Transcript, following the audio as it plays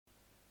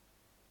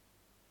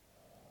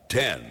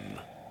10,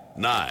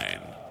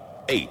 9,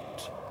 8,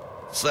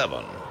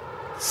 7,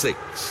 6,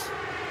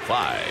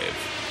 5,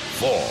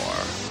 4,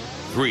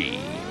 3,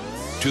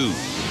 2, 1,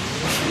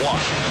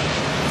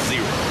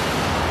 0.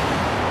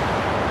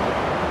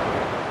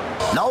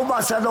 Now,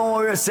 Master, don't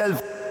worry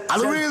yourself.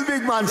 I'm a real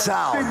big man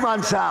sound. Big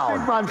man sound.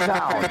 Big man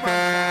sound.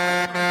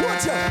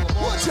 Watch out,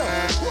 watch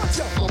out, watch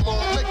out. Come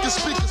on, make the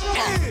speakers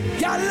pop.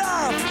 Y'all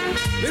laugh.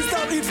 Let's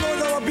start eat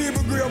flows our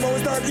people grey, but we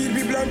start eat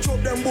people and chop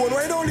them bone.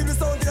 Why don't leave the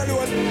sound thing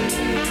alone?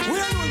 We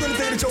are not going to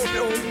take the chop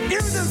down.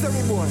 Hear them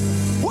say, boy.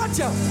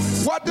 Watch out.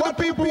 What do the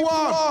people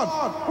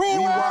want? We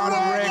want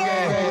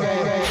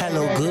reggae.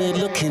 Hello, good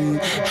looking.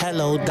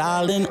 Hello,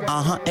 darling.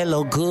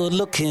 Hello, good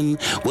looking.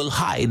 Well,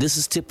 hi, this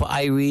is Tipper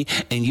Irie,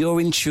 and you're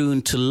in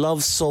tune to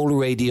Love Soul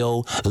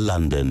Radio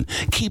London.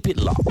 Keep it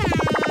locked.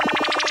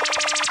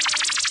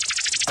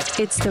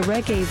 It's the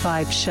Reggae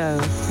Vibe Show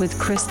with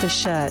Chris the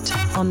Shirt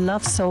on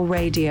Love Soul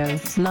Radio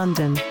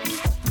London. Go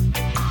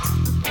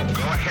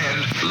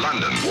ahead,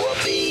 London.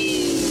 Whoopee.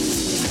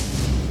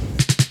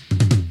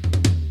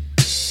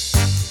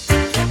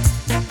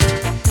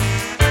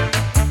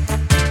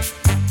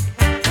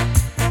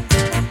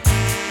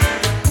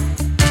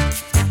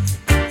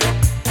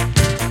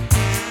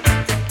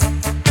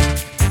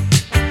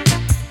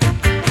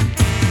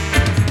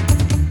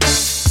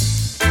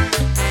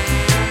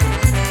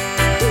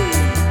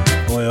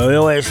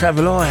 Let's have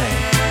a lie.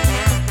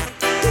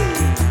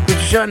 Good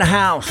to show in the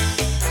house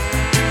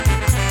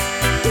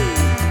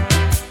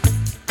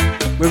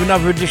with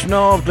another edition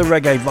of the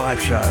Reggae Vibe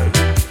Show.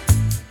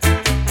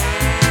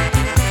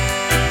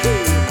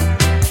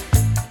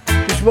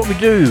 This is what we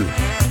do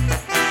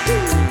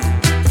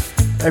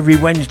every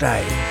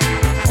Wednesday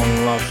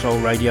on Love Soul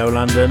Radio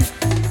London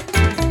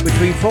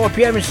between 4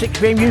 PM and 6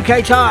 PM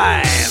UK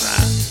time.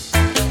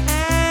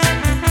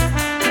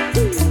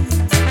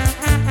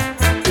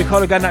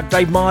 Going at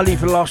Dave Marley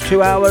for the last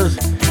 2 hours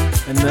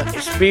and the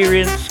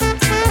experience.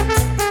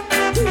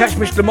 Catch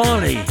Mr.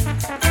 Marley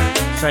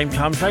same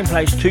time, same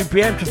place, 2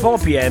 PM to 4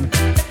 PM.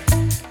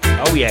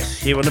 Oh yes,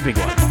 here on the big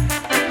one.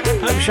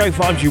 Hope the show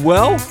finds you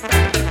well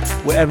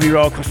wherever you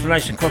are across the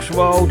nation, across the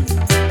world,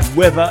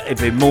 whether it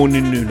be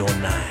morning, noon or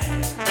night.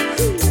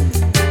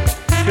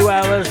 2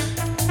 hours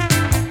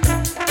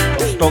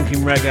of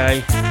stonking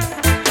reggae,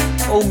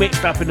 all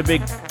mixed up in the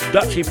big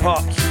Dutchy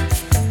pots.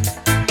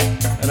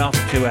 And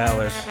after 2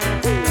 hours,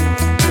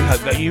 we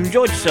hope that you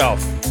enjoyed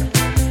yourself.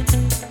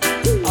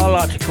 I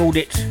like to call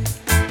it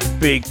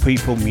big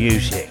people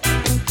music.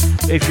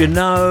 If you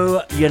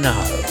know, you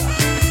know.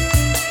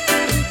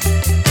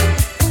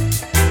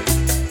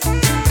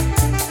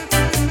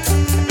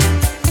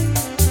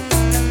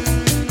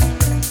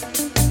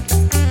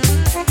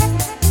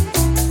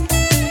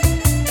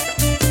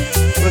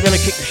 We're going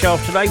to kick the show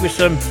off today with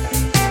some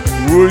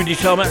Rudy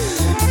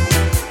Thomas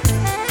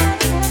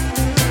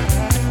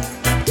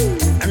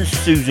and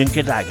Susan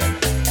Cadogan.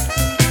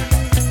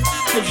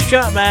 It's a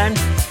shot, man.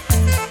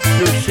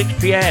 Through 6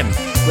 PM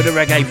with the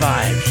reggae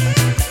vibes.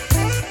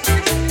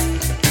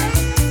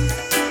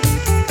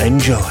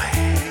 Enjoy.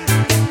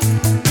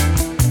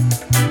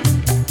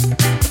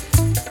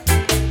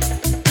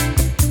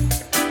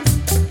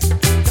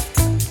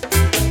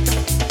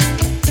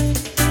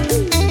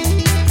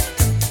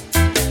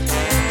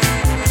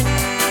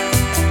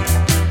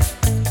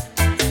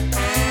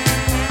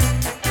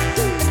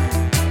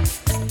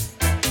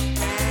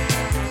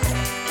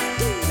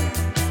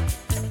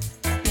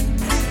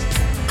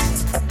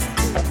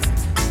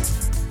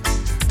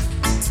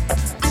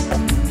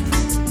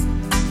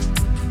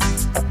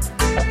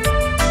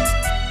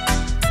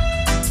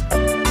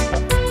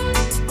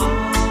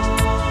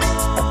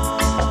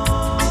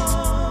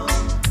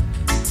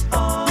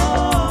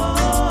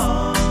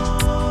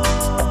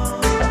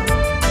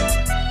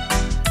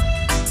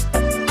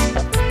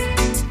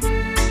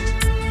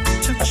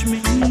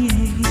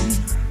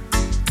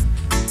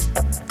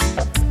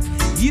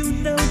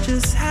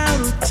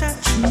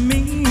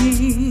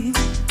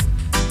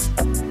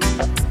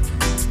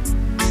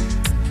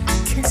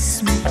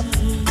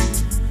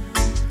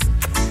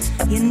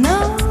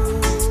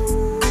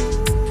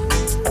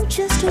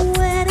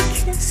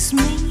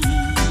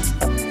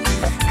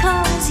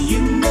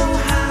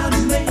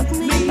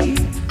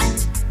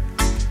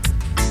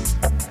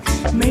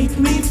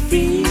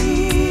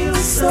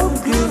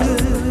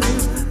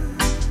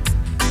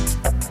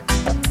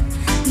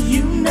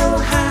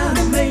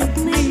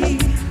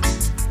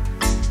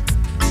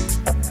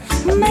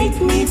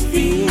 Make me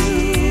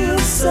feel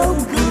so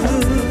good.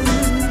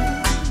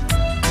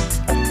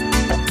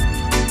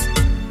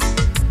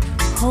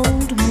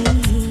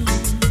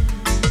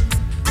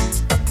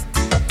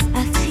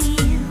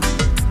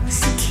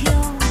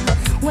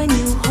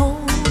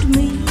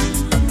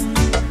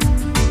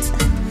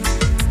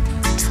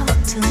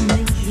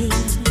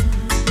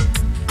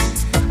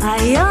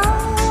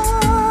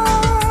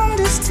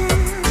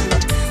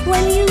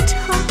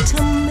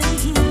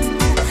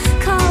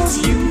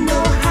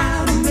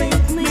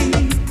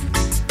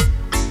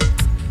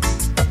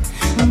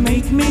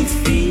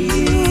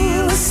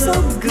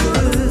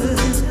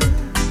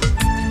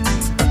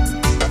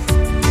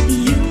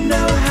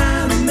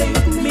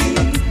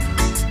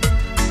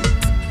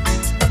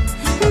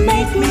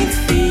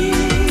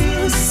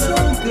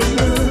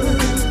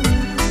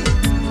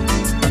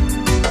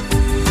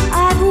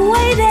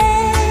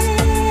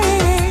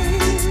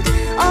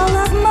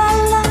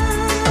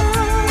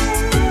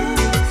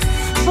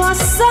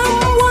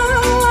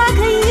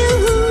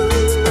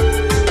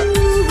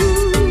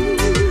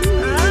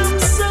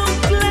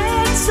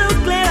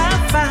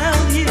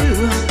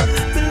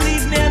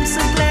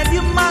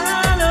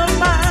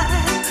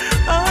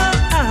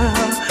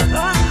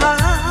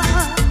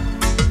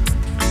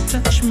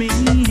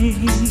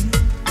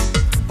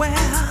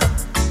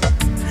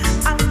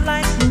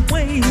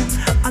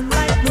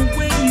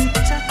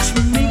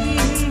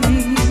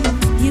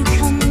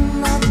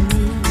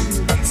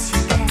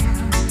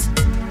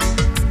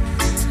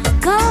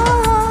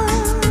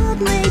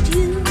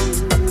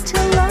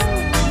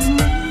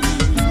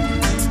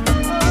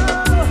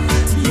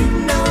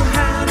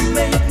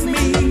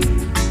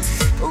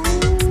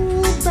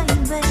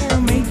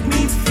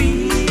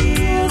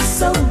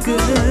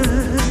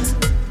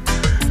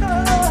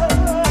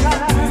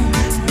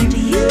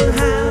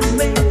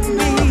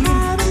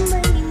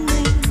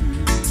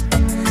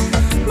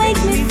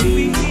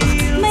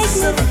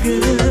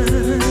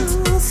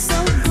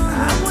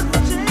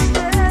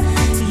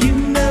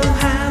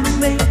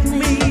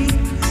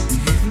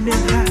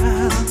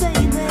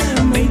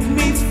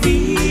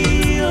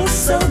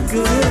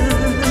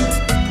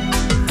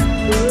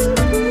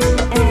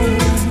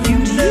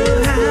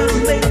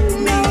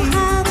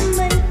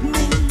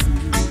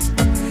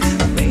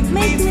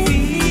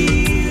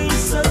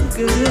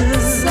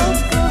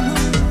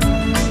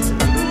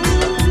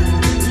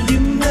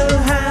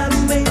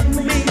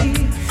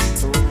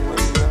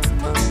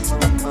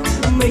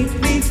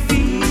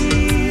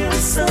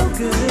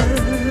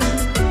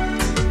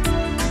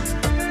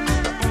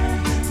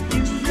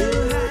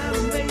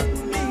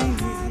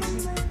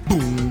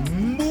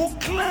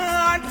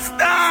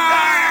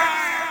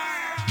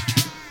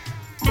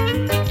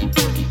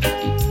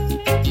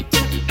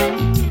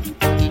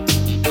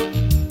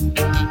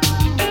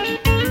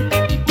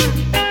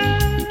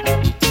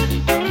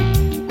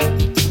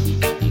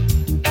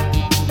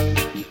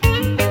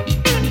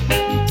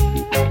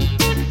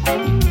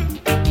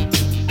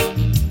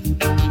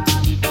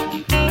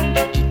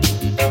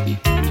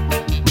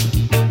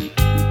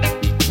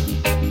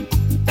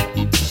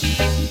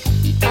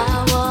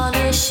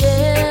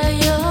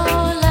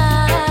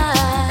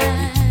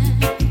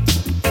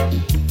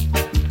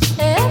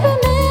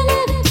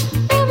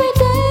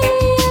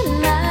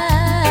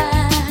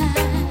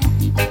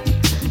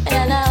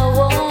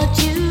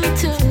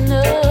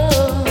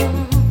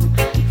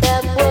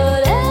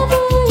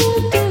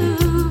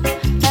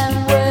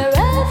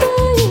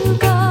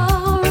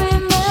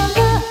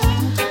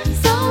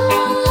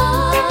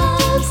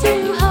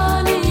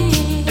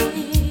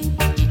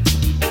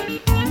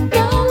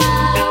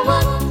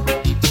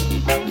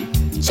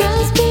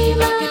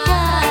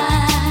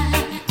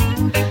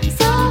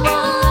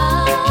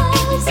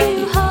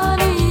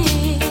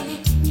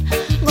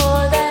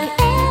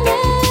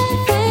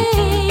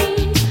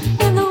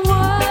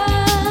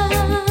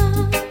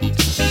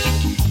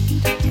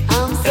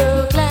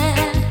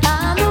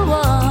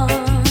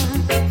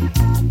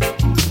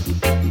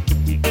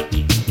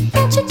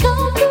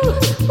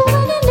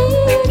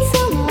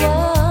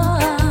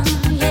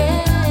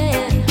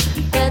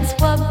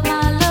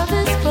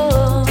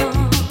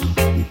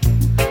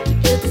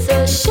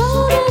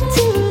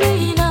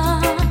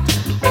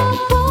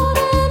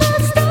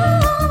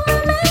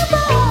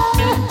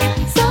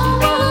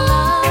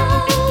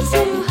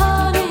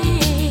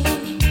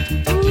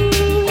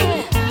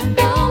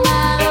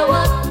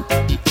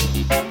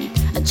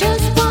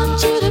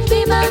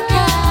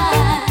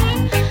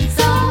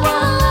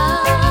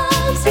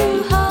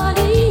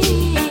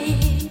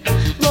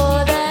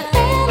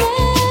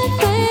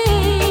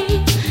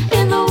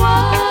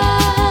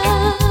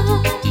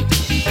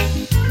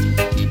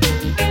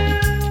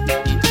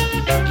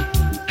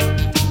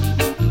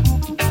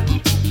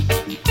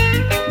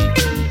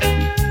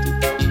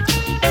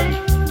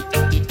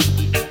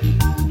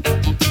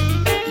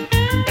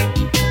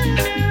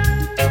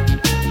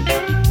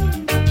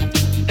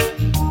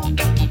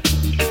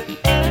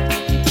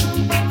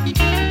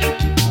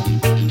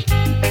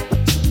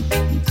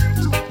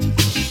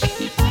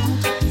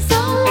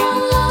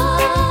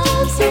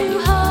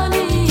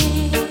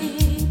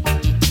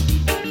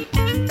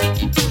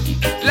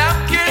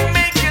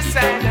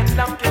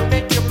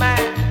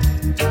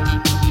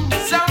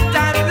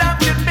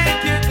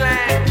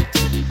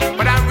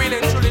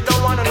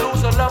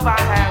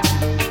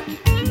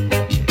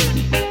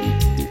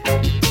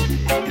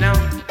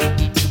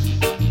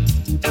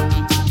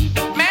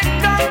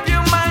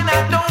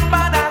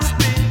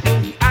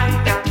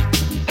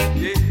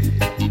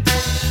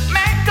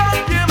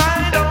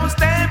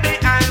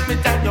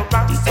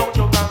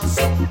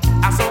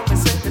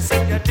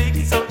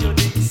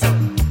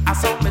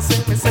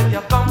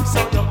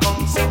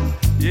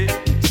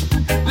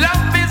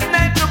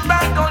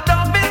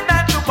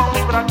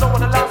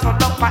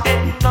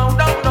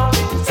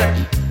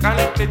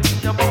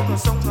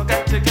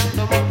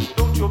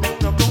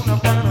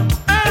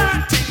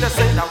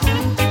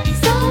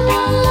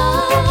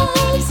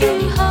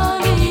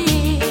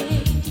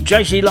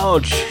 JC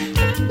Lodge,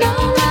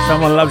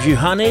 Someone Loves You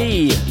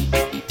Honey.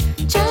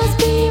 Just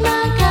be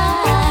my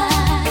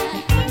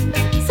guide.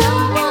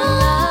 Someone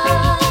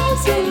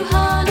loves you,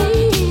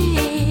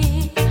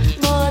 honey,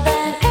 more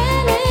than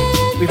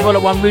anything. Before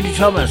that one, Moody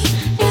Thomas,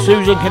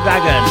 Susan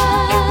Cadogan.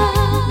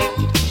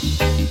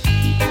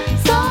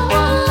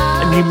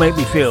 And You Make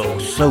Me Feel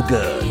So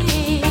Good.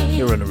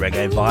 You're on the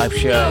Reggae Vibe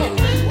Show.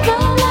 You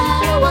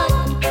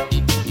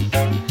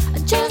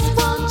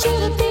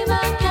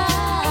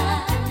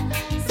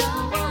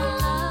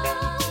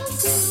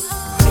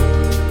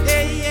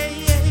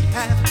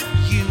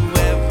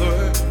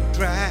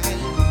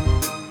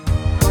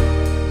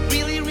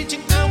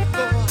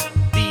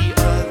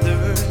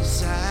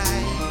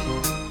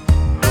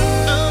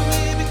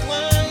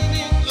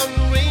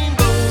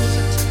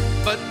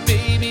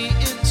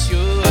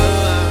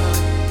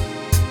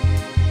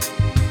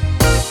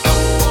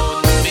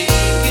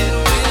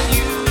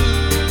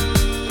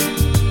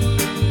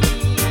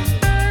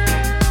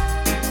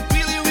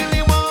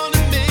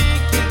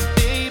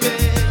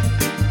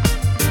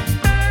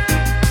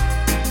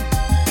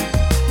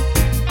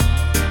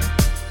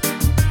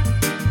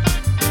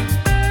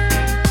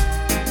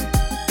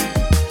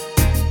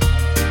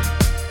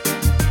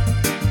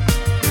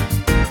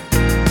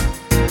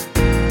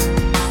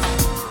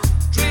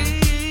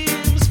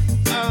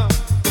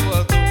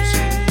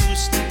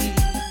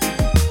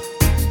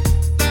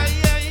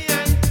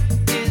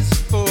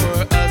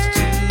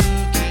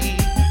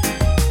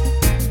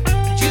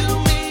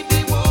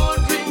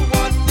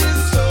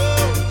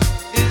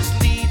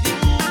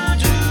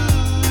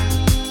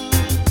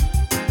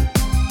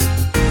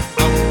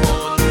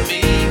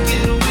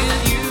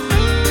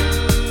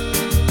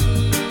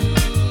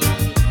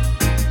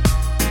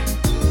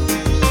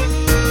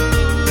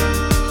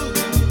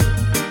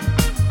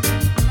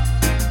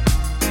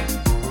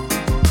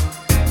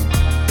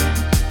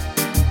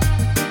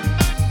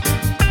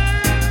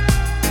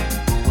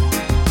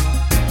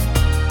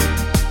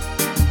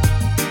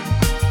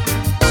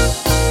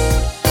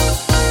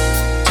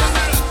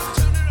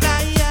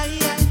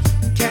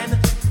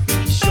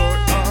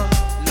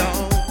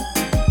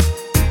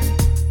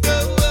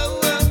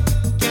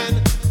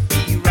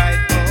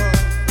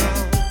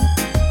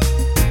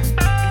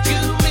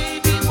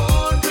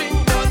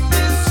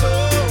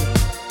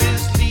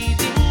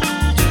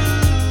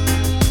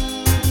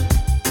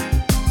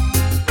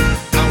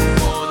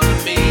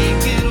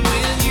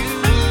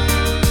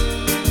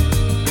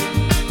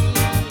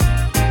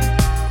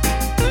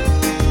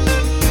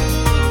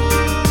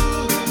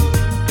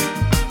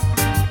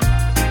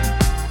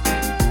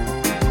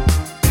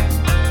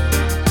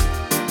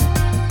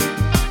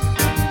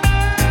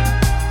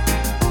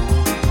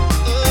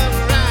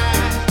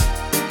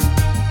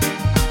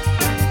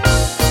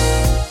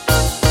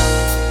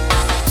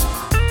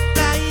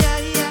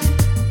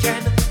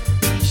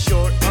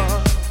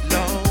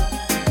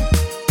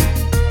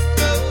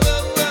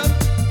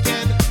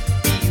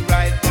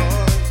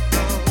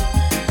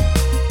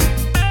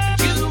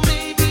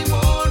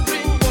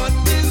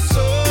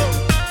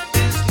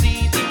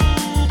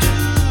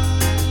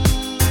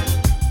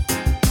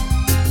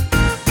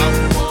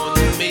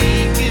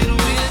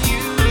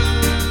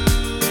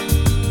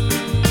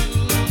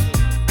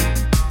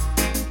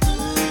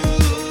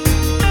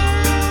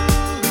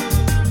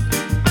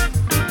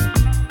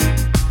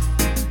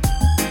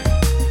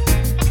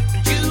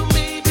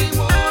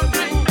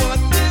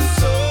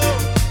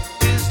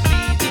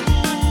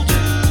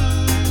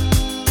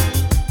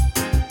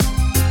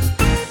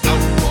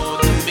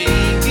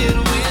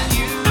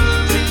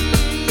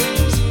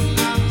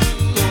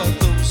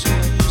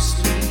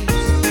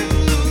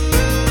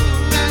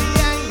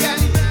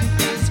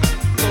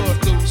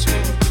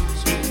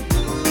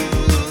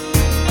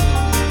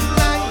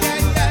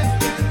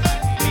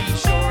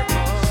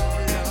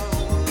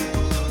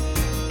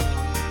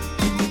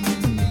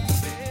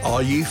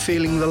Are you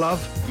feeling the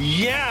love?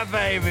 Yeah,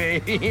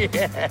 baby.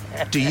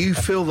 Do you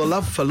feel the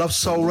love for Love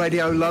Soul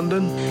Radio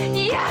London?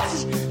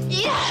 Yes!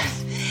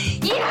 Yes!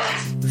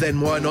 Yes!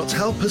 Then why not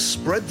help us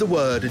spread the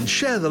word and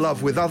share the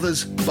love with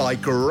others by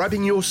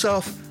grabbing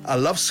yourself a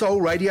Love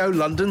Soul Radio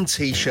London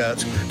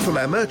t-shirt from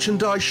our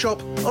merchandise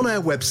shop on our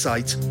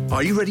website.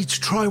 Are you ready to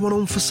try one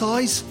on for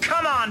size?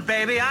 Come on,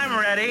 baby, I'm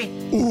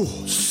ready. Oh,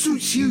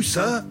 suits you,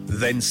 sir.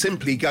 Then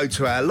simply go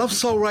to our Love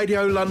Soul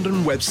Radio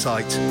London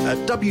website at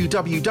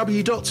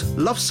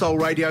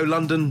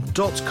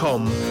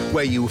www.lovesoulradiolondon.com,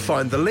 where you will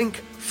find the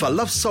link for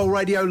Love Soul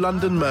Radio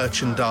London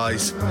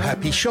merchandise.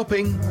 Happy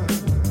shopping.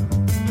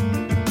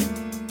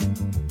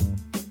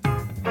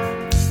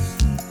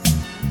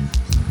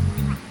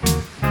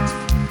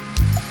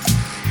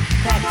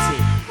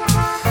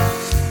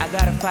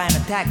 Find a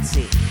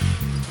taxi.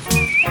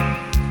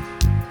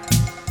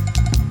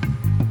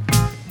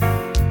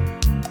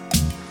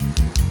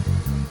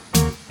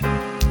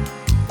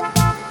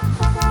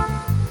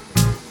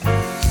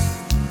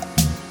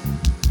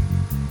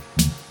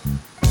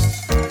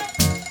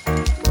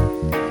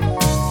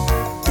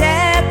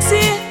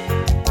 Taxi,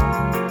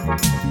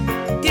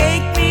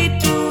 take me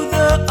to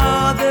the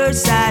other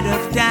side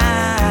of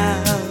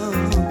town,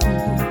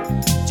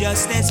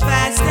 just as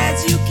fast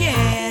as you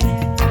can.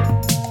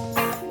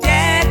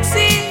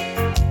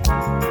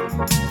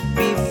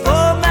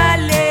 Before my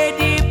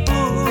lady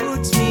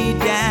puts me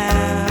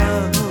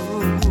down,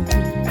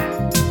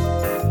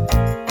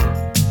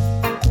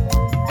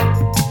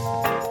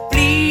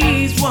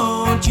 please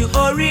won't you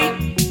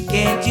hurry?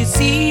 Can't you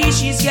see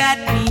she's got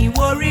me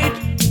worried?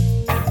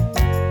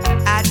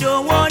 I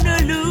don't wanna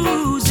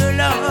lose her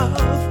love,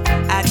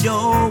 I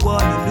don't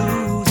wanna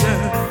lose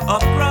her.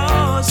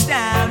 Across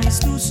town is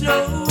too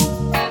slow,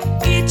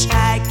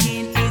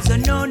 hitchhiking is a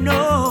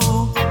no-no.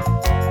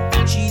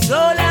 She's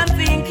all I'm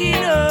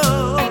thinking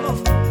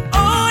of,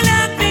 all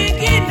I'm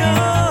thinking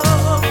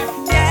of.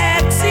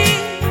 Taxi,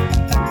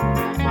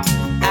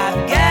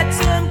 I've got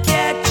some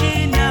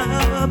catching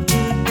up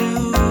to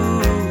do.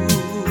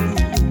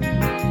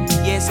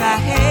 Yes, I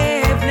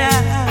have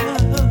now.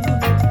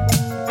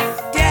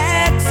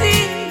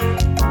 Taxi,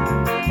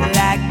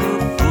 like a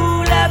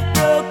fool I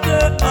broke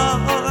her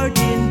heart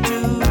in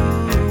two.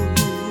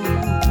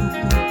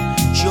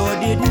 Sure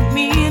didn't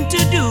mean to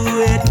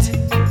do it.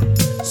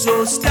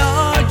 So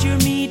start your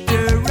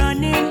meter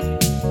running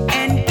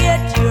and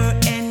get your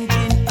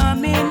engine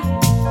humming.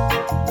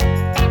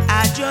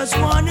 I just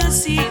wanna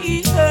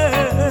see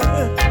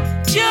her,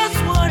 just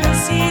wanna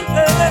see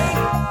her.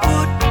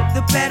 Put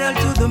the pedal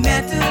to the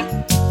metal.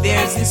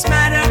 There's this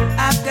matter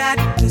I've got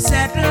to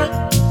settle.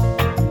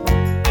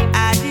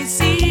 I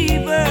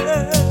deceive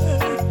her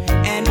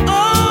and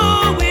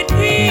oh, it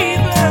grieve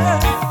her.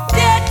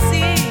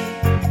 Taxi.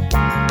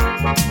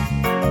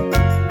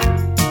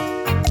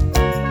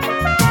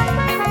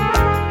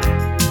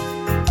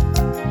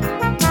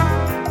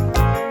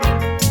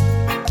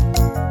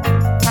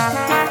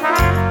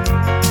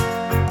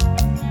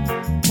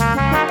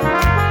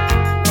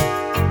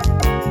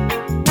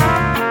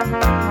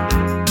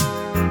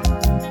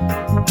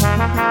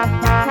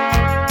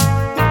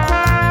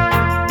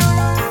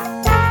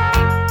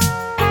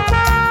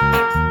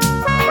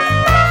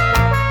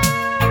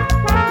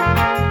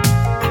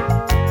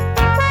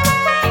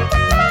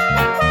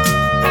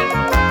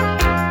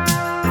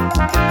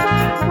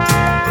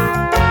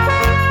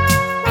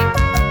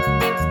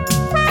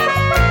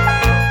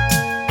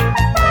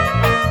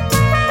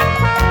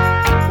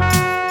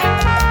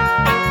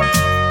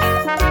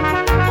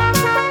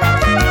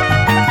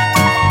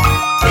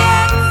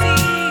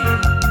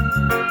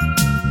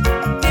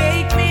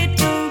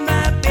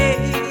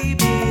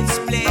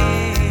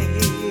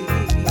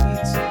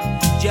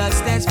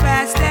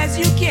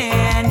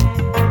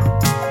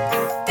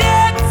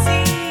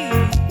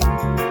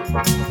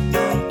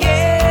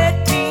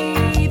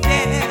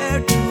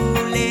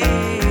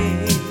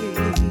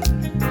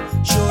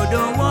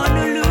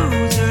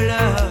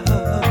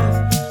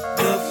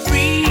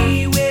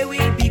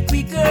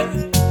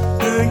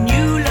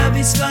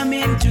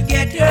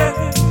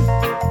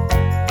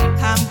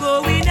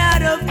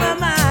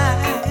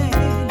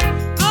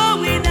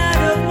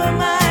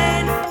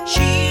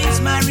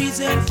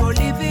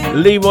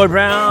 Leroy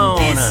Brown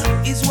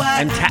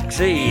and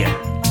Taxi.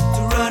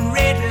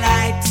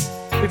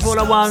 Before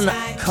the one,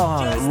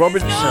 Carl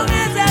Robinson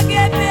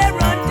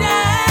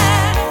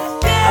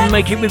and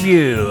Make It With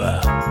You.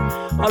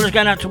 I was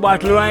going out to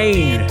White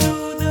Lorraine,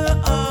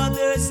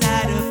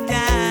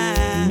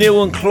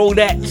 Neil and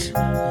Claudette,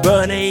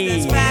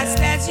 Bernie,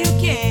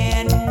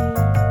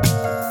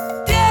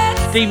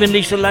 Stephen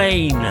Lisa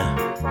Lane,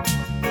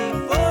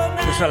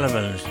 the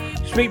Sullivans,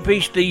 Sweet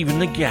Pea Steve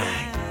and the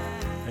gang.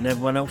 And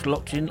everyone else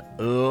locked in,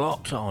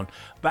 locked on.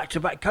 Back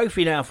to back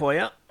Kofi now for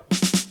you.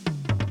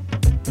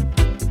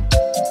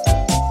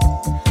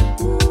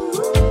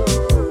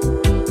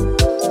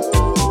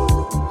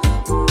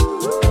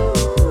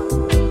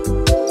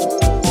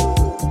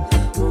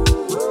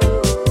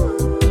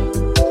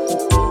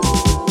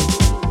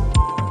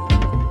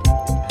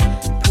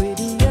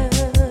 Prettier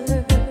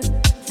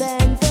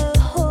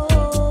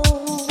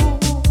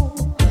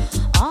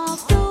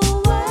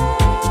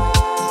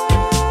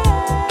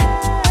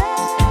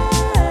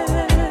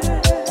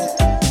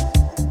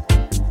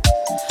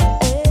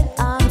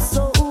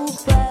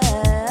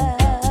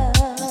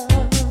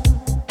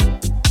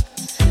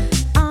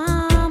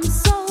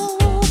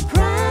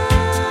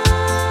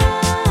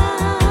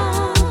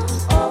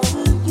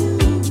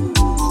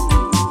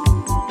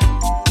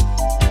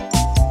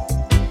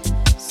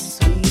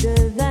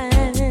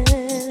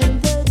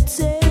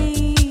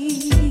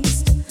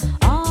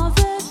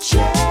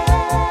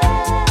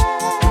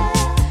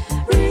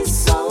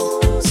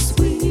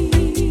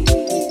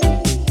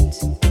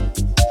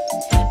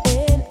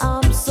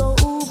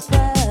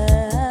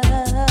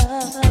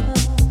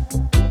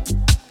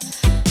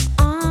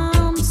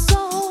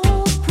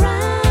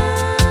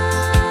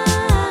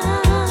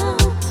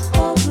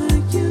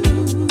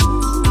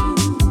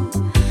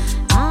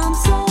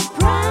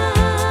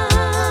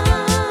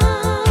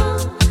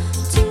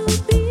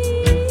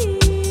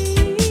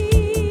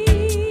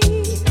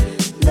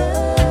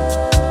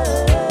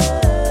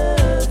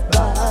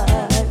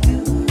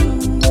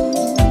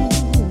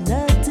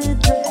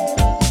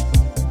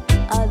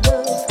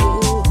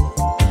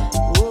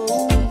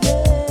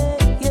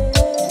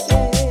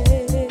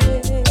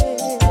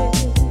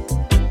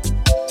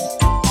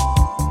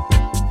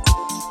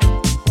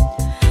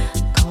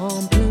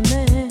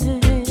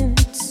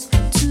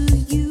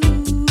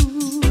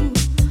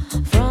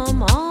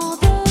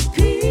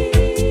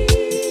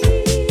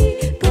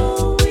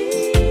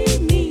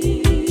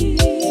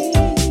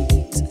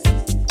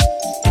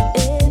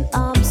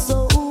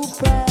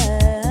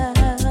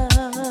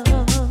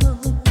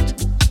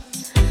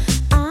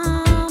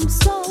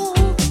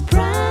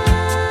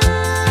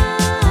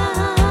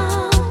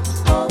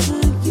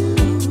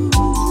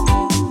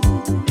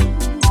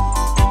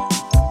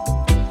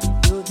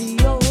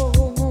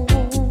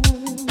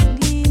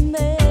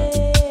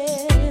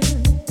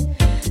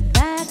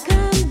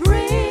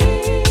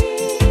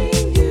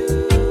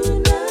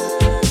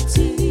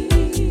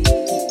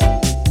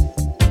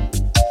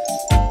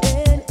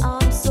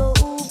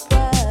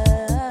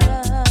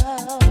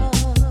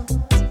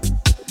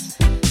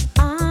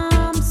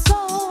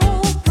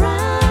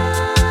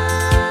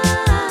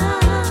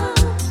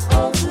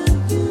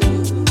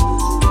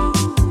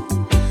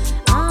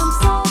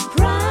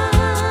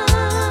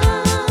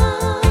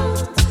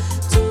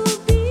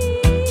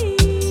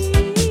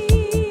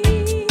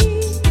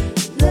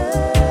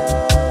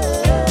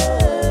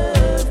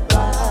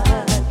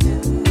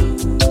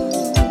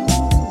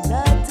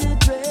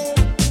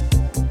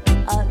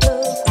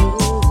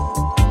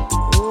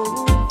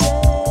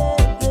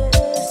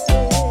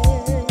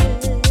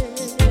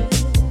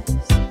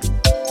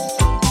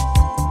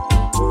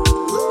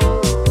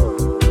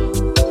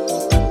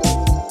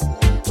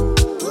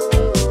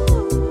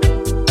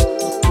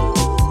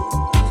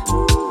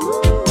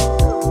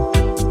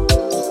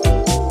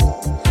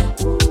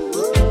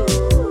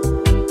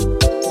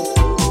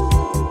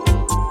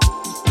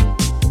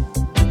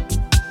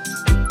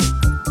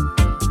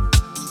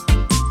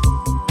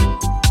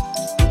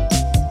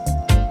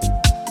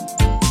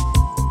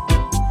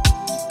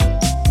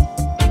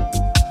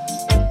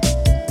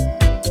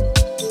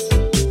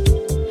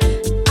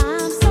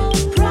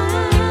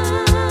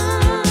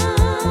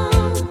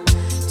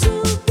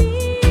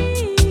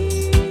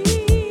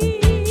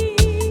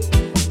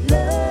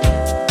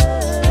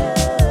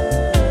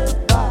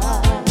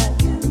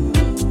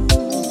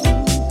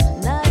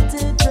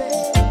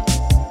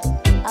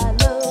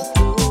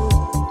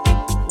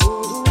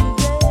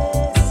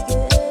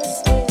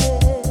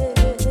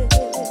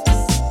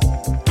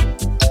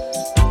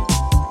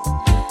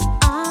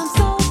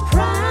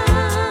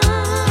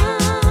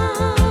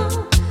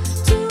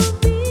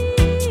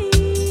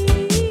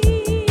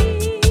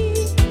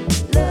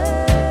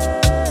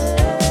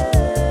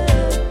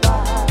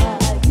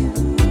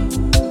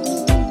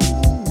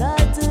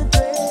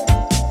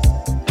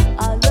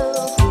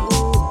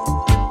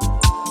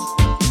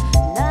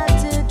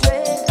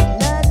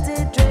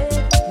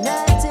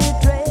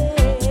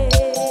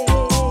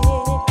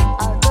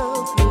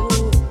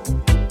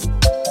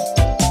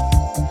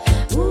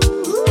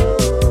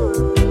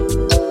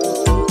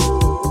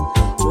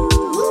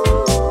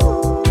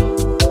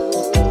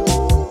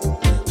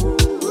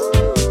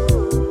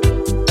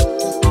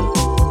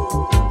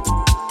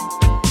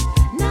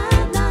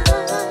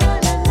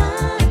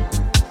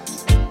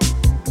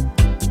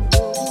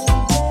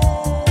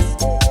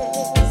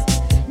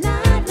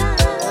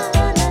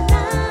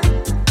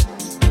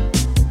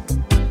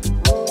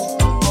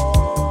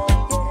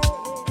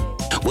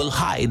Well,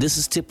 hi, this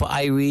is Tipper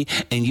Irie,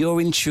 and you're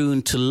in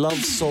tune to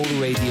Love Soul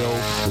Radio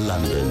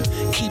London.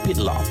 Keep it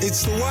locked.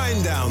 It's the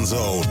Wind Down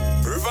Zone.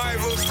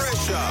 Revival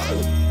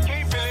Pressure.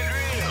 Keeping it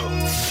real.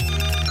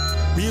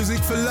 Music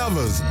for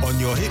lovers on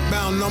your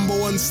hit-bound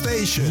 #1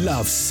 station.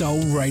 Love Soul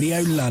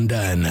Radio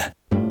London.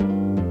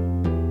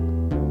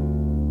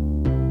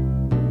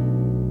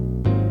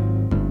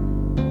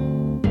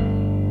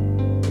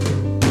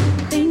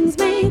 Things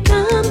may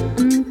come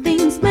and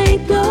things may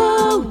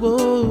go.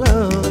 Whoa,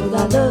 whoa.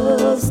 But our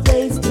love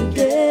stays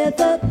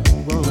together.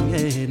 Whoa,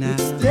 yeah, now.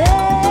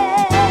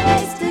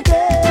 Stays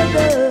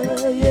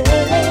together,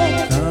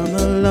 yeah. Come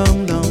a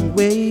long, long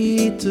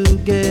way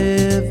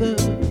together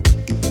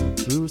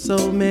through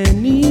so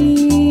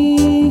many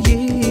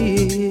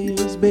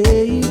years,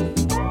 babe.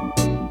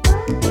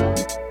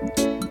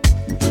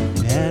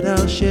 We had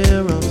our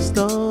share of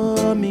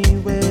stormy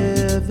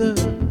weather.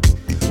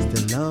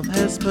 Still love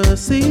has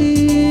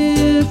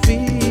persevered,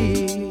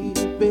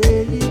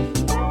 babe.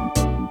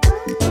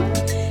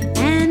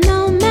 And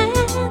no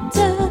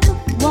matter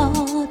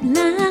what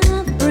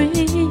life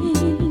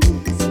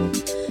brings,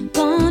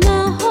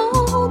 gonna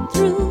hold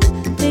through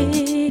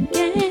thick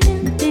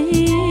and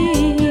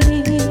thin.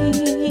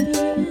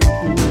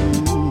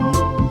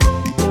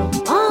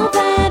 All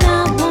that I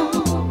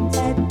want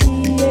at the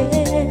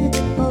end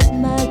of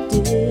my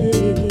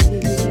day.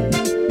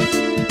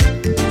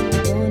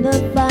 Gonna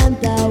find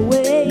our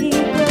way,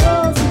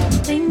 'cause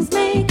things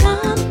may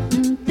come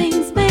and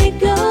things may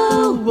go.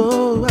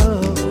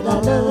 But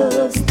our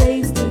love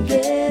stays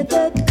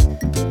together.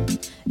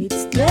 It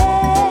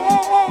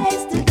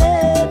stays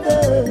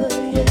together,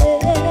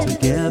 yeah.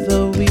 Together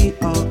we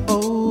are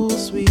oh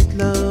sweet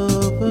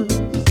lovers.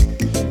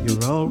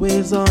 You're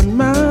always on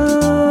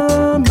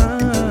my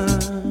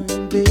mind,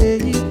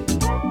 babe.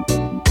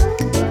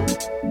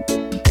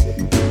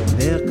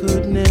 There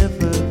could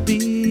never be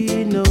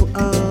no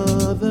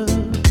other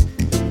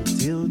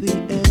till the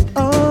end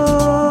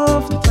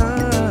of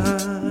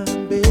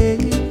time,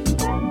 babe.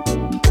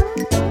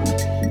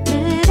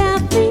 Let our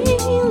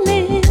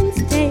feelings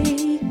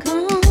take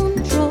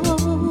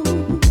control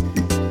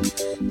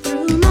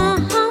through my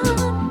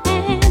heart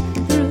and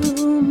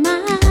through my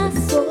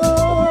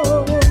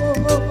soul.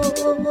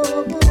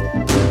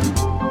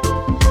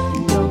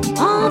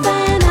 All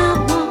that I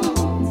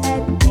want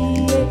at the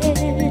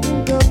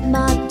end of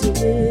my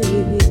day.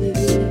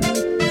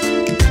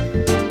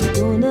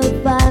 Gonna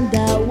find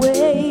our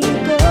way,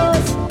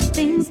 'cause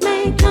things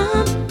may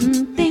come and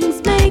things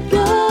may go.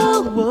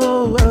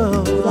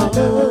 Our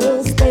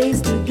love stays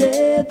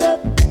together.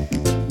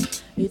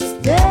 It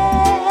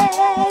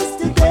stays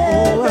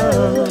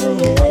together,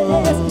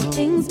 yes.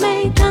 Things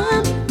may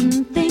come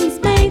and things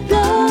may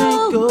go.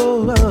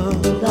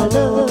 Our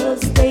love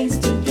stays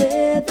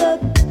together.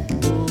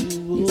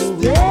 It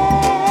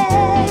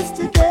stays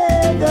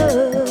together.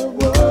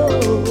 Whoa.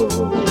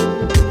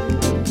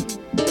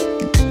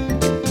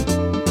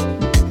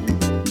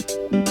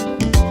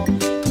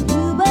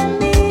 You and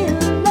me in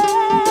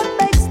love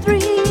makes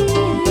three.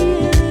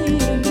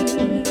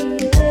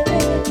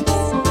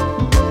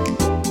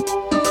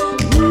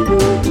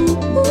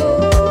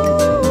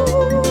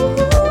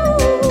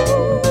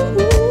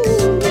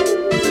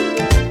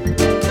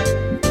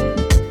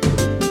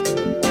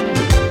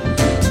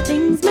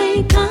 Things may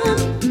come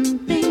and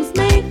things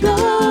may go.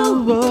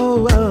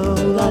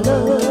 Our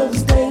love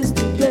stays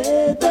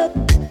together.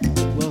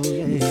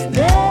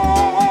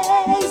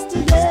 Stays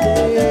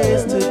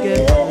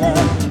together.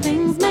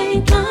 Things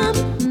may come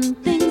and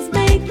things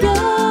may go.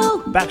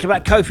 Back to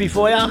back Kofi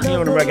for you. Here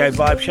on the Reggae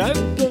Vibe Show.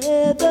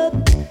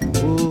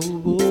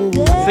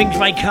 Things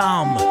may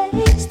come,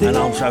 and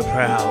I'm so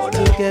proud.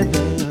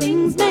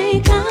 Things may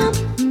come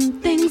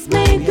and things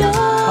may go.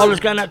 Hollers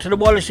going out to the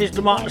Wallaces,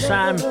 the Mark,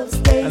 Sam,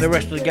 and the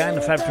rest of the gang,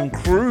 the Fabton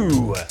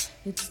crew.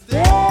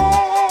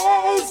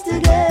 Stays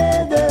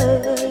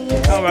together,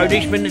 yeah. All right,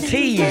 Eastman, the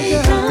Tees.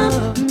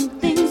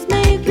 Things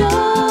may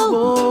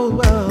go.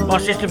 My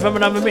sister from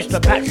another Mr.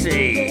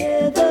 Patsy,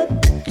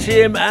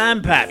 Tim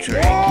and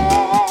Patrick.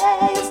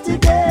 Stays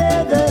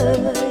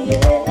together, yeah.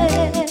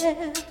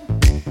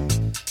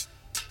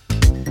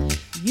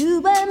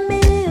 You and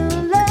me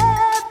in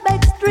love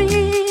makes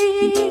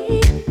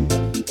three.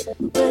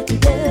 We're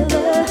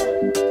together,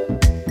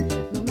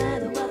 no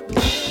matter what the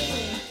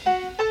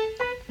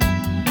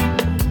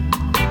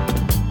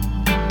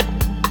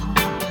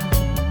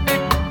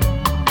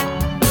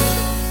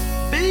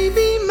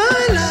Baby,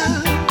 my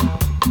love,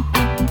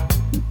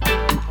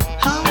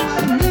 how I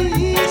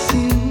miss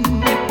you.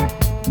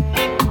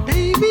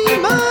 Baby,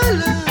 my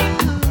love.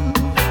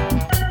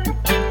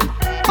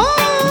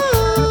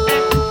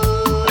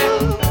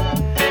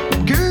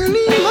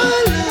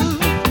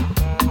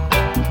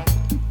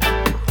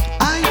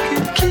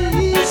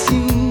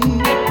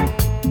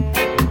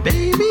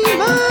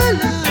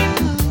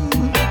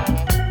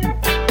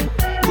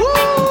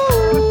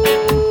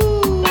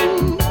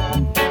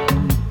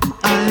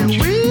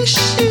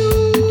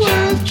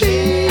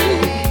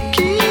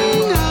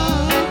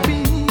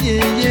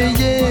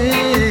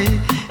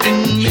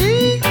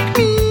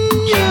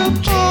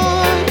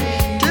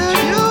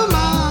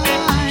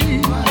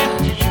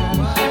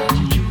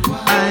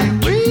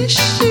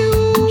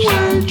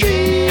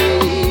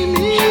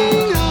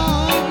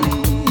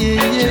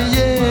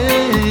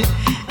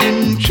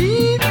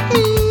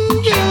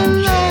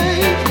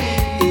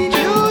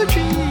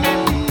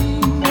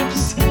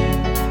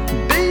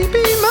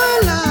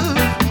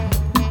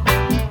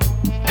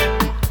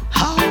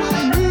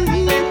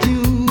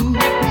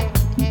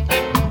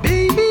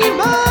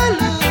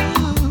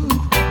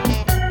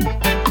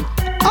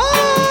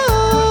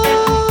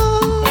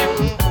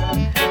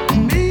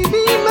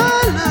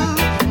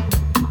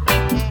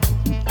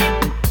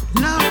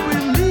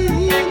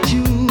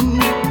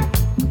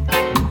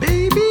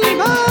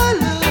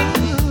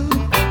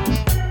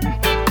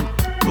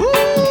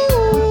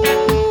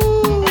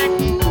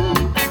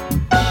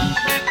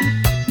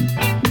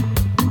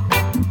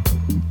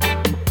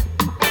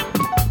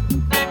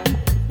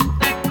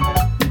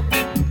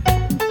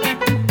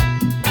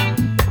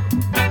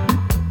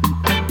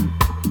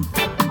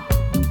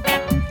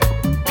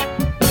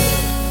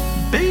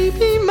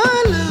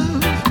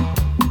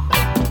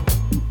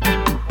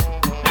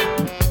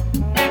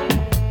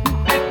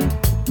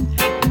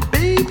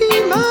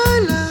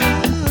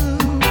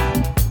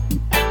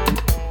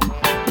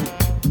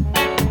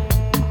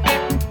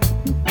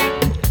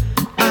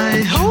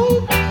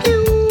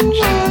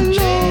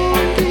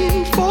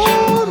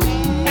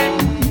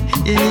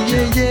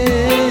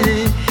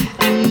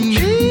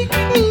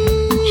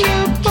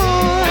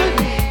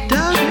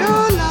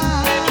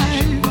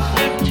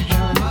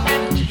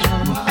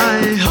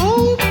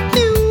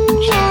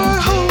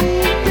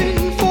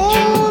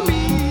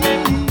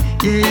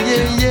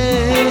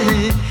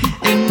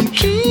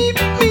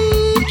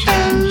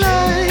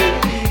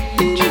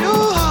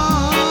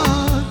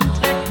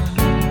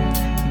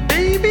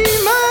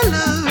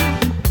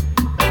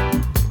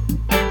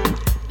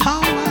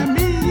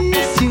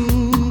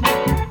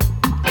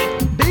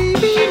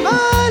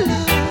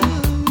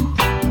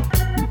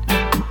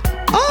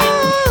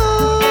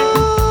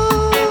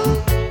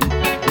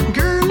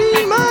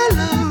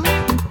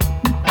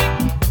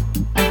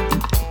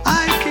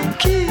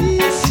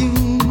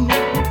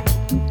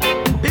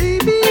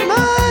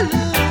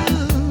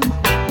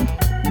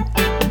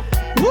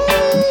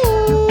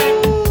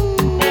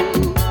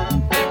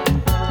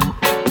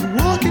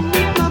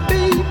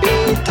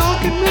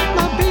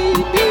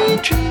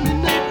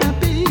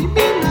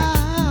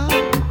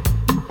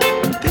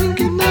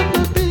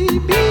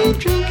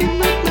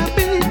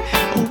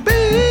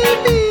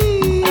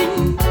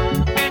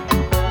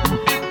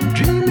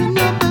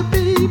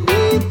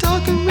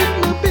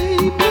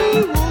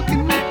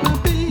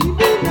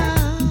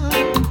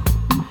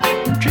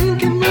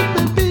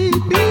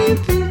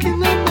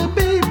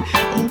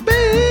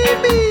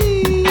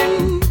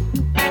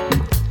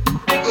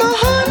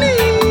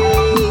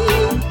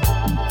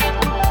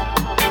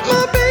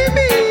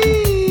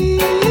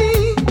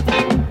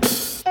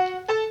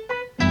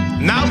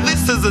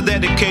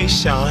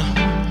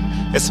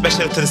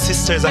 especially to the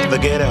sisters of the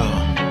ghetto.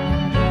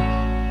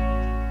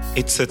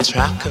 It's a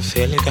track of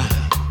Feliga.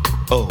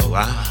 Oh,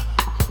 wow.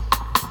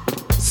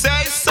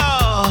 Say so.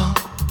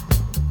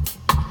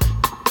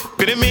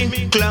 Gonna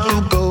make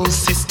cloud go,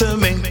 sister,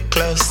 make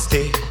cloud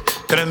stay.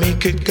 Gonna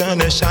make it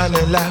gonna shine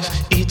and laugh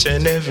each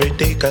and every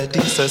day. Cause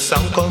this a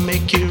song gonna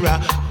make you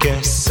rock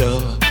your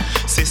soul.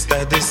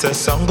 Sister, this a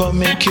song gonna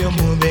make you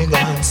moving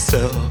on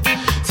so.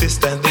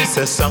 Sister, this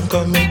a song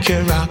gonna make you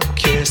rock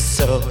your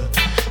soul.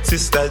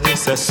 Sister,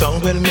 this a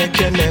song will make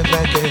you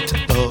never get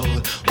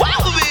old.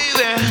 Wow,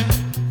 baby!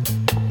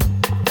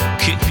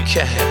 Kit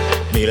Kat,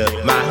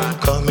 milk man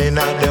coming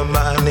out the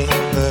morning.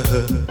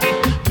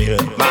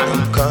 Milk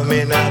man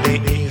coming out the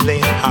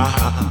evening.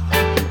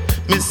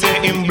 Me say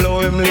him blow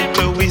him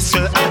little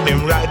whistle and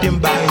him ride him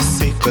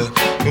bicycle.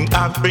 Him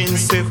have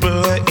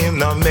principle, him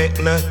no make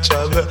no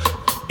trouble.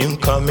 Him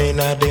coming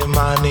at the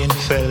morning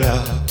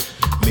fella.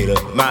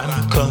 Milk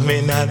man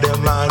coming at the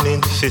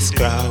morning fist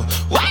crowd.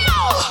 Wow!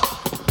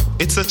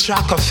 It's a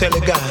track of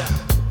Feliga.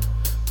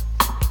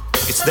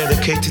 It's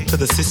dedicated to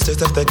the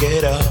sisters of the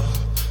ghetto.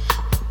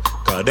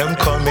 Cause them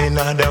coming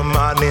at the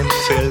morning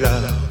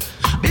fella.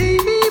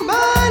 Baby,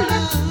 my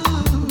love.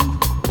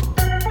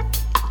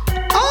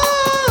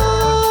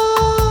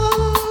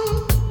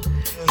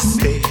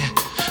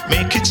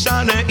 Make it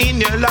shine in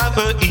your life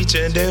each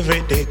and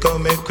every day.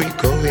 Come make we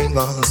going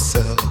on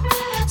so.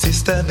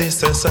 Sister,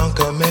 this a song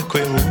come make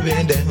we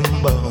moving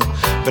them bone.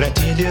 But I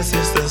tell you,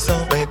 sister,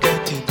 song we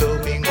get you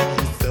going on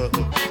so.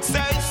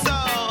 Say so.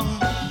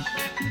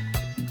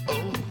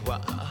 Oh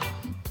wow.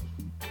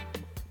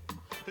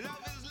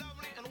 Love is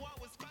lovely and what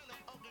was kind of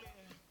ugly.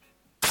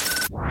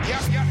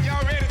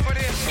 Y'all ready for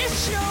this?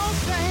 It's your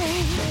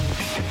thing.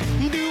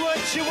 Do what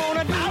you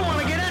wanna do. I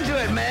wanna get into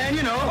it, man.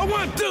 You know.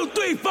 1, 2,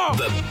 3, 4.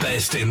 The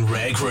best in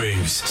rare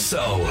grooves,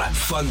 soul,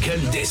 funk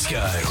and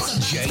disco.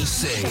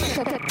 JC.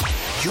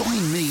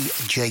 Join me,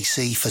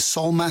 JC, for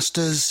Soul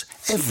Masters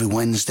every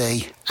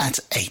Wednesday at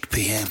 8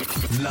 p.m.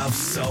 Love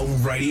Soul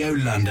Radio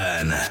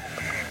London.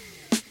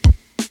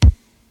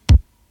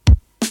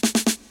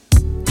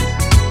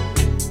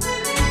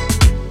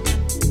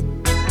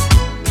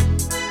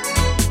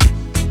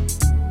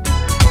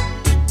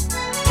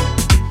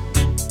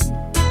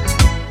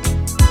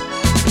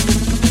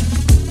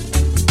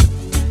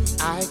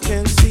 I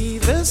can see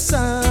the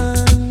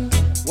sun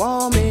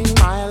warming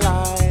my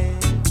life.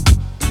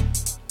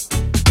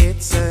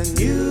 It's a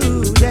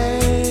new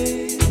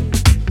day.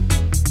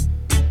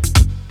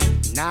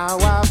 Now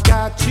I've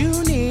got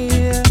you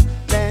near.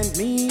 Lend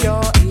me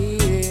your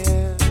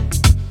ear.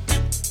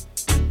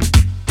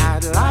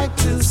 I'd like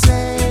to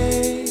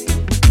say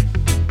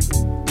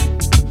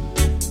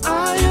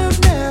I have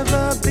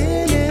never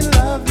been in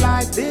love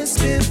like this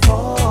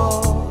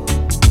before.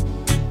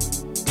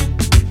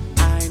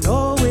 I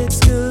know it's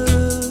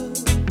good.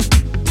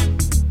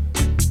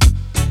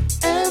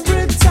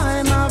 Every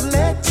time I've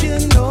let you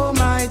know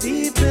my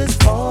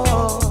deepest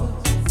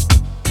thoughts,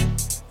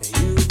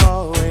 you've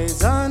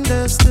always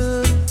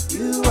understood.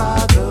 You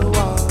are the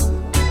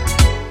one.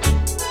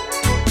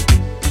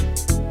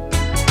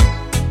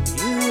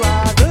 You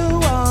are the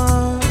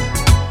one.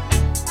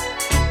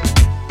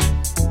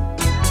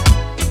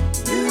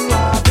 You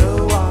are the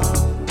one.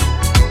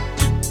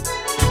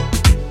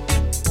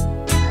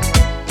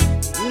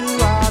 You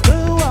are the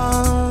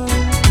one.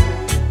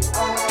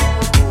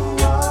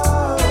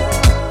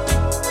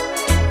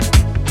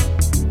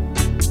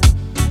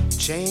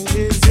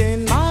 Changes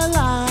in my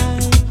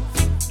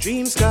life,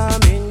 dreams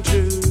coming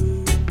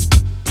true.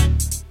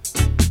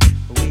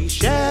 We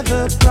share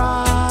the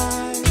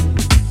prize,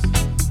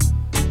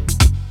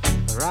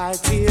 right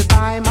here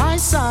by my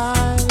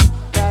side.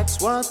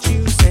 That's what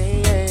you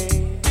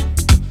say.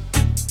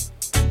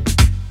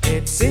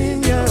 It's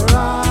in your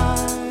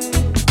eyes.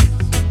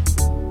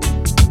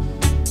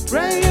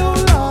 Pray, oh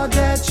Lord,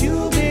 that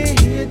you'll be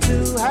here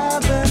to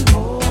have and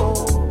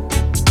hold.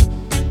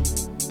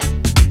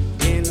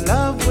 In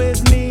love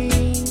with me,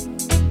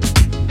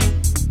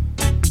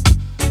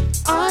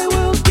 I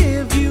will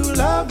give you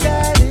love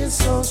that is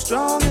so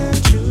strong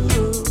and true.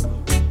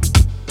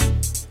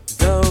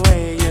 The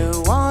way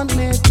you want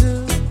me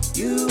to,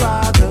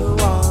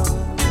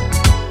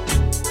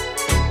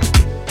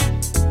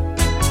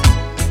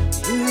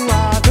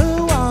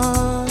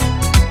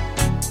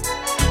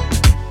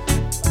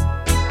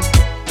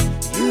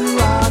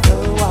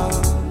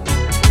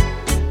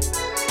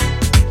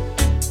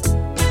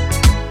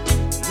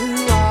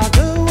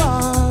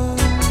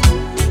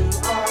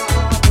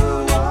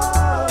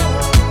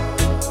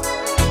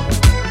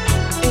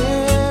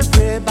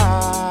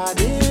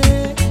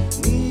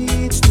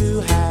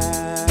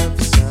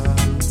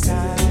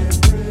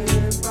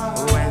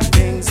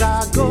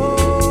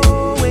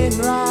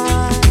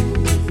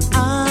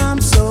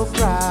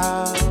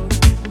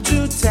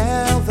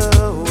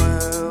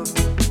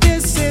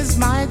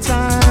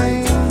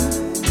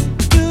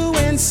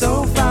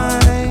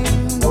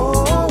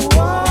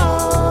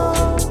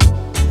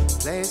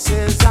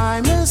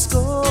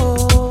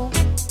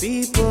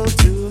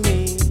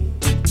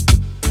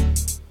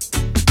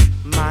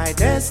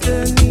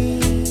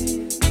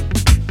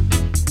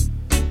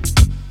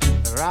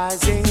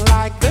 rising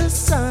like the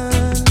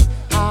sun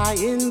high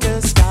in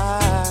the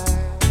sky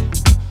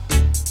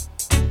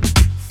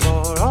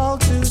for all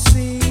to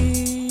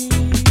see.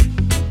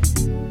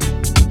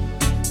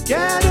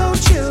 Ghetto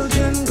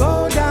children,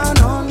 go down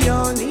on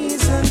your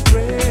knees and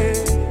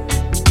pray,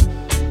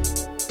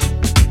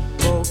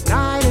 both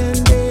night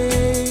and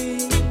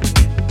day.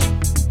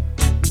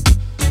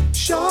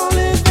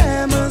 Surely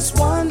there must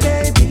one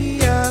day be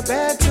a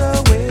better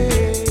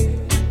way,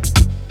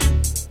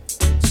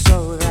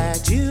 so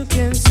that you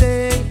can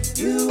say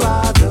you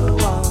are the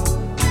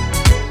one.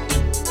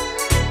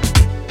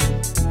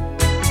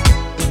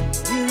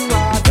 You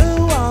are the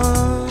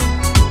one.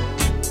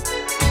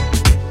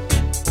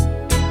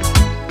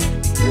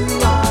 You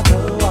are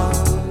the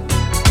one.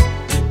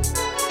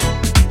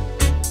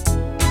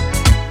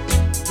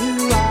 You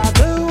are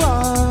the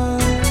one.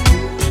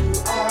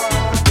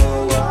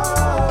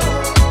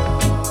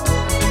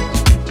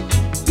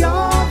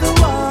 You're the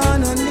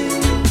one I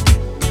need.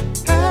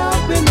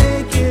 Help me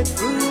make it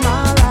through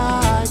my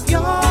life.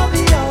 You're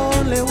the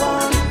only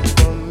one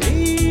for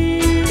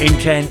me.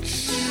 Intense.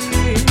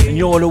 And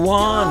you're the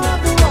one. You're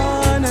the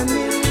one I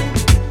need.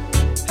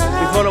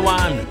 You're the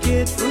one. Make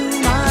it through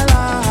my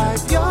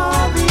life.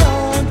 You're the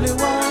only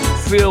one.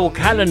 Phil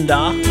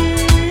Calendar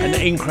and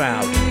the In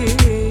Crowd.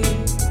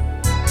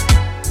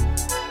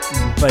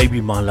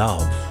 Baby, my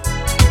love.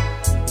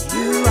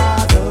 You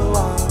are the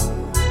one.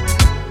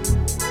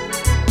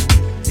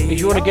 If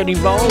you want to get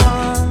involved,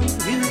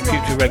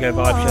 future Reggae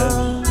Vibe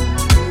shows,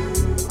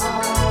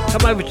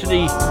 come over to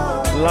the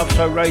Love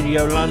Soul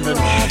Radio London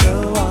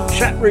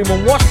chat room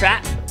on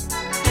WhatsApp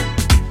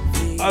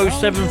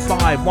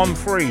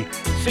 07513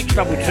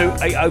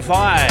 622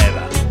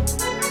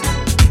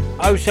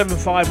 805.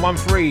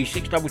 07513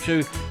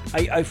 622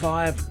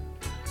 805.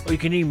 Or you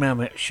can email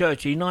me at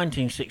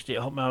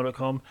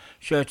shirty1960@hotmail.com.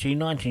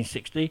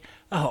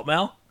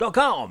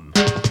 shirty1960@hotmail.com.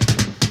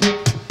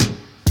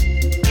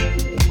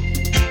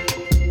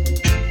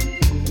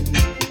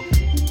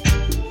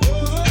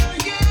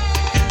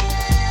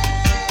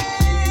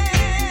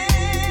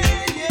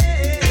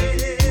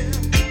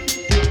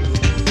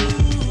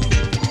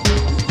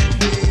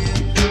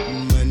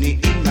 Money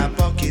in my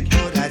pocket,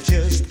 but I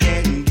just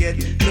can't get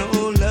no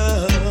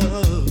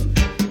love.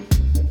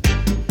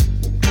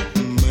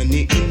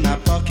 Money in my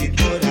pocket,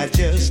 but I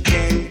just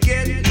can't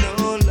get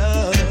no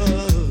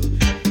love.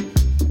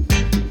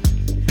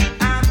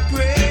 I'm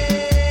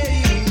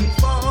praying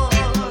for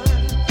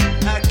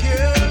a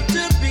girl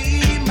to be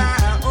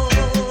my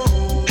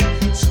own.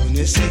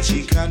 Sonia said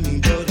she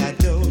coming, but I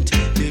don't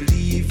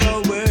believe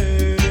a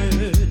word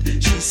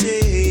she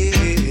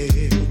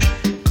said.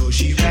 'Cause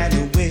she ran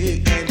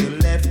away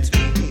and left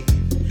me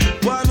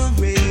one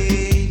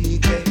rainy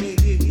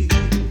day.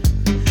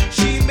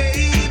 She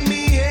made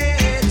me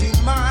head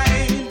in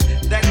mind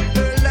that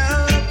her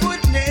love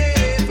would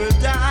never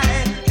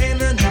die,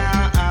 and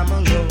now I'm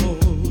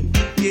alone,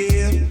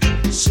 yeah,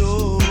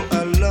 so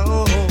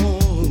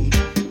alone,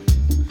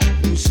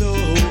 so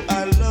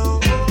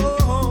alone,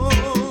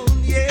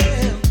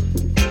 yeah,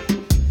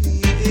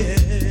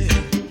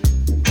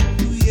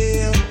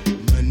 yeah.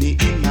 Money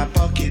in my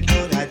pocket,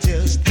 but I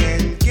just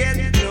can't get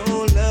no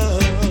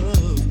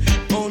love.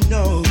 Oh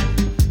no.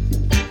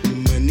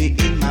 Money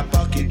in my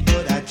pocket,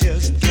 but I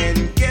just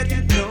can't get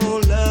no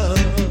love.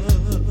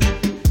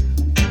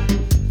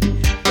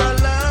 The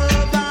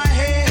love I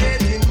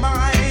had in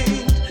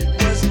mind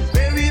was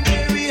very,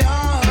 very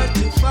hard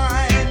to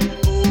find.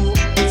 Oh,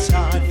 it's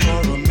hard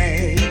for a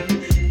man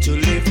to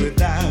live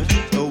without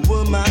a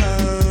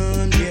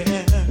woman,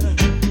 yeah.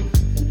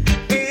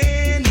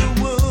 And a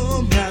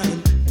woman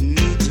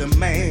needs a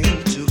man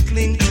to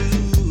cling to.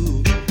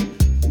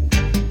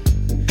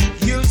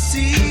 You'll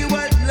see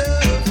what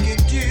love can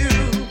do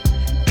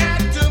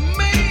after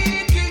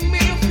making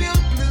me feel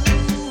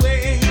blue.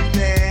 Ain't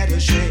that a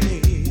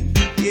shame?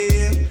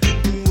 Yeah,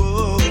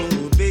 whoa,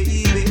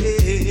 baby.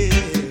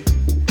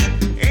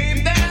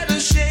 Ain't that a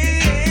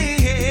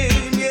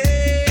shame?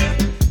 Yeah,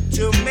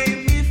 to make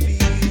me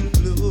feel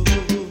blue.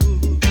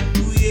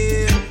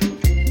 Yeah.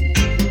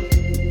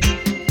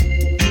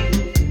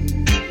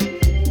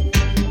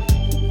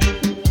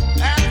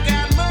 I've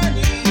got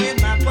money in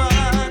my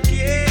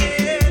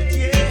pocket,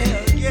 yeah,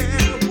 yeah,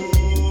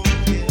 whoa,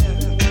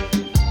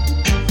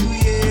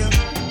 yeah,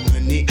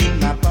 money in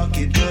my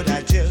pocket, but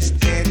I just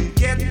can't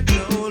get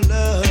no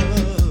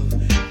love.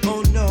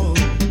 Oh no,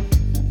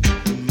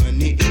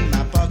 money in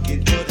my pocket,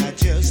 but I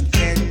just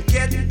can't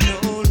get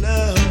no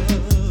love.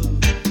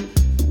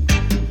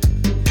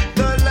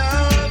 The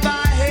love I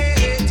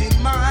had in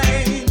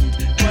mind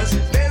was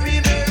very,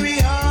 very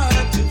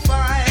hard to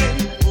find.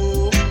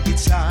 Oh,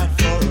 it's hard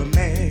for a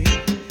man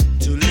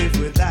to live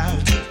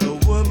without a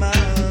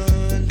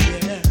woman,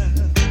 yeah.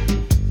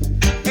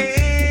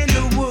 And a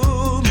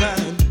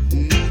woman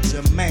needs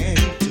a man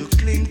to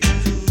cling to.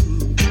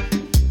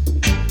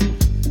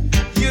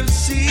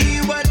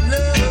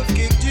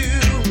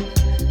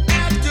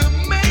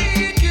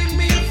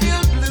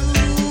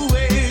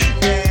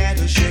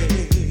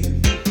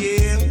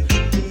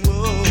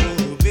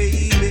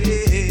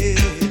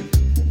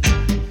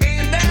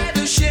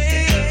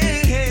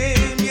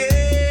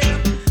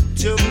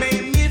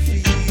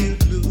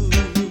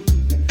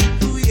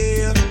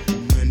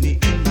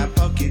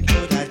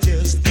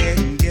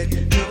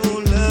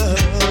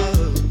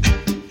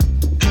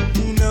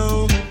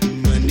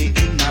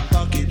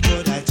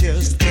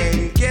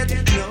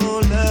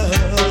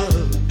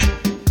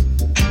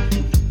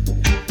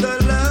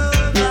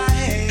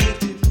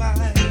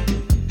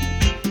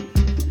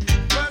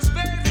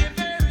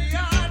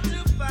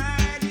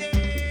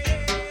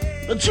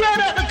 Trade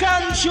at the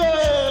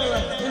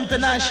control.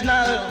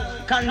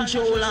 International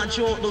control and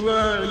throughout the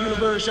world.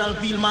 Universal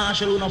Field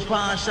Marshal, who no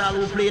partial,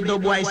 who play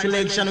dub-wise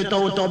selection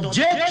without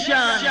objection.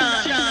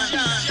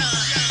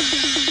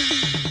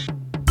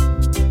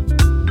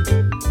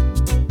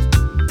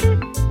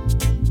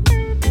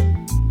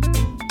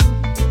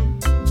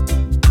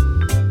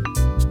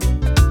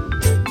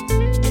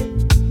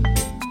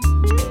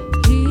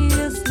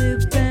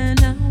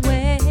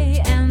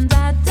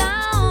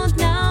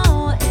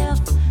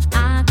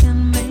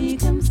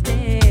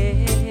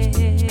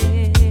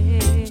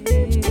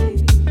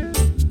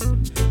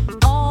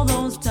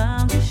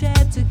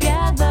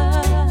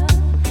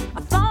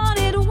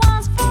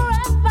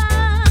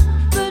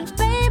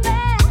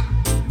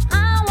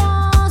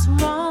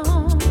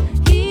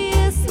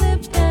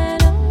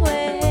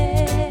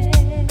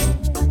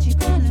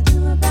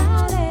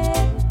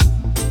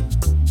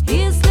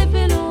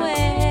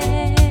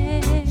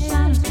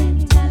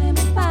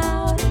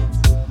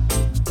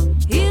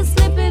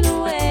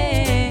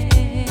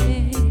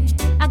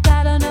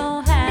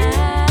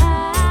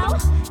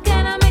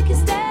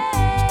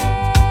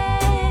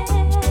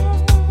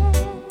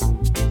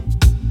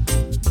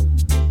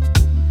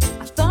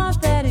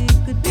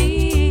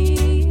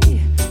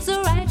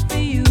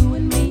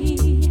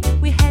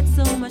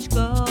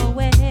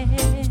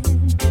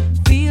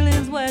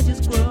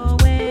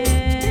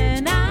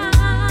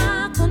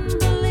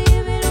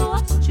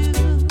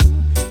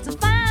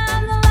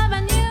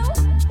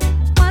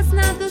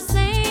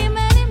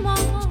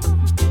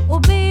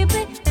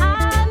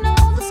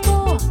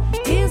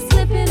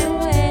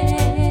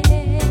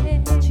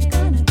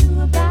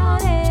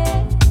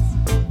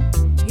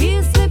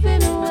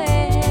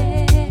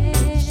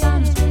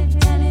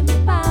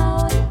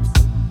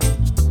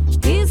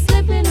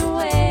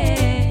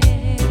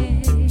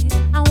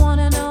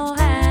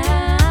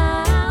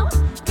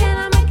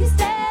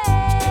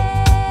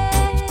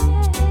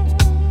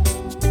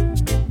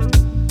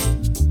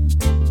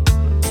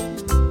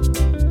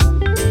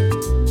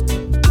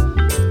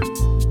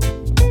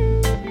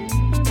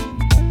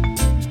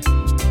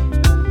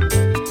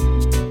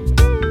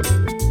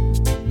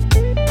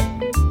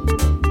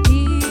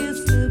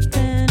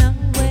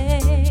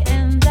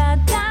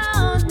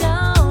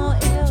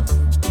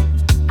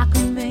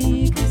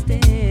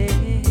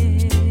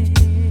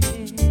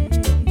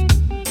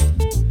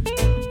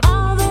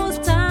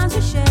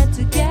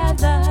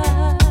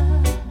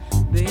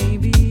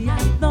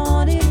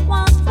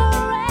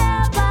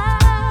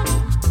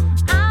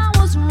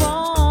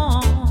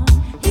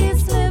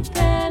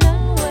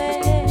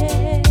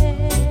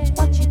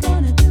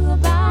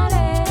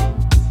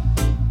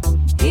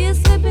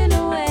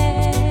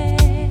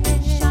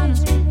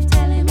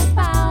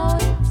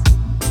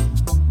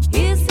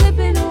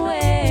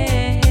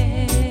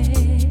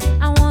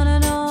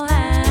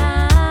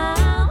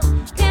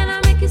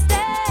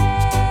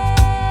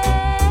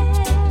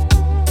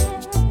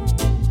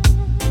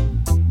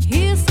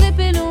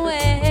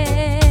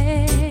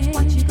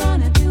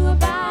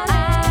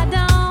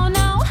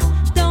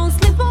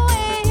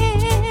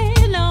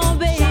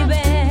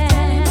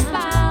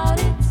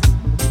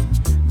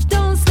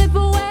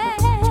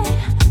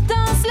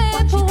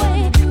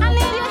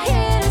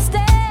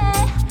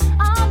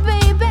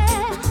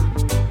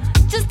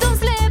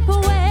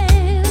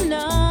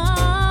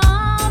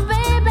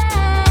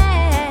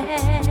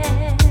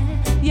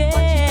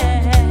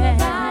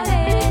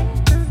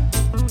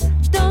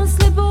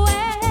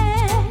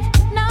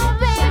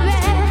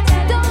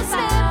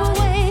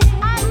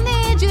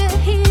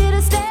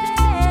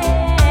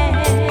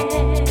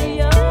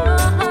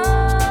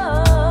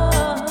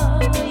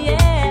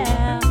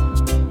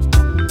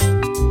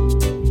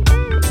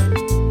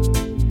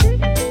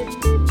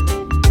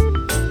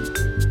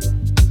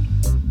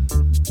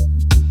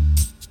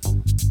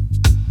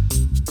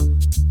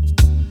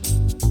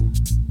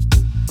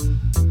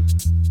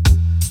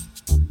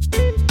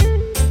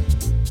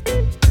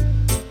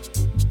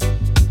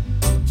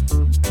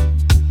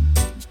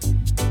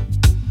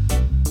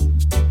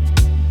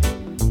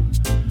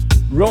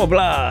 Raw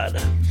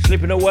Blood,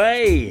 Slipping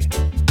Away.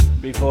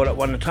 Before that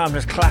one, the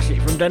timeless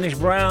classic from Dennis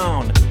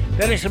Brown.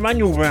 Dennis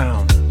Emmanuel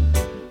Brown,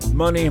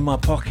 Money in My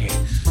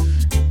Pockets.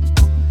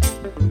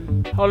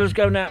 Hollers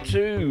going out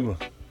to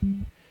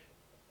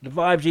the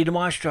Vibesy, the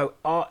Maestro,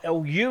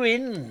 R.L.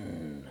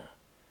 Ewing.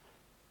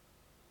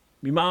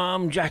 Me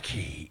mum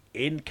Jackie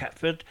in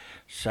Catford,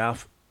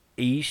 South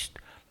East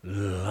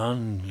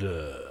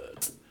London.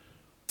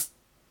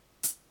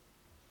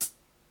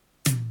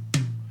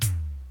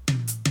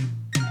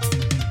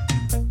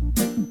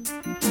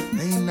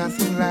 Ain't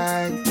nothing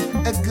like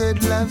a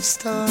good love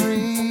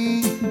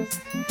story.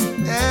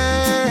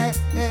 Hey,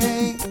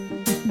 hey.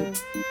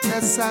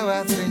 That's how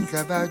I think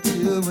about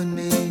you and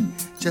me,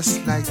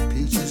 just like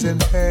peaches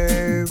and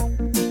herb,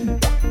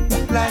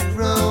 like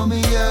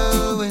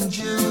Romeo and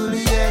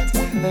Juliet,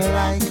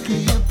 like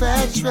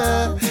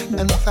Cleopatra,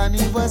 and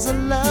Fanny was a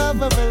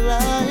love of her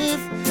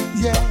life,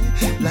 yeah,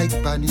 like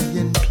Bonnie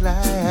and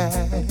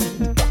Clyde,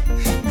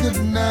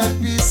 could not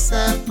be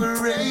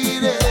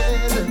separated,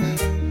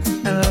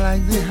 and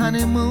like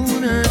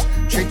honeymooners.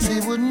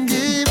 Trixie wouldn't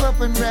give up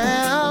on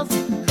Ralph.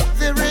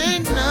 There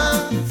ain't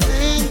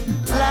nothing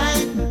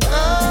like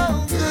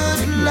a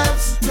good love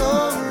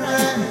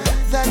story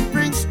that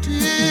brings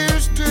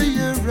tears to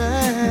your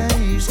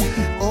eyes,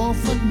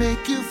 often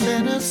make you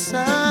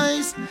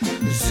fantasize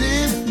as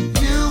if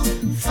you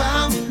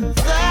found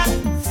that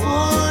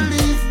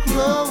four-leaf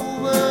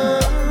clover.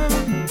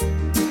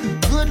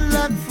 Good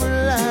luck for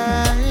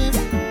life.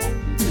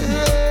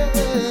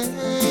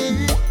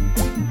 Hey.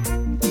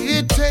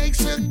 It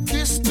takes a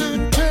kiss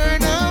to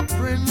turn a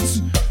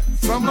prince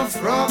from a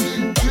frog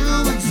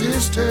into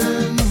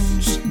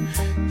existence.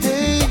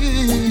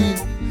 Hey,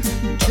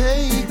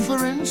 take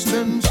for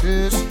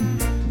instances.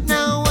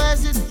 Now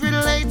as it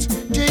relates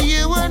to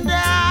you and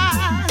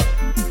I,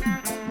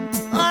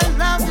 our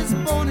love is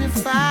bona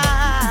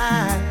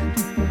fide.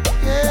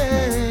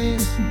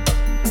 Yes,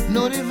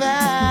 no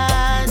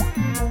divide.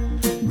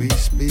 We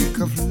speak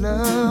of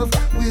love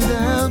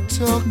without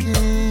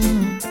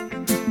talking.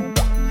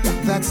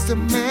 That's the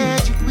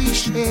magic we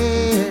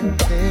share.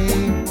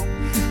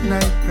 And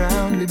I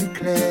proudly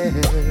declare,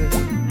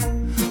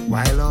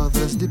 while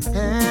others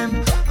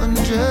depend on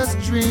just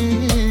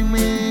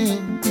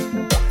dreaming,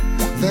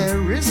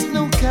 there is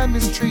no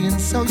chemistry, and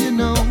so you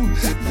know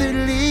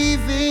they're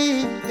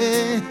leaving.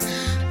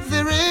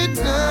 There ain't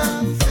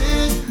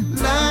nothing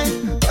like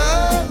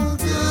a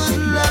good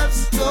love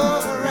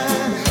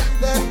story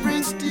that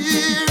brings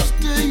tears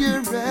to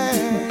your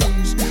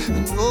eyes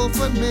and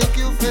often make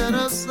you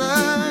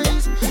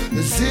fantasize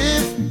as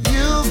if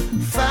you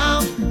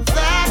found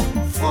that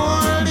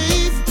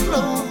four-leaf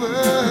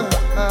clover.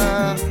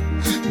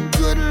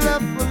 Good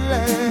love for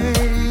life.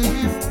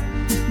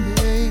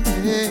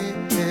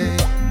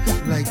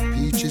 Like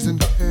peaches and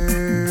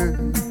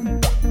pears,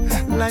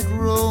 like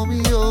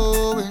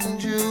Romeo and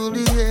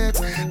Juliet,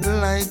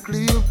 like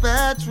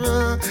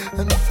Cleopatra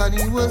and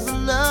Fanny was the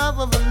love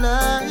of a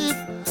life.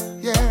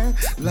 Yeah,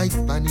 like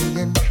Bonnie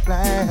and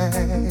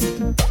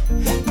Clyde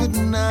could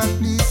not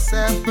be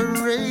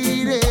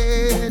separated.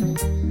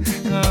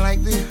 And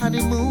like the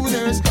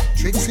honeymooners,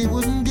 Trixie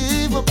wouldn't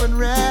give up on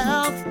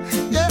Ralph.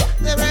 Yeah,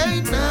 there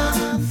ain't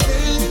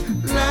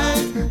nothing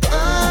like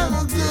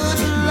a good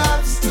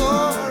love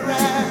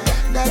story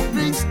that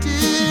brings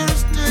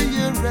tears to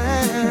your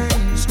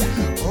eyes,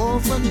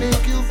 often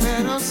make you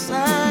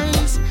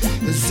fantasize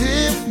as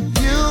if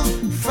you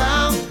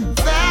found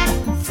that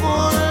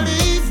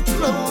four-leaf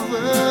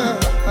clover.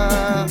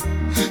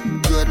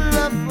 Good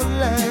love for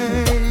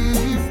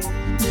life.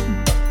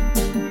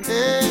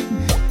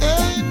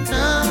 Ain't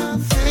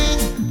nothing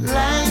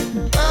like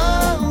a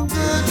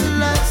good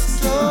love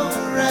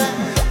story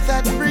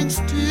that brings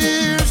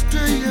tears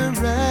to your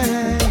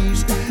eyes,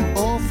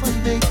 often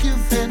make you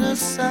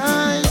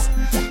fantasize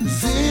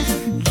as if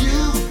you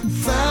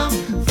found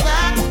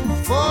that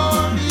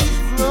four-leaf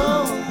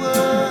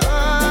clover.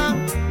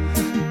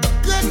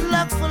 Good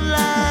luck for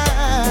life.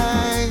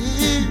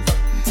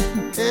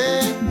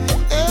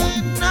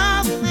 Ain't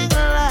nothing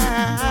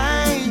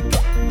like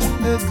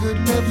a good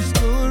love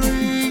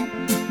story.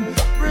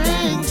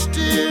 Brings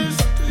tears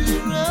to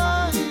your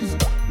eyes.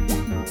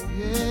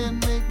 Yeah,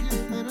 make you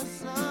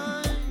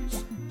fantasize.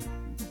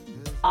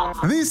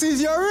 This is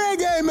your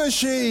reggae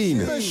machine.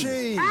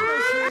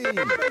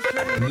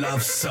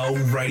 Love Soul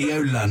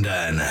Radio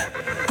London.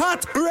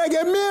 Hot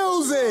reggae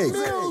music.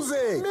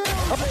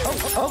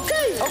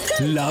 Okay.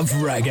 Love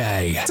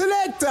reggae.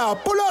 Selector,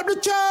 pull out the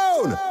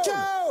tune.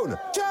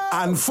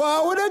 And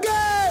forward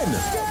again.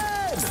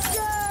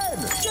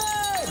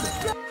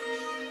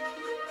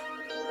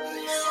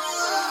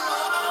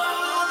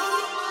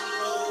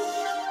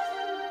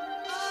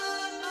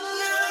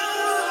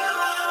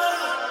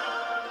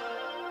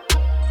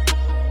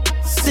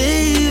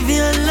 Save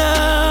your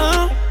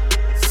love,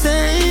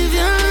 save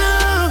your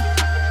love,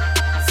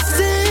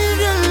 save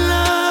your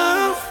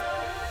love.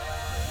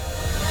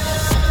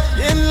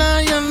 And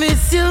I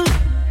miss you,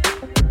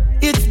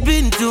 it's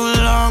been too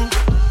long.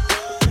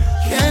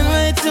 Can't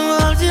wait to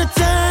hold you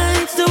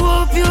tight, to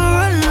hope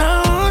you're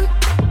alone.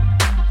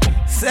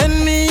 Send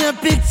me a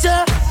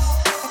picture,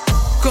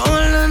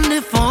 call on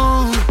the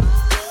phone.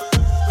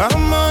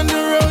 I'm on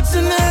the road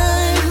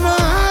tonight, my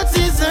heart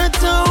is at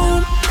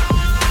home.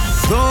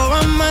 So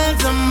I'm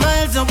miles and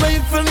miles away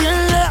from your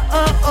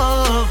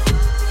love.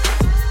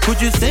 Could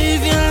you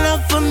save your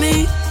love for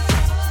me?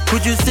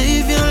 Could you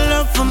save your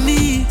love for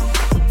me?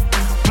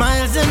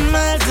 Miles and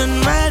miles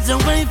and miles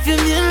away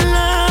from your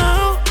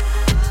love.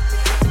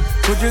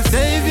 Could you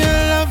save your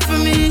love for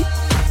me?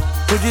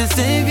 Could you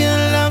save your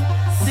love?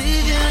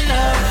 Save your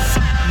love.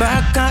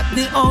 Back at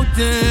the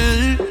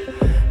hotel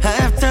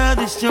after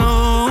the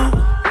show.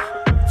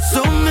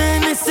 So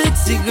many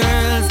sexy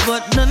girls,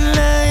 but none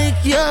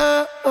like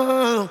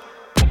you.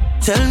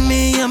 Tell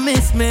me you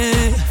miss me.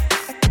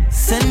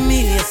 Send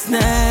me a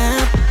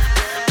snap.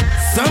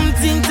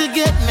 Something to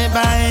get me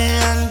by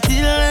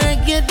until I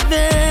get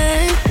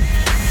back.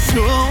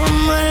 So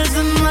I'm miles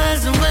and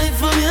miles away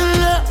from your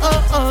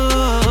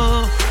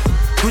love.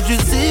 Could you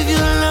save your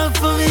love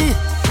for me?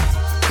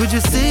 Could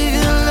you save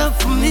your love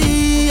for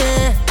me?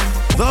 Yeah.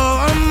 Though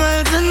I'm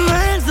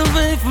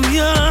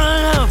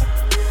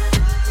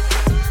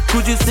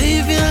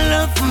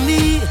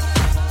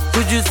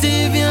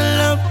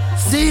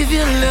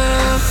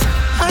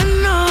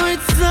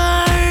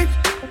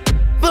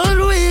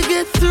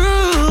get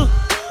through.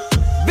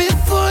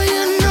 Before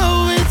you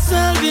know it,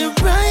 I'll be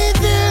right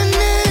there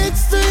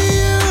next to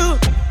you.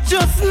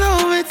 Just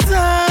know it's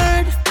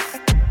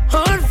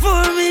hard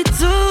for me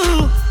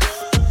too.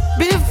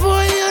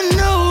 Before you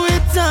know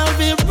it, I'll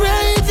be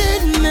right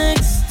there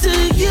next to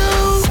you.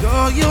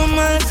 So you're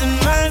miles and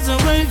miles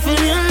away from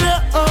your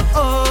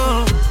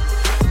love.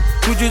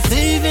 Could you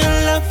save your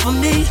love for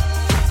me?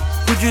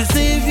 Could you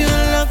save your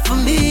love for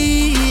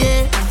me?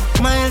 Yeah.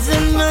 Miles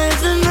and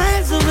miles and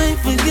miles away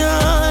from your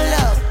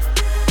love.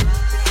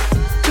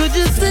 Could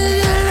you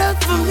save your love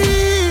for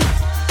me?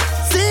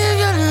 Save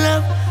your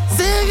love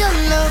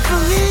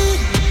for me.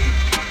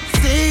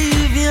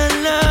 Save your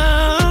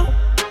love,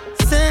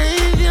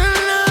 save your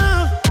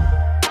love,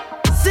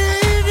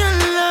 save your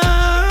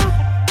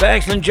love.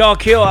 Excellent Jar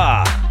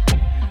Cure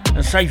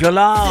and Save Your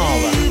Love.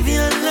 Save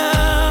your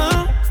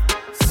love,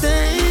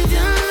 save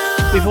your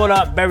love. Before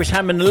that, Beres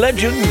Hammond, the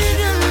legend.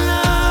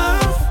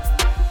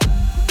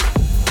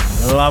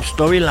 Love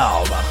Story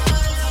Love.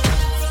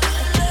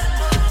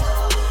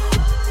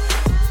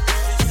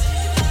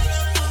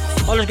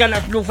 Oh, let's go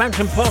to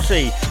Northampton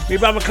Posse. My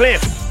brother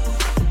Cliff,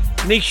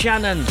 niece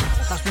Shannon,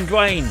 husband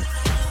Dwayne,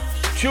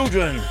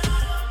 children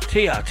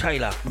Tia,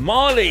 Taylor,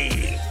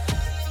 Marley.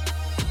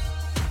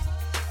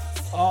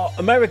 Our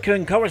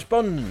American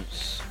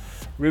correspondents,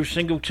 Ruth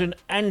Singleton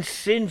and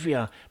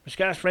Cynthia. My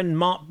scout's friend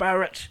Mark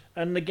Barrett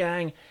and the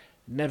gang.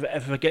 Never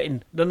ever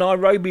forgetting the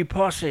Nairobi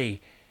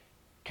Posse,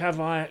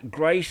 Kavai,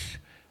 Grace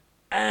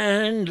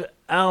and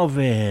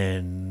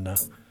Alvin.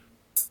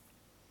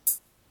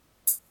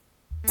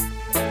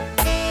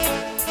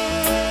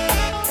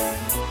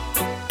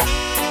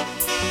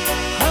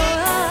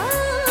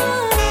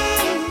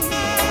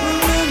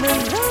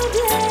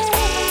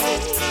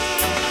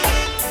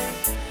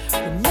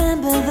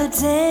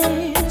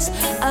 Days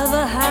of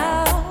a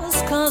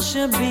house called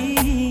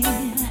Shabby,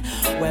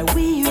 where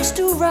we used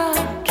to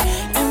rock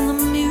and the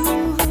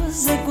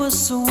music was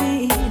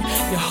sweet.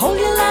 You hold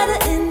your lighter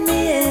in the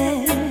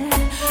air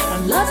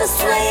and love is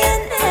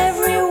swaying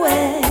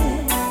everywhere.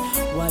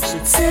 Watch the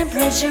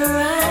temperature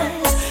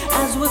rise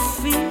as we're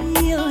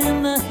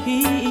feeling the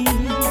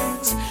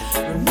heat.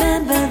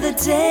 Remember the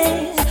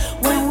days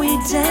when we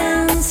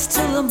danced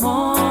till the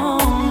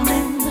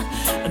morning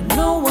and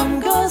no one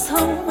goes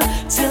home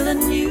till a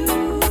new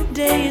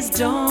day is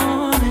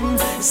dawning.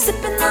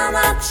 Sipping on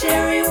our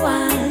cherry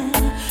wine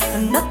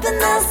and nothing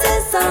else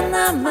is on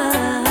our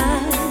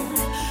mind.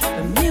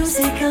 The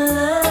music and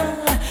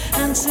love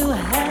and to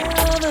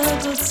have a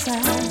good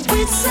time.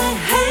 We'd say,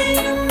 hey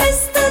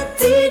Mr.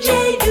 DJ,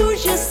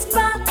 use your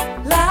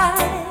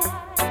spotlight.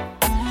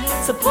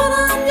 So put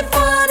on your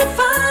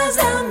 45s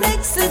and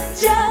mix it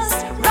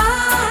just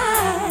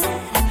right.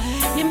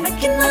 You're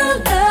making our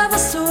love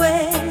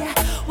sway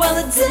while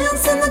the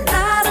dance in the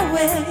night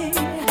away.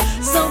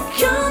 So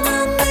come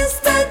on,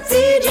 Mr.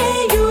 DJ,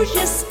 use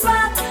your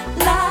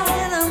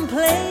spotlight and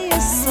play a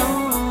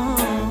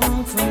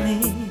song for me.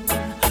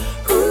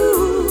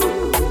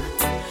 Ooh,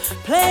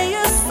 play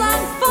a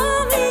song for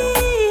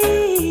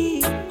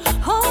me.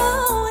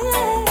 Oh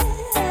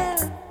yeah.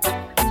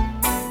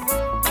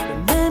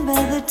 Remember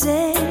the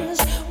days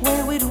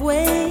where we'd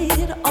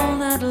wait all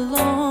night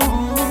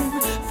long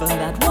for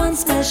that one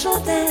special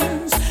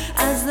dance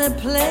as they're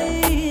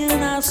playing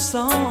our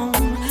song.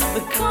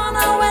 The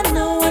corner where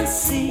no one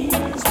sees.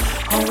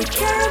 All we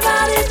care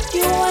about is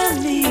you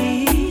and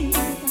me.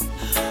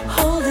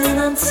 Holding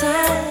on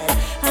tight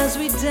as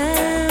we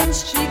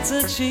dance cheek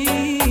to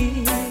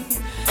cheek.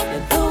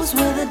 And those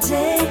were the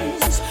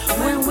days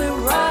when we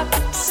rocked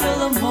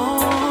till the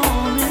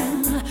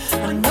morning.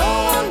 And no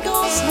one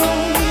goes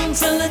home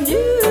till a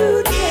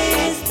new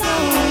day is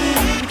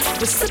dawning.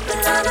 We're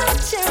sipping on our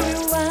cherry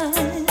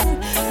wine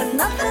and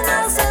nothing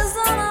else is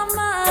on our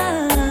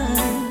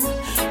mind.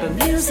 But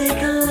music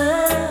and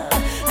love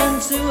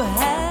and to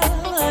have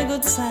a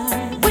good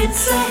time. We'd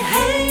say,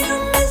 hey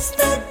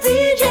Mr.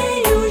 DJ,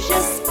 use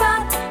your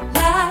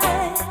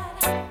spotlight.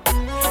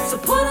 So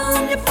put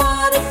on your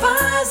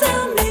 45s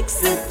and mix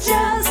it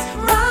just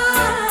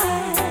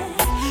right.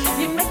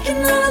 You're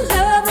making our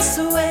love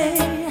sway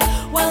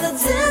while the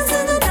dance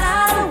in the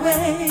night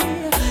away.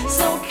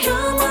 So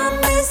come on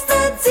Mr.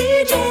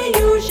 DJ,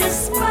 use your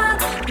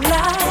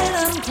spotlight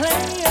and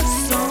play a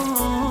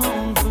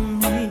song for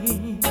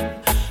me.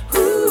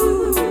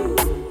 Ooh,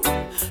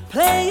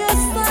 play a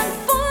song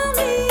for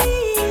me.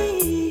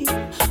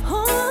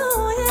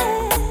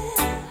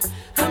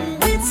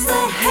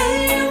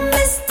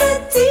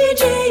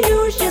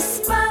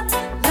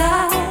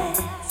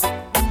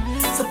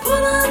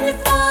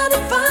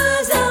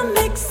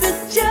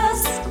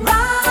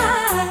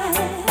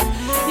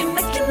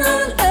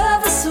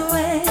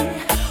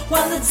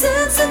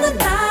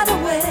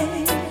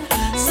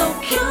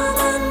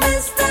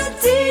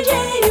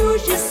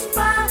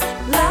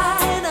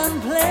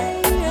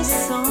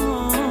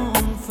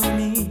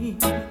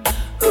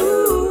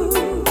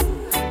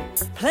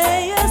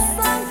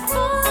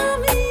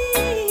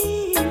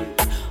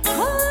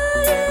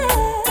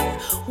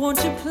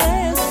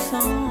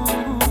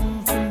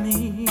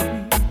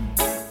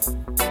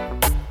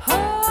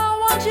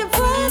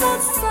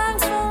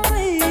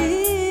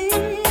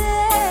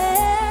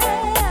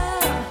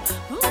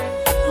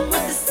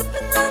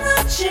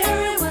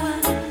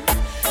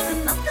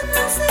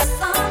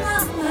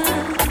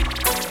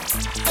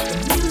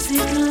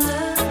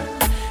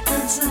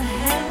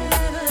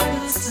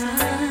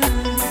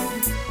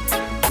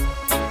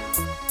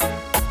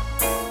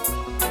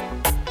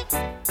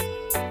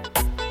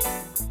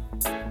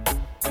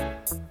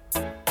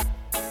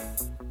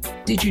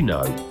 Did you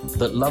know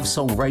that Love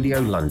Soul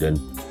Radio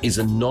London is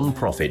a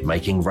non-profit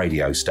making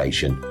radio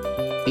station?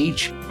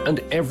 Each and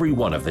every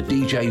one of the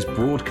DJs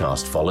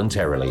broadcast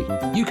voluntarily.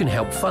 You can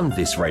help fund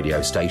this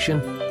radio station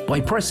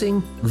by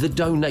pressing the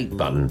donate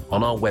button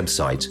on our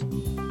website.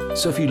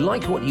 So if you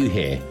like what you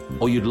hear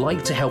or you'd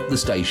like to help the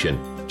station,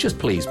 just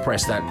please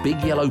press that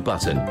big yellow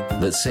button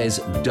that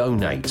says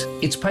donate.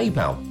 It's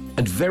PayPal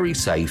and very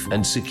safe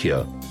and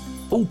secure.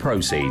 All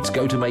proceeds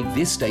go to make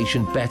this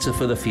station better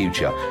for the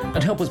future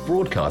and help us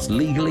broadcast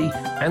legally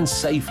and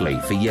safely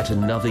for yet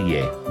another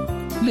year.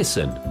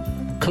 Listen,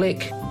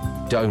 click,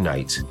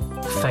 donate.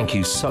 Thank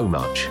you so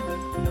much.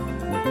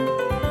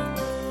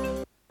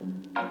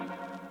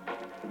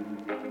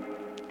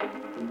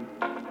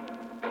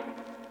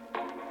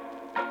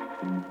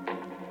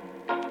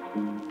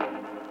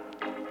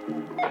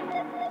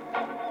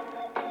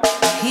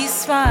 He's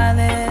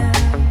smiling,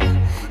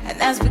 and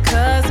that's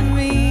because of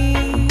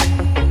me.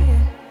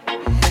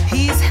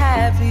 He's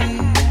happy,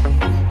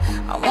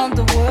 I want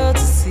the world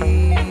to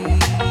see.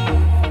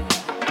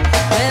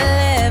 We're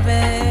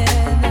living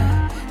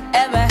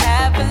ever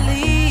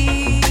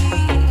happily,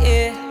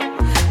 yeah.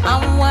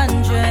 I'm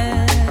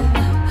wondering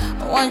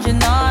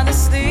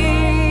honestly.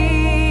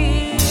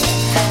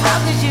 How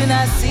could you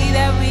not see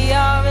that we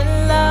are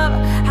in love?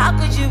 How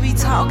could you be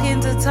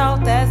talking to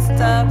talk that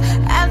stuff?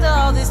 After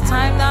all this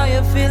time, now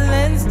your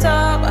feelings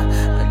tough.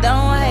 But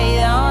don't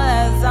hate on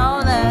us,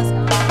 on us.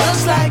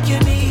 Looks like you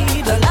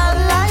need a lot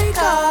like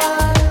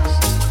us.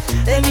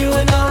 Then you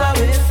would know how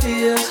it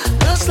feels.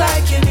 Looks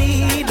like you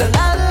need a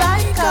lot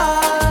like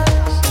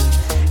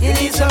us. You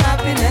need some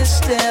happiness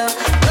still.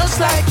 Looks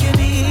like you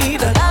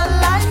need a lot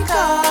like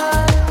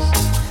us.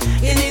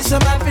 You need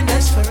some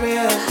happiness for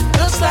real.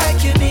 Looks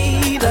like you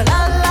need a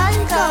lot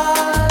like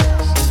us.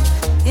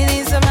 You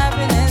need some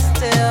happiness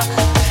still.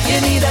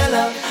 You need a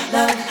love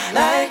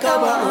like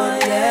our own,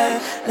 yeah.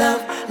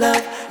 Love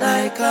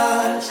like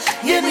ours.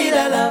 You need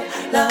a love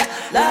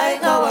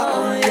like our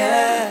own,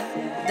 yeah.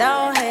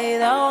 Don't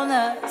hate on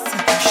us.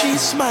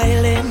 She's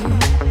smiling,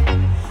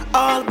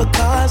 all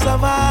because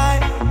of I,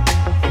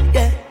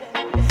 yeah.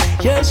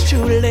 Yours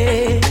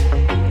truly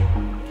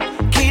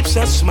keeps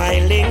us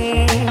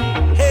smiling.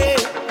 Hey,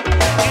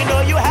 you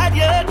know you had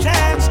your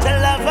chance to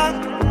love her.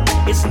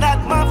 It's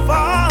not my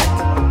fault.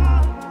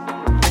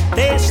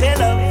 They say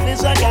love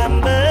is a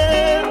gamble.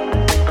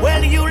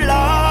 Well, you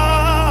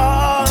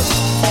lost.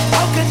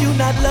 How could you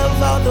not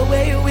love all the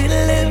way we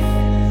live?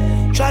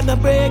 Trying to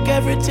break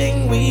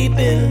everything we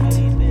built.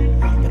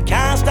 You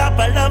can't stop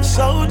a love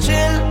so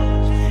chill.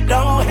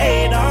 Don't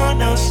hate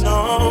on us,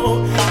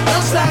 no.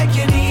 Looks like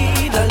you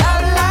need a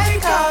lot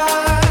like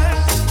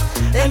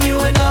us. Then you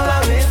would know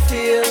how it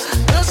feels.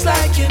 Looks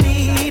like you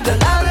need a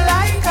lot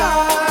like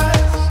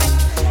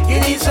us. You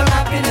need some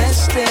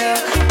happiness still.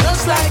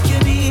 Looks like you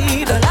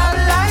need a lot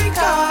like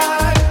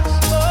us.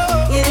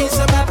 You need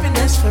some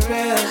happiness for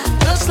real.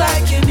 Looks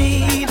like you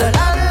need a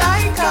lot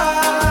like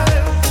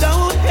us.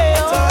 Don't hate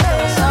on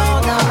us, no.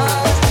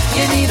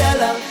 You need a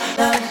love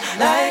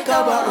like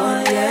our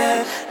own,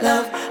 yeah.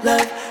 Love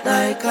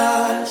like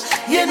us.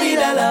 You need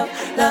a love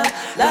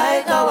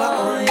like our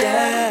own,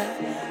 yeah.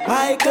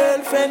 My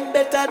girlfriend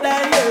better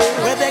than you.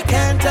 Where they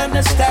can't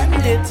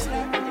understand it,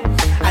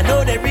 I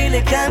know they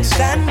really can't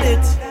stand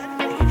it.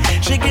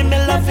 She give me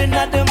loving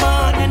at the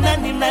morning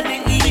and in the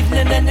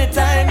evening,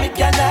 anytime it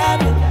can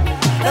happen.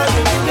 Now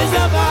you give me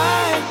the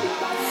vibe.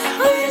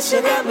 Oh yes,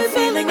 she got me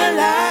feeling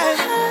alive,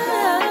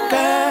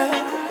 girl.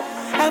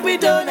 And we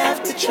don't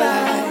have to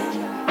try.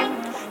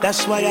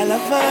 That's why I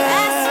love her.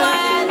 That's why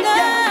I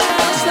love her.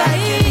 Looks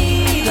like you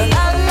need a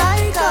lot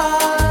like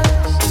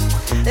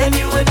us. Then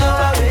you would know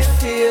how it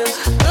feels.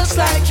 Looks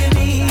like you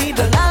need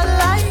a lot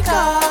like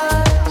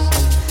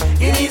us.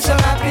 You need some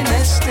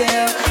happiness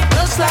still.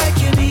 Looks like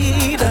you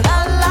need a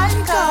lot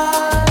like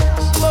us.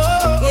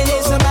 You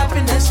need some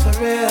happiness for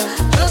real.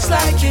 Looks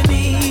like you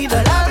need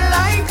a lot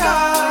like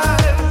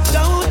us.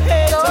 Don't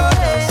hate on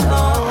us,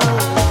 no.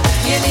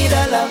 You need a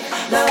love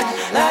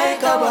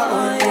like our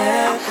own,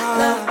 yeah.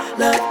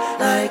 Love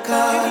like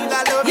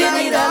us. You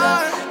need a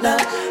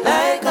love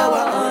like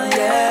our own,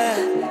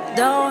 yeah.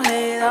 Don't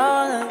hate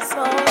on us.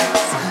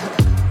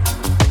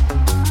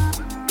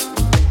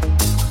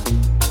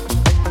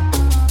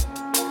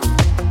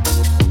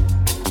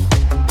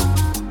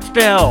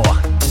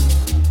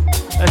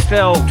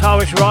 Still,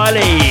 Taurus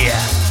Riley.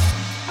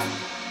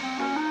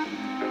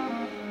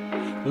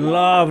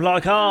 Love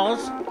like ours.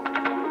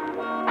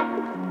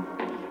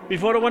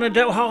 Before the one of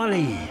Del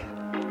Harley.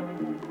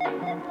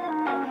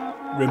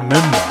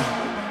 Remember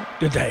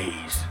the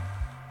days.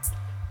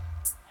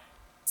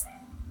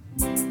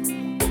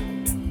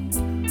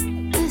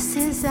 This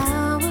is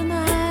our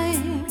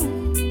night.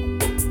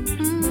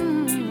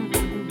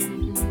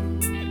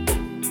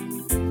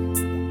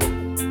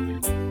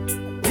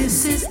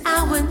 This is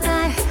our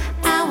night,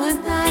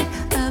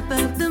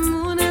 above the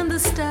moon and the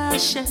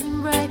stars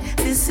shine bright.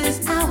 This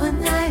is our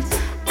night,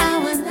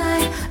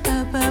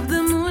 above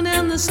the moon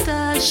and the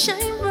stars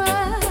shine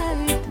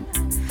bright.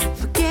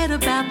 Forget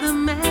about the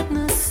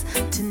madness,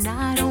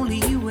 tonight only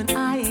you and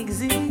I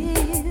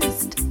exist.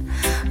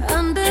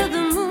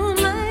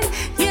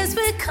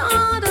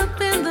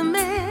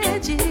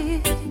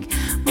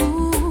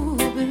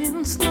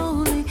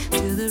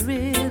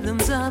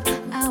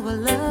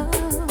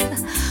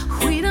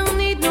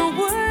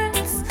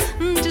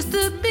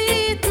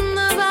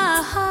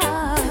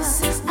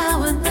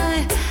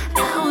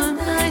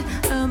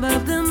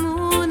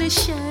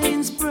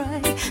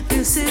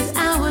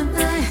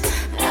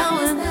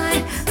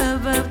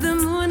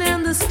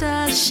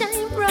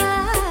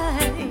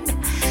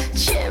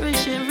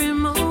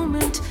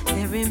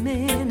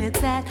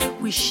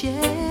 we share.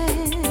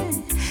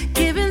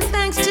 Giving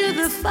thanks to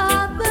the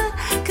Father,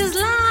 'cause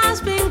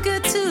life's been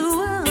good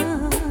to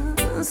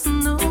us.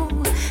 No,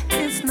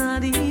 it's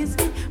not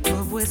easy,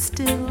 but we're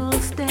still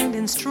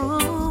standing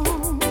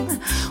strong.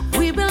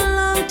 We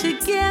belong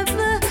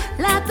together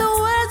like the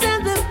words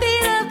and the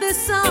beat of this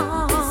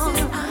song.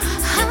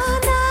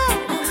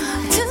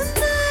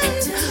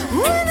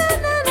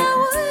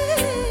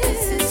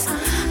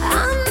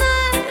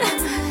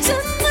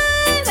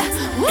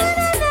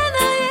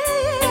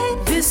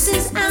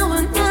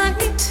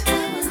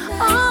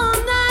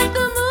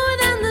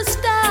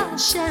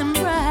 Shine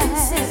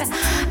bright.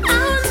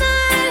 Our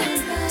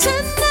night,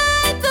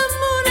 tonight, the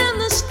moon and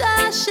the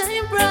stars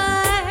shine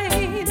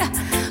bright.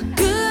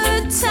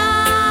 Good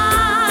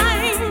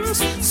times,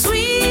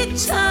 sweet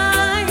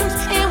times,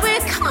 and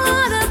we're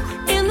caught up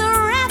in the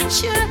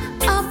rapture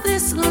of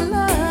this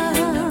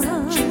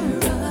love.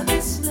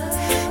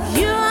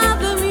 You are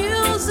the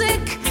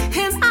music,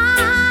 and I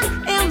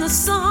am the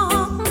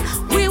song.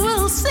 We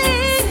will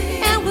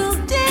sing and we'll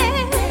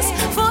dance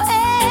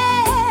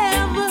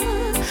forever.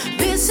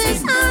 This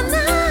is our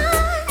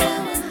night.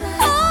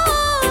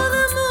 Oh,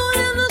 the moon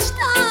and the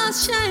stars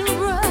shine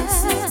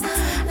bright.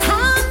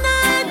 Our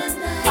night.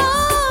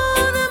 Oh,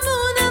 the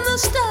moon and the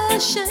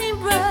stars shine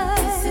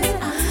bright.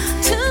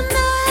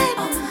 Tonight,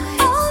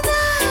 all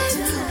night.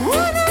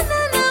 What a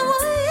night.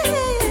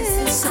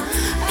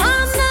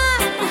 Our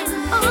night,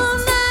 all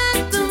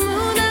night. The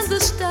moon and the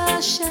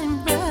stars shine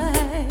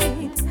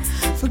bright.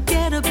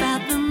 Forget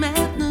about the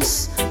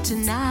madness.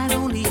 Tonight,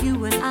 only you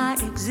and I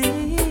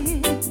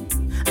exist.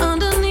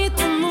 Underneath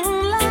the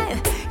moonlight,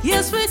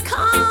 yes, we're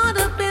caught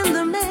up in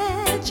the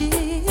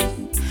magic,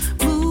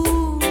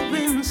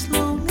 moving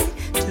slowly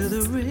to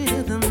the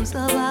rhythms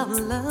of our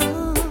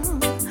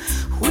love.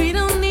 We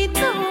don't need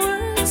no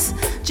words,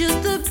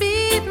 just the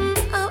beating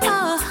of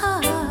our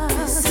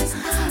hearts.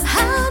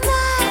 Our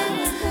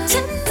night,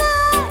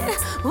 tonight,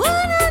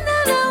 what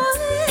another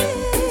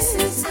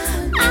is.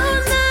 Our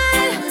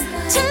night,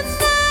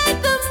 tonight,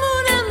 the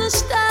moon and the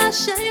stars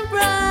shine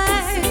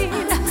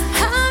bright.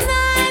 Our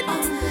night,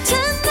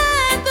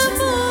 tonight, the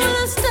moon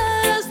and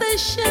stars, they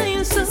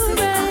shine so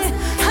bright.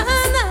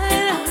 Our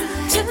night,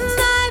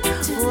 tonight,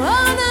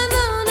 oh, no,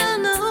 no, no,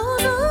 no,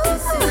 no.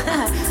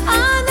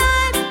 Our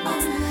night,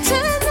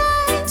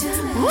 tonight,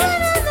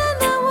 what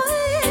another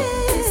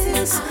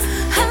is.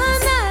 Our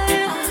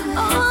night,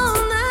 all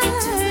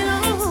night,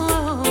 oh.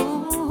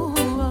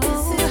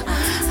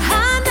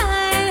 Our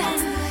night,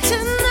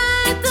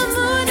 tonight, the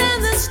moon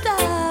and the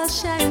stars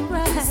shine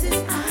bright.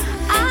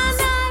 Our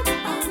night,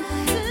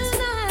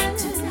 tonight,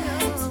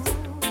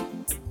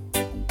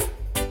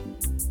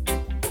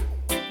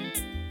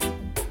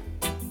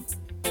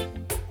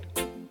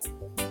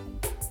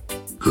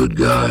 Good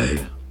guy,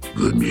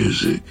 good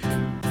music.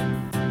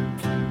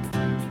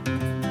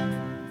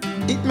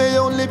 It may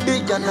only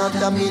be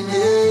another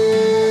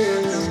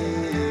minute.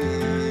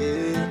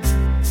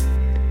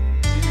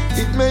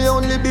 It may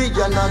only be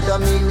another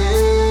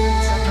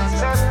minute.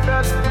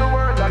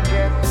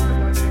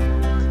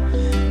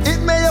 It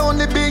may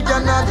only be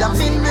another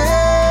minute.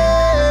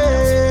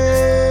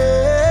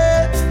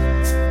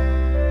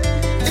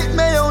 It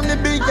may only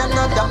be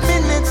another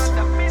minute.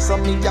 So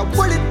me ya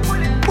pull it,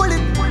 pull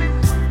it.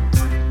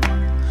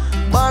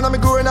 Man, I'm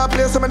growing up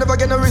place, so I never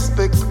get no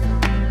respect.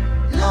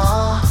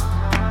 Nah.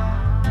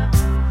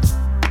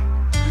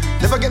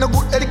 Never get no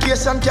good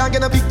education, can't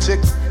get no big check.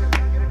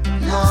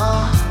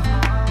 Nah.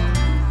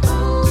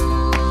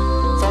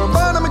 From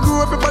born, I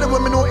grew up, everybody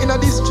when me know in a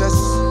distress.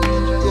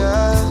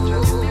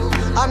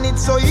 Yeah. And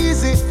it's so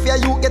easy, fear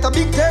you get a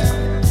big tech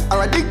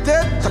or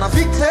addicted, turn a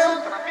victim.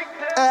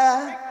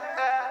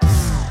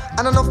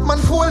 And enough man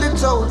hold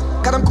it out,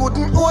 'cause them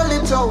couldn't hold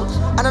it out.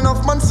 And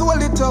enough man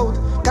sold it out,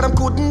 'cause them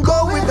couldn't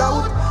go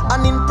without.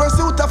 And in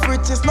pursuit of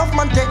riches, enough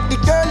man take the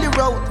girly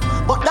route.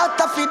 But that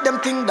a fit them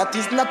thing, that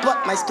is not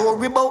what my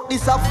story about.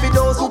 This a for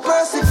those who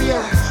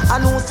persevere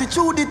and who see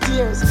through the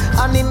tears.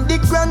 And in the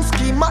grand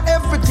scheme of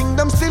everything,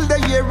 them still the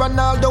year. And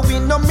although we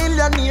no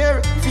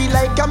millionaire, feel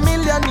like a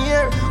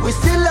millionaire, we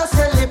still a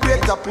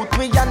celebrate. I put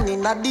we hand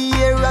in the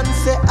air and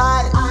say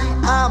I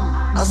am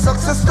a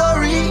success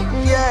story.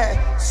 Yeah,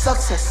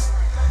 success,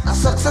 a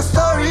success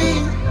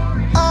story.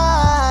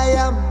 I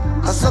am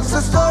a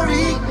success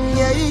story.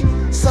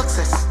 Yeah,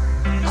 success,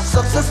 a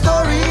success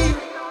story.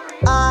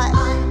 I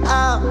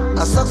am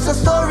a success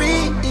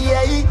story,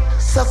 yeah,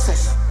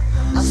 success,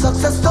 a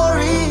success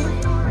story.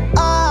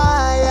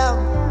 I am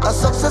a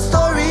success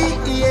story,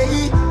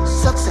 yeah,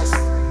 success,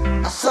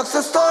 a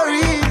success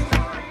story.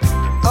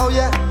 Oh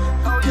yeah,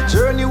 the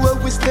journey where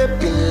we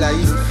step in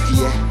life,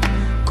 yeah,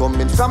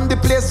 coming from the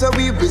place where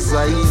we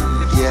reside,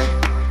 yeah.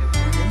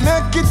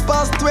 Make it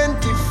past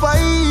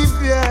 25,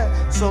 yeah.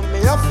 So me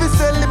have to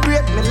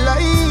celebrate my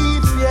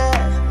life,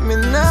 yeah. Me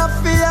not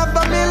fi have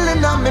a million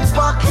in my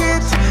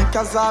pocket,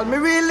 'cause all me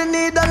really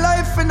need a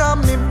life in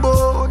me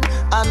bone.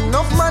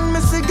 Enough man me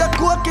see ga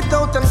cook it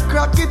out and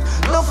crack it.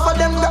 Enough of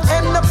them ga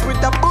end up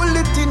with a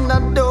bullet in a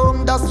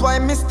dome. That's why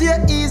me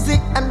stay easy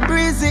and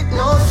breezy,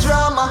 no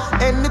drama.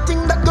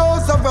 Anything that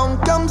goes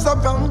around, comes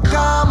around,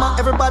 karma.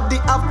 Everybody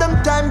have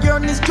them time,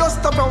 yearn is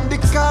just around the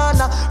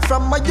corner.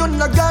 From my young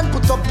gun,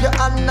 put up your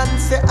hand and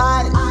say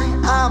I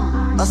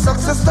am a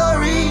success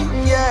story,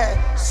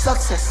 yeah,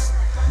 success.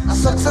 A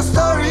success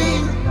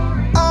story,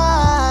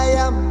 I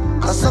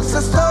am a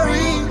success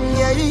story,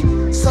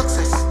 yeah,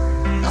 success.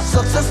 A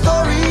success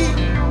story,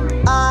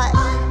 I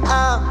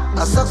am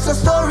a success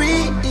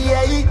story,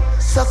 yeah,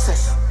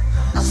 success.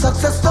 A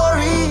success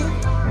story,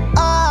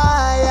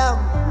 I am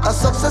a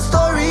success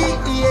story,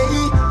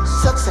 yeah,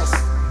 success.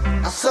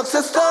 A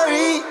success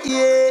story,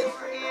 yeah.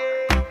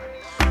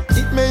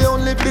 It may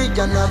only be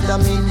another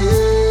minute.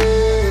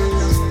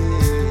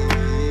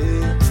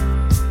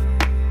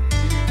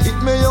 It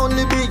may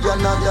only be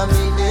another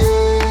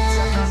minute.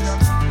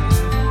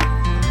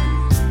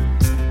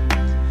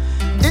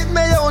 It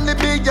may only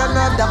be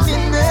another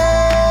minute.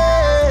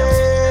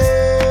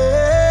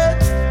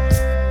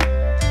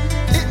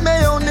 It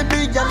may only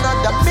be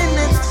another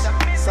minute.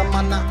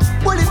 Samana,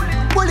 pull it.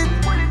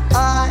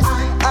 I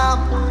am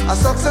a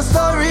success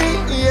story,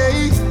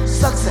 yeah,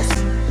 success.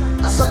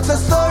 A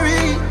success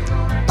story.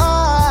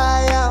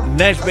 I am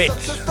Nesbitt.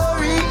 Success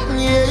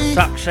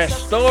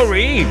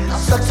story. A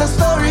success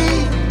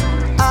story.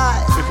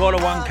 Before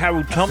the one,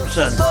 Carol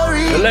Thompson,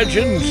 the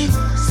legends.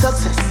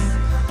 Success.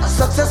 A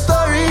success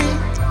story.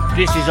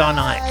 This is our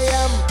night. I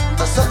am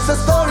a success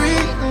story.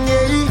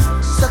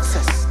 Yeah,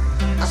 success.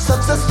 A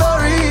success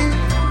story.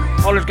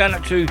 Oliver's going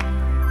up to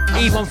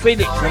Yvonne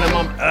Felix and her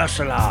mum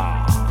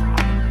Ursula.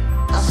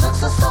 A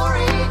success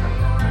story.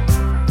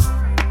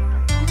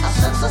 A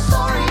success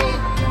story.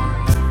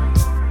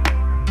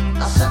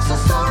 A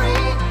success story.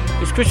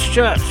 It's Chris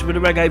Church with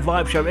the Reggae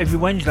Vibe Show every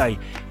Wednesday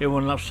here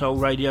on Love Soul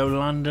Radio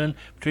London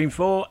between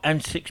 4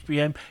 and 6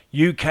 p.m.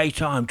 UK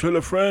time. Tell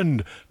a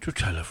friend to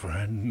tell a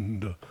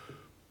friend.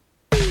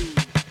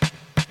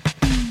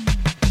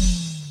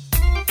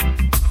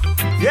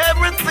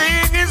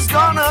 Everything is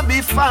gonna be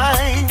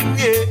fine,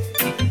 yeah.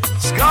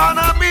 It's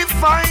gonna be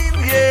fine,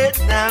 yeah.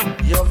 Now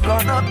you're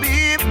gonna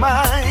be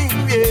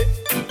mine, yeah.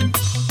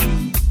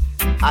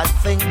 I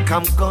think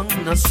I'm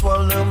gonna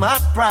swallow my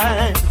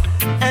pride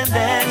and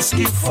ask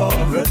you for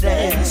a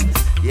dance.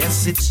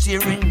 Yes, it's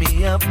tearing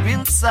me up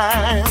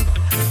inside.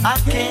 I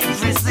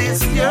can't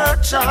resist your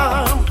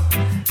charm.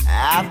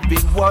 I've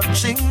been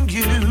watching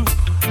you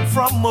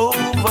from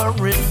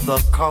over in the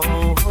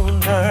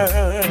corner.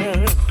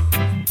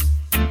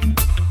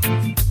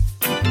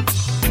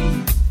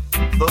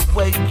 The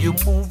way you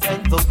move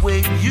and the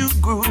way you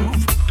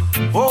groove,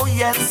 oh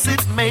yes,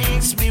 it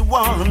makes me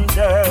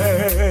wonder.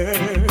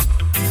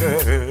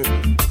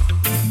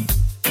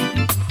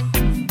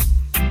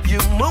 You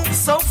move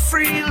so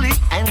freely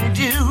and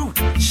you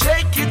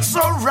shake it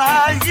so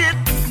right.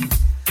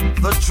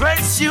 The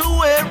dress you're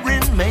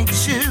wearing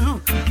makes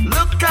you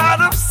look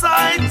out of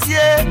sight,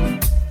 yeah.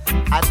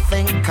 I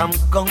think I'm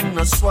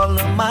gonna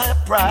swallow my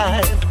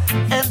pride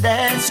and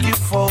ask you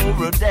for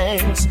a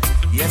dance.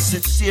 Yes,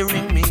 it's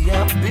tearing me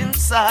up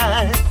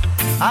inside.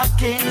 I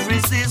can't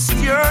resist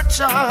your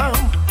charm.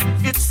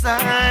 It's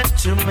time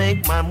to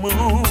make my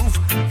move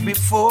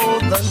before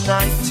the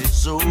night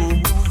is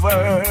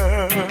over.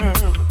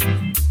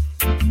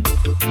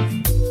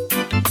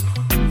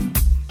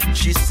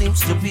 She seems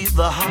to be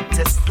the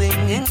hottest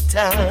thing in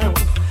town,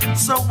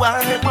 so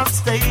I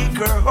must take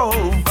her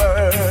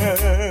over.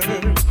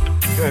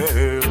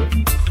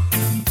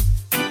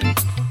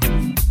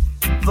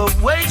 The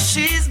way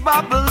she's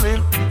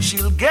bubbling,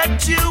 she'll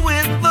get you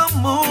in the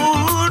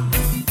mood.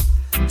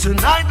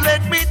 Tonight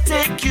let me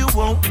take you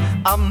home,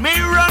 a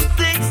mirror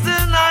things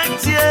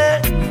tonight,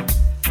 yeah.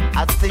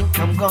 I think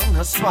I'm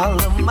gonna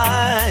swallow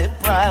my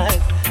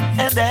pride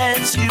and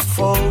ask you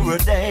for a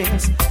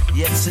dance.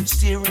 Yes, it's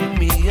tearing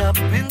me up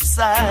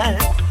inside.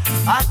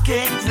 I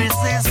can't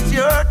resist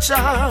your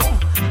charm.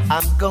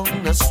 I'm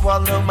gonna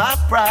swallow my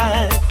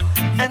pride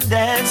and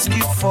ask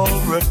you for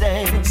a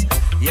dance.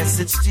 Yes,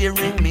 it's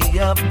tearing me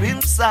up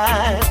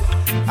inside.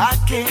 I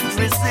can't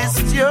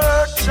resist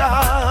your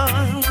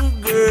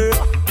charm,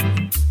 girl.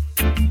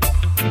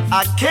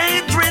 I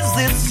can't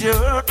resist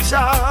your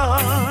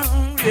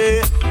charm,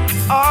 yeah.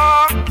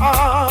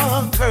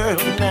 Oh, girl,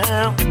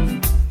 now.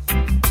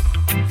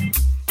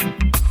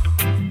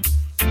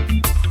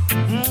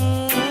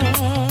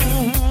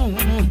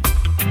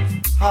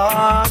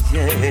 Oh,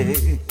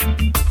 yeah.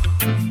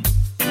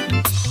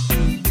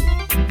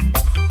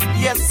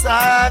 Yes,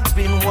 I've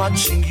been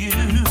watching you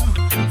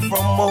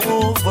from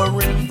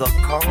over in the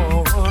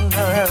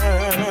corner.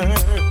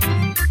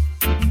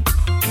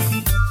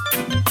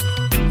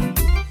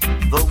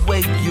 The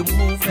way you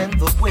move and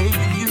the way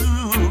you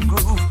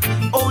groove,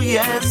 oh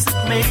yes,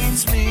 it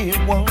makes me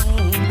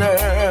wonder.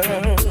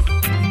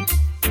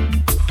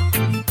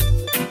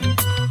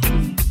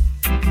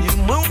 You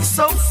move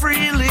so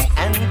freely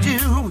and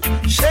you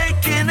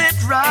shaking it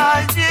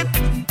right.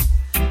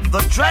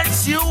 The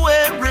dress you're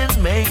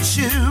wearing makes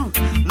you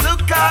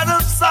look out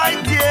of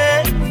sight,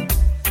 yeah.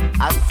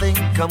 I think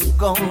I'm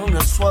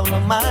gonna swallow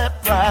my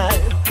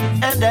pride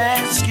and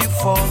ask you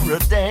for a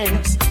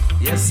dance.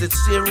 Yes, it's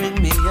tearing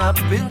me up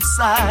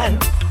inside.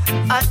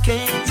 I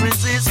can't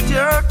resist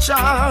your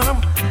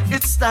charm.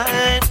 It's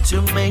time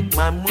to make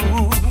my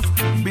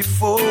move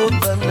before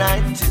the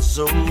night is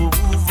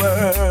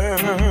over.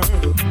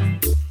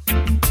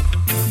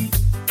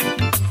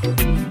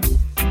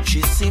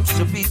 She seems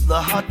to be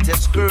the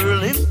hottest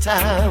girl in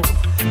town.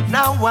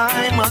 Now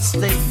I must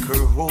take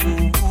her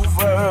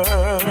over.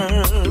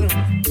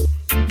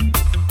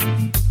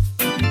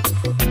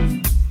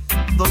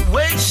 The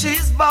way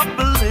she's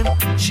bubbling,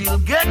 she'll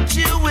get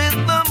you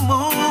in the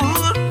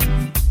mood.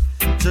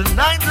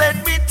 Tonight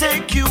let me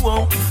take you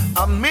home.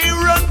 A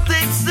mirror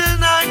things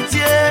tonight,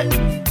 yeah.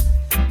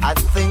 I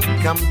think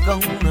I'm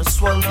gonna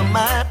swallow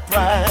my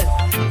pride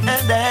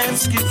and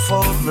ask you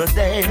for a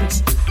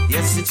dance.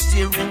 Yes, it's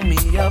tearing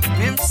me up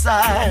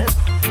inside.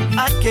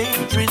 I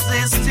can't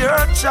resist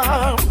your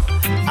charm.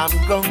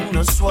 I'm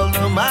gonna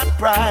swallow my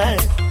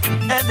pride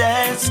and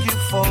ask you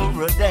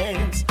for a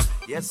dance.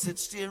 Yes,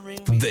 it's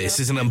steering me. This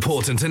is an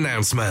important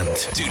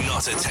announcement. Do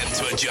not attempt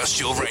to adjust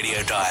your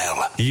radio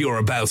dial. You're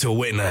about to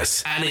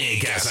witness an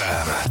orgasm.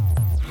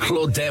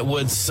 Claudette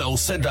Wood's Soul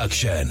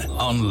Seduction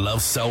on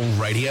Love Soul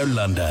Radio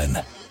London.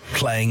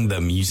 Playing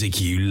the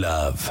music you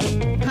love.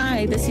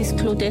 Hi, this is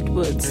Claudette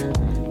Woods.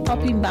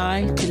 Popping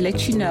by to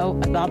let you know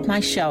about my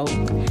show.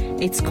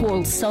 It's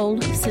called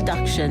Soul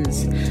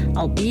Seductions.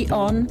 I'll be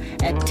on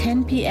at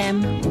 10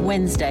 p.m.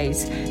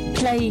 Wednesdays,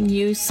 playing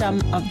you some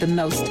of the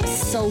most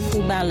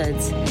soulful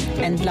ballads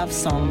and love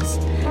songs.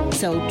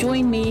 So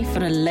join me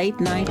for a late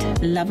night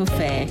love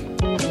affair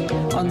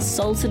on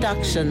Soul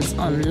Seductions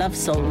on Love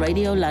Soul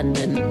Radio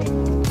London.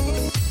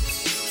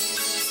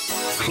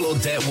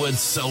 Claudette Wood's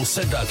Soul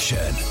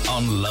Seduction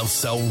on Love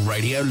Soul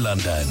Radio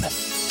London.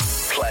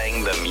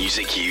 Playing the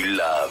music you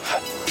love.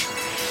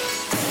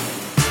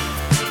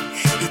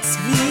 It's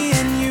me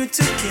and you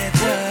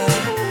together.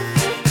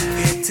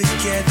 We're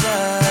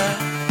together.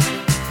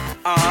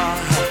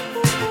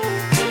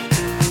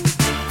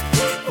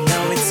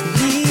 Now it's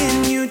me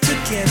and you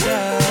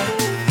together.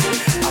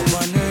 I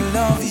wanna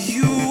love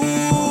you.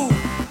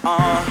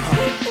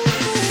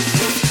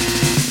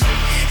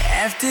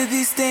 After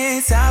these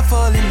days, I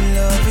fall in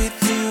love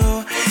with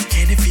you.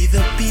 Can you feel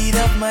the beat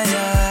of my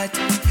heart?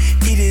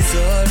 It is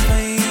all for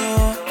you.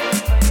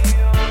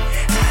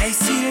 I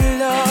see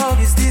love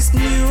is this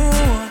new.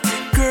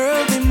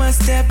 Girl, we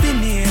must have been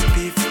here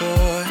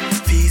before.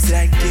 Feels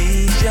like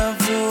deja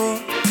vu.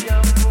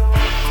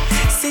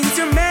 Since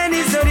your man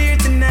is not here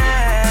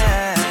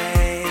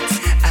tonight,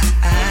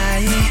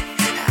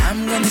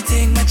 I'm gonna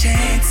take my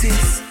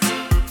chances.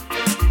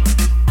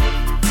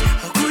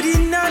 How could he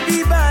not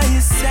be by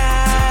his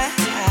side?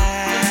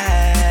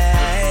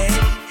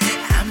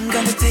 I'm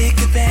gonna take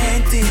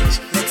advantage.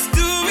 Let's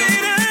do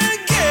it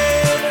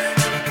again.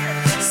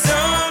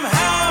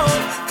 Somehow,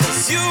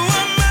 'cause you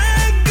are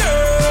my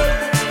girl.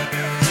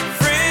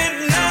 Friend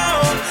now,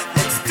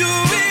 let's do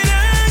it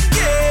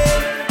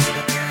again.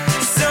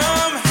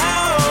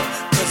 Somehow,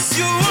 'cause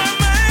you are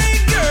my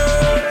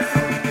girl.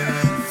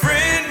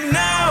 Friend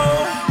now.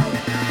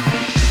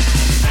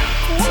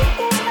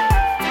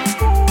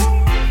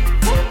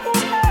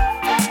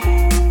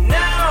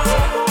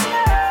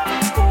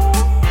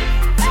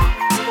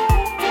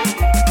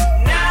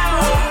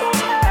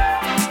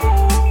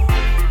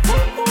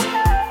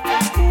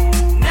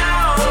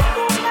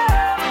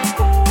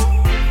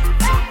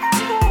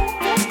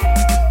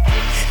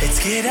 Let's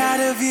get out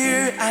of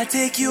here, I'll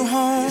take you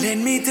home. Let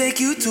me take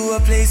you to a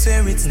place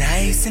where it's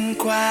nice and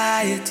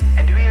quiet.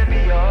 And we'll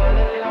be all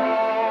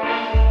alone.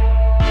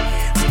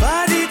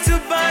 Body to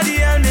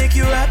body, I'll make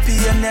you happy.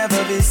 You'll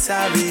never be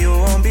sorry, you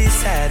won't be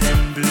sad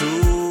and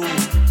blue.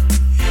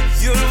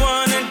 You'll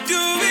wanna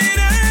do it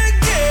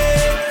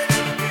again.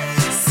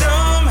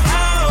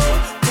 Somehow,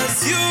 'cause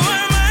you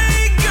are my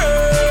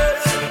girl.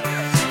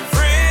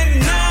 Friend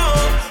now,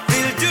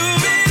 we'll do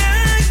it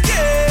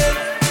again.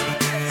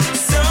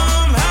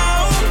 Somehow,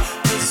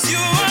 'cause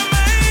you are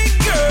my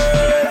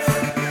girl.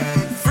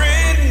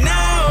 Friend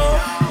now.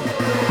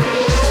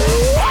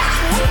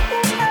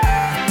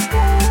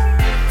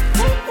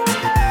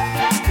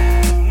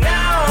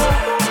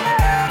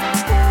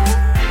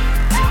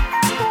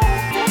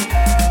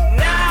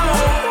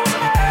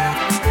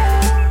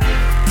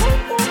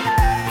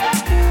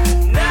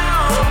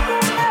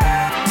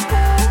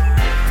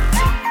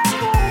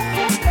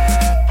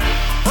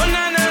 Oh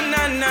na na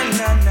na na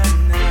na na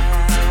na.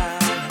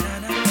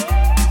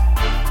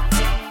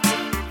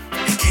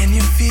 Can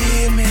you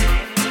feel me?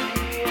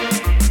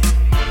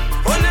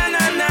 Oh na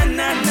na na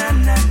na na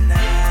na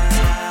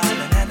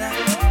na na.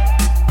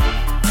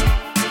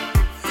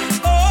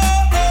 Oh,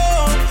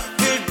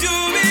 we'll do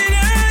it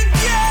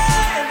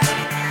again.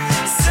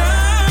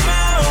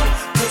 Somehow,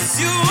 'cause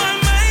you are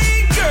my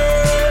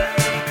girl.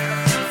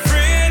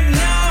 Friend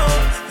now,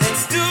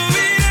 let's do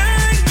it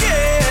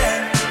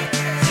again.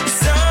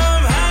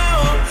 Somehow,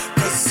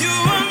 'cause you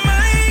are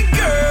my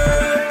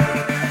girl.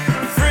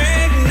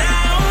 Friend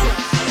now.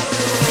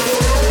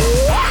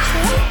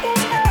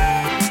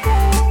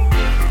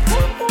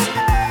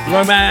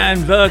 Roman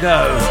Virgo,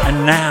 and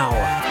now.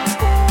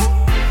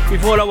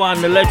 Before that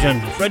one, the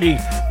legend, Freddie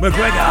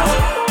McGregor.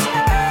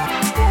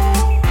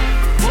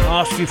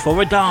 ask you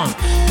for a dance.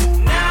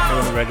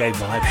 On the Reggae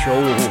Vibe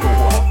Show.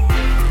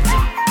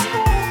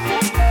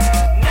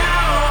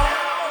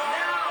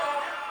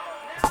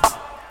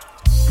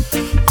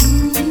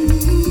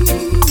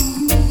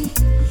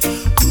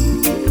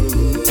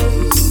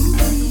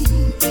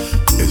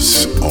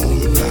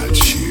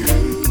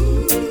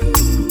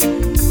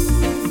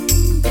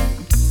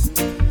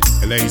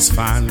 LA's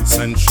fine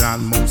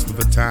sunshine most of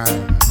the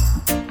time,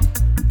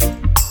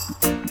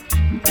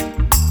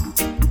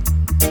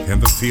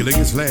 and the feeling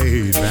is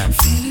laid back.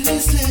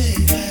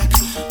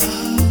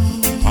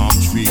 Palm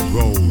tree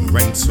grove,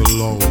 rent so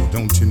low,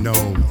 don't you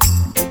know?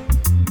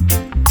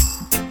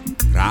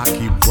 But I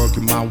keep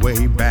working my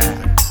way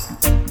back.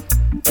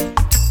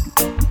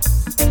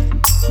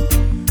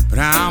 But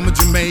I'm a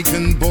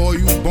Jamaican boy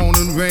who's born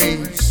and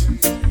raised.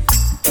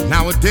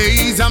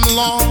 Nowadays I'm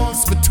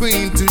lost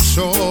between two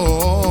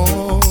shores.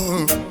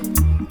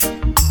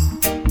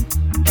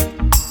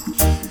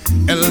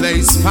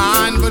 LA's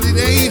fine, but it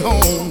ain't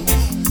home.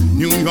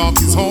 New York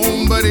is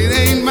home, but it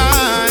ain't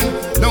mine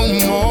no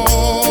more.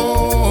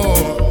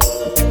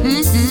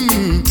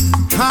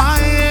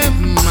 I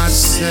am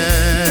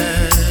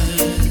myself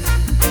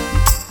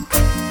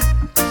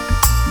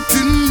to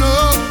no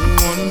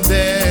one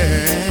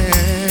there,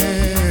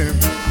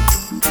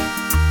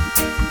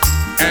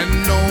 and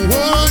no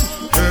one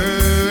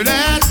heard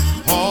at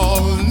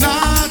all,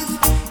 not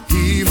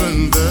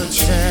even the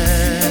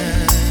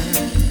chair.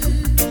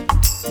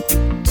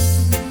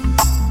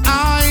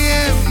 I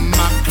am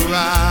my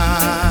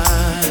cry,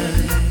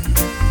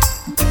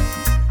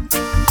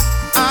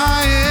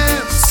 I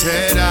am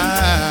said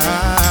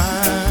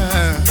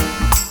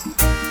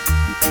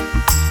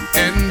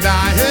and I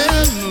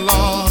am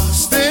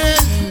lost,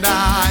 and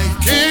I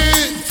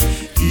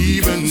can't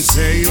even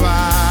say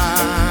why.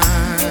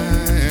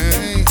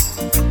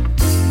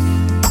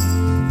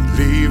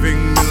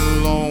 Leaving me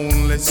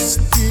lonely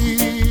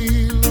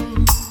still.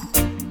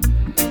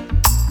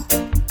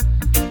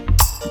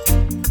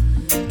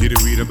 Did you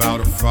read about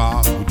a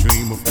father who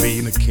dreamed of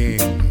being a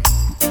king?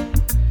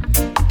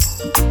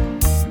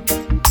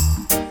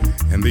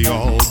 And they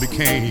all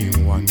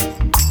became one,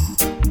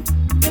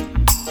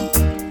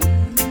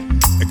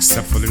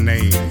 except for the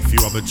name. A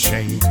few other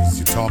changes.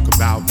 You talk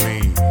about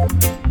me,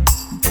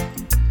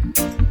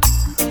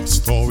 the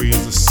story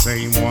is the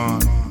same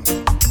one.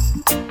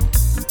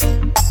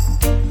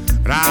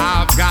 But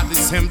I've got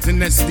this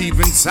emptiness deep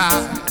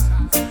inside,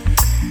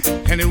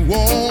 and it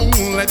won't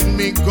let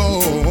me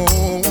go.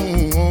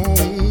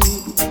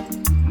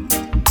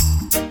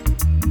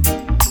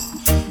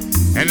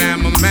 And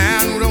I'm a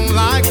man who don't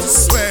like to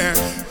swear,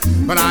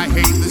 but I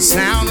hate the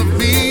sound of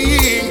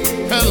being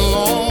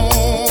alone.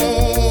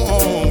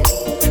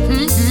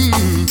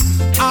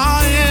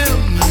 I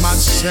am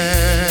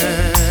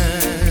myself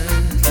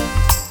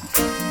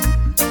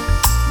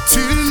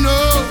to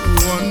no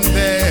one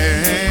there,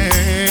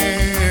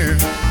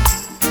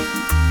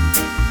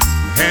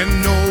 and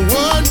no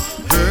one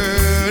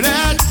heard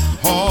at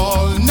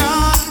all,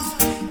 not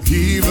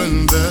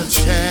even the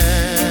chair.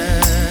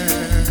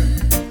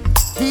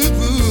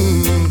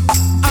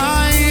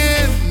 I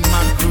am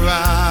my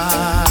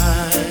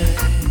cry,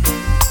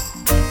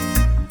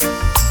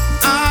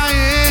 I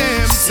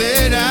am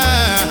said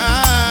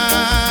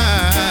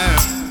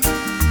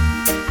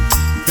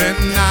then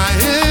I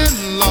am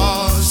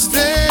lost,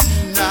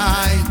 and I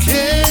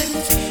can't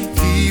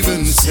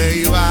even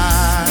say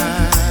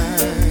why.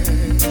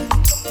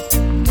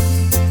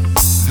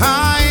 I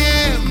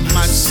am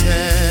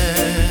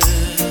myself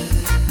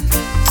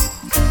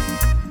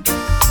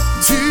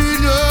to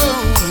no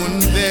one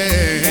there,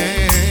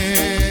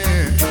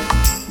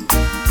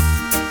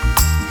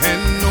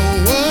 and no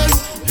one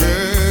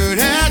heard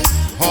at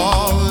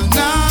all,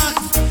 not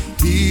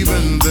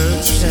even the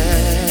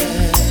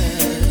chair.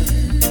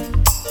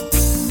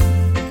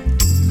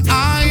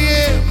 I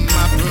am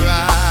my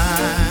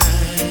pride,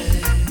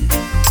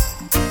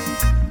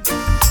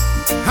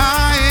 I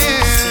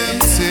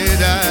am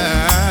said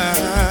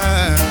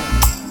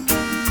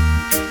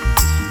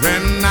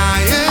when I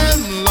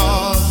am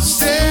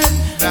lost,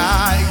 and I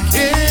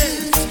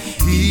can't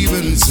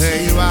even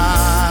say why.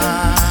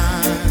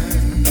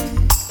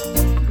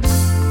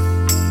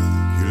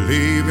 You're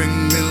leaving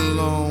me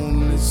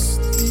lonely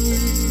still.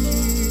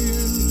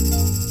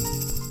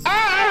 I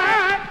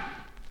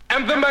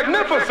am the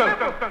magnificent.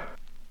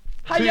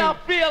 How y'all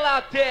feel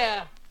out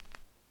there?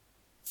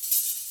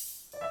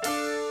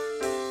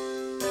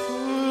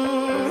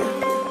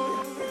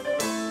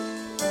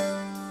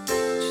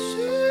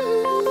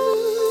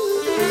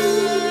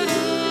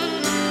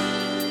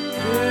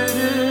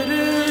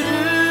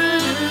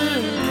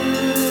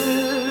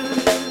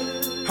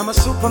 I'm a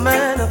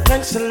superman,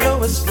 thanks to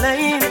Lois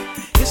Lane.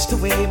 It's the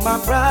way my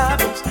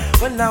problems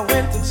when I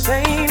went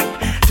insane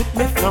took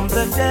me from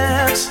the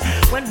depths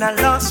when I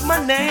lost my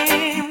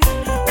name.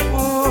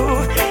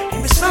 Ooh,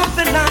 give me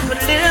something I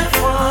could live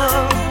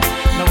for.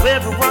 Now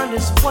everyone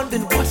is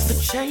wondering what's the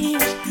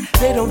change.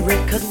 They don't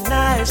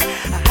recognize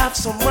I have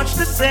so much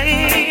to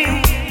say.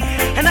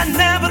 And I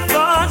never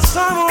thought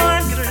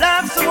someone could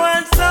love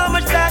someone so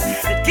much that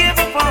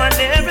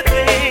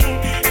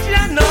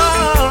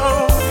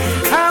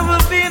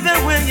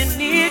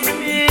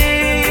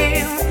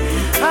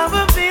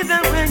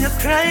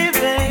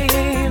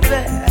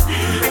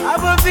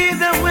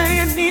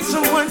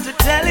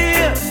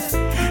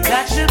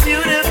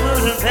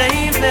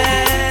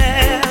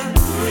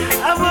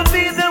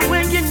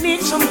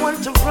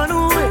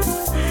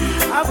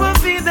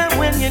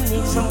when you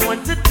need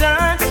someone to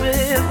dance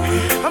with.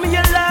 I'm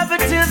your lover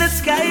till the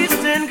skies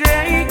turn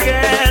gray,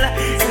 girl.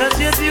 Cause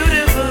you're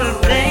beautiful,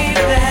 baby.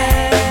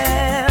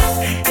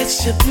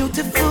 It's your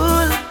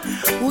beautiful,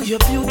 oh you're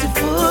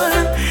beautiful.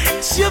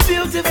 It's your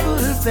beautiful,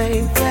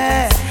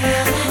 baby.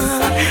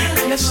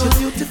 Yes, you're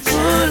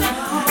beautiful.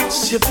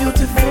 It's your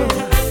beautiful.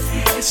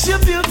 It's your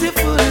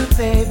beautiful,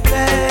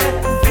 baby.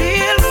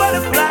 Feel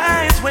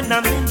butterflies when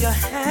I'm in your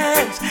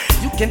hands.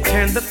 You can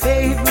turn the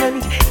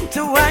pavement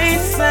into white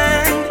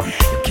sand.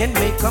 You can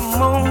make a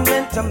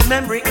moment a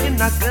memory in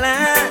a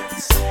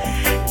glance.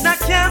 And I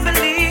can't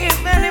believe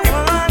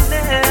anyone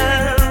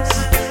else.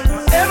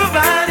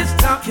 Everybody's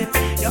talking,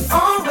 you're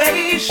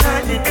always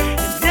shining.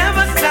 You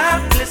never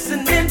stop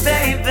listening,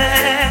 baby.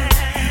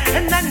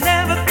 And I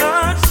never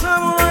thought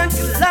someone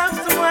could love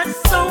someone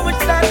so much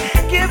that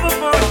give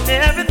up on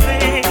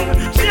everything.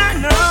 I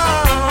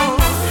know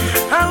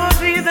I will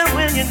be there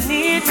when you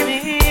need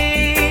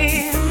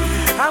me.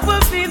 I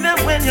will be there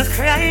when you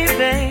cry,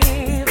 baby.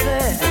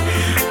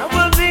 I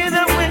will be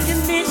there when you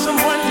need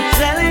someone to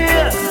tell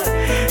you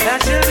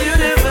that you're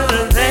beautiful,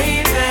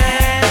 baby.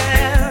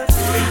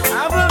 I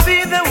will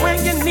be there when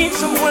you need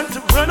someone to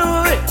run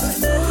away.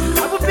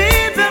 I will be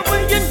there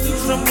when you need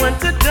someone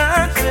to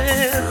dance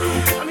with.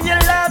 I'm your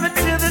lover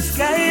till the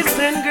skies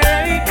turn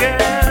gray,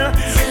 girl.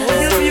 Oh,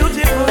 you're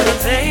beautiful,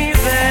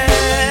 baby.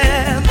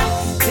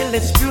 Till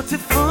it's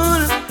beautiful.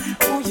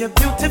 Oh, you're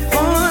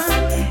beautiful.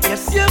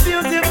 Yes, you're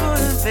beautiful,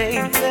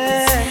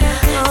 baby.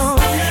 Oh,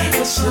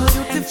 yes, you're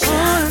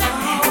beautiful.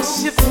 Yes,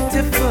 you're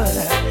beautiful.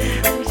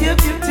 Oh, you're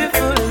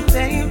beautiful,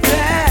 baby.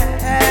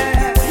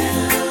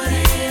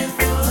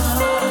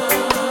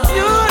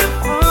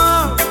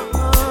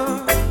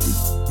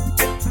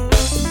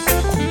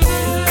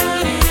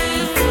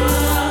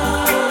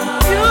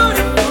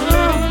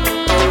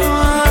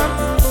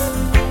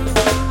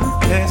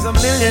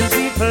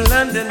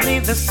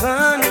 Underneath the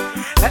sun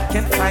that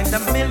can find a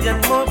million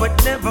more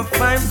but never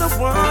find the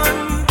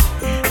one.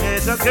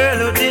 There's a girl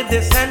who did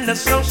this and the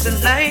social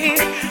life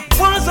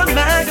was on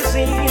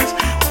magazines,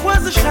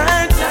 was a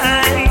shy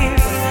type.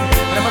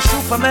 But I'm a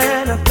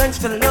Superman and thanks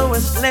to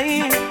Lois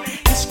Lane.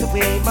 Used to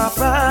weigh my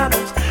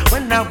problems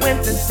when I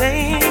went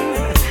insane.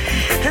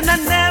 And I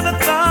never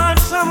thought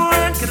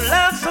someone could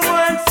love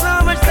someone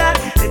so much that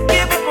they'd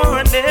give up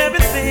on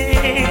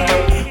everything.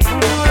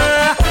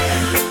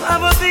 I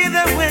will be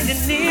there when you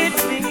need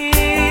me.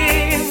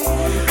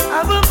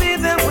 I will be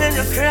there when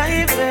you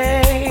cry,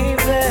 baby.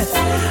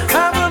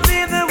 I will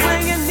be there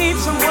when you need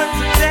someone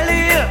to tell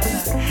you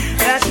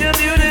that you're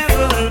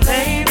beautiful,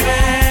 baby.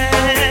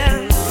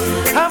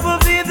 I will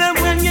be there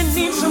when you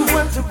need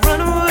someone to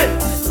run away.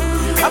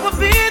 I will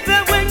be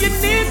there when you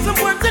need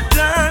someone to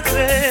dance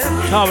with.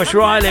 Thomas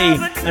Riley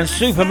and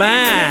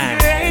Superman.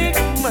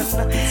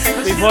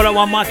 Before that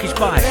one, Mikey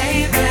Spice. I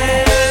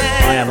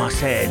am, I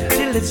said.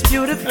 If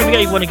you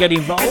want to get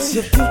involved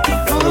with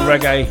the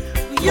reggae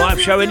live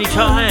show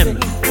anytime,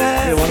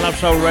 here on Love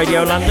Soul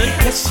Radio London.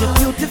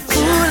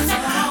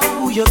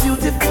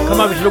 Come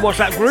over to the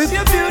WhatsApp group.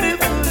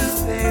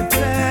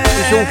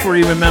 It's all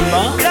free,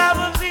 remember.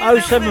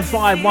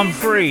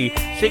 07513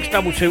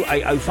 622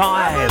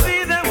 805.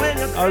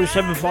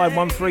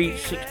 07513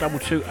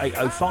 622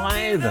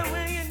 805.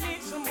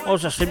 Or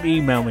just simply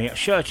email me at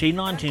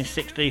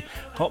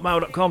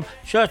shirty1960@hotmail.com.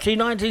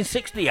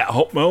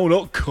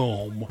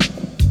 shirty1960@hotmail.com.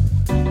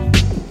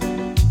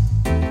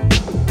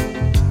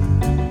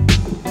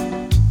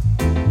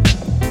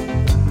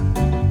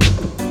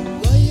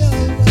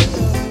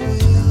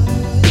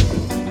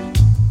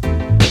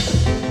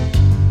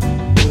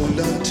 Hold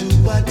on to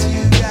what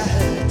you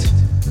got.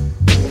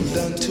 Hold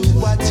on to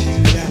what you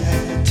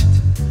got.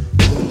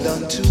 Hold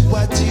on to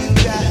what you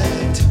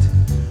got.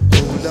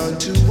 Hold on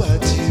to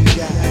what you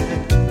got.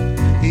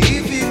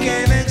 If you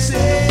can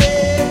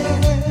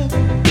accept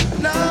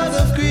lot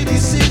of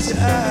criticism,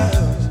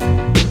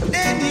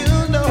 then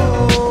you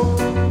know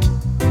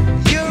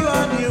you're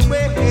on your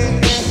way.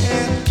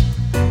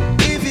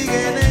 If you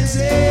can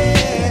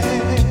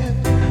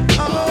accept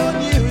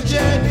on your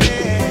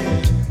journey,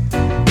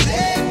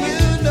 then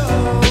you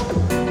know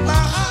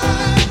my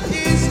heart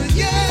is a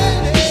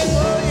yearning.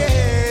 Oh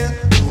yeah,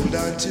 hold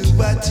on to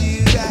what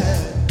you got.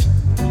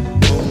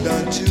 Hold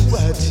on to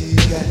what you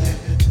got.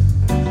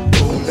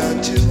 Hold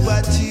on to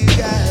what you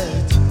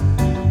got.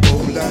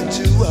 Hold on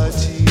to what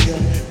you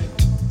got.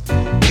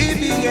 If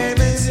you can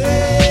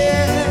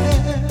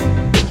accept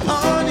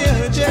on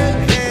your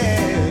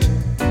journey,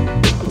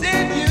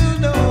 then you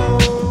know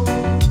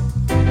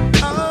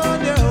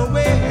on your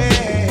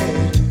way.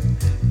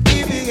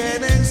 If you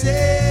can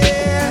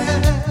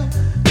accept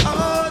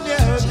on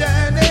your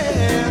journey,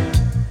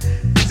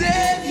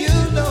 then you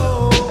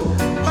know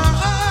my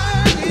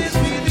heart is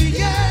really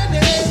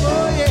yearning.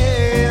 Oh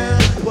yeah,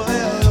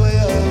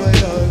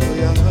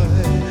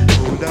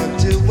 hold on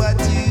to what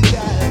you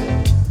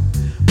got.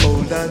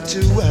 Hold on to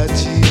what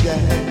you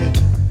got.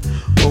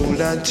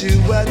 Hold on to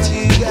what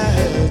you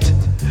got.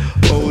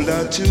 Hold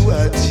on to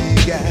what you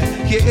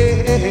got.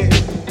 Yeah.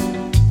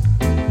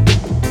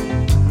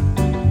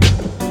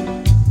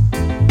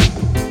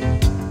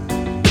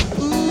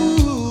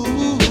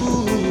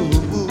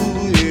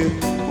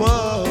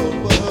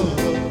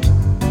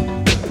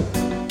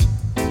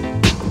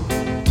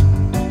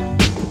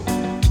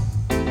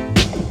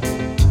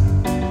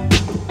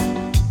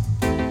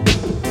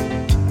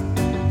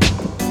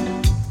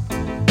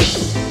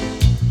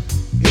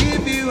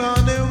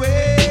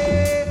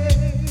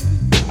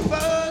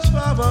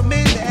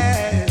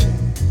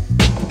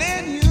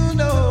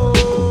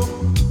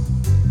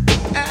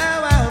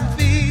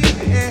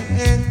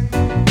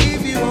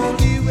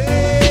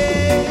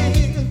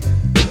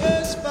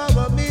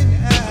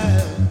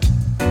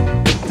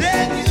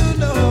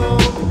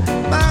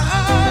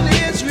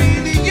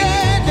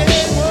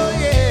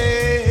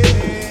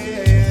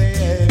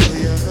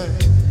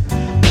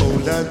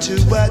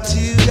 what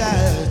you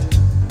got.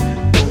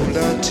 Hold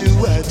on to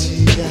what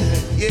you got.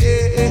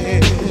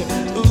 Yeah.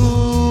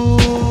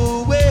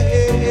 Ooh,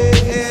 wait.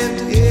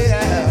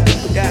 Yeah.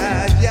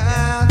 Yeah,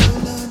 yeah.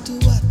 Hold on to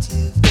what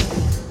you got.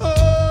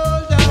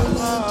 Hold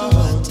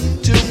on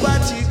to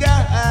what you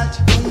got.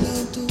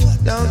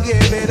 Don't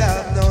give it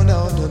up. No,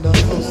 no, no, no.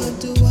 Hold on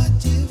to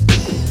what you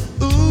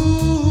got.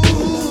 Ooh,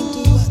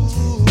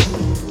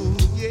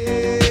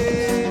 yeah.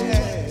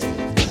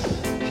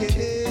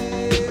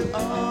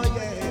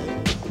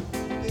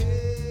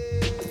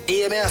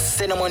 Yeah, me a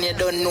cinnamon, you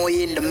don't know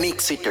you in the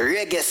mix with the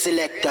reggae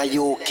selector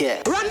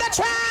UK. Run the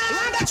track!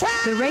 Run the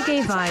track! The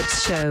Reggae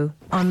Vibes Show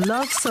on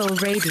Love Soul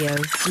Radio,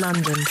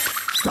 London.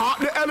 Start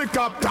the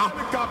helicopter.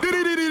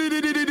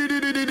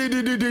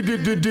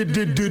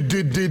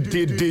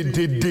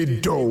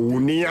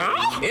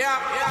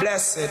 Yeah,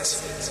 bless it.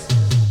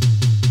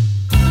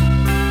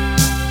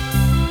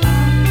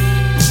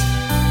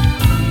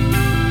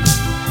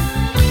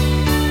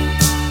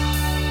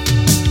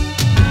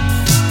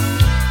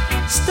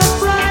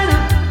 Step right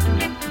up,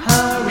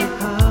 hurry,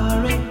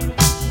 hurry,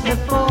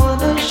 before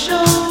the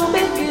show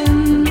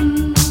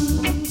begins,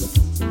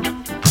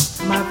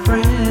 my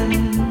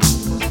friend.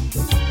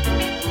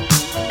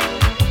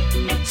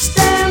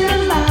 Stand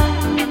in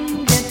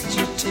line, get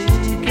your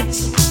tickets.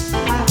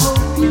 I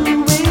hope you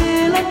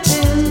will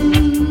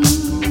attend.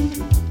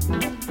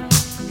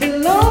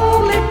 It'll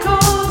only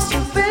cost you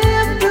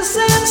 50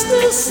 cents to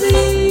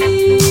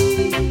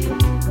see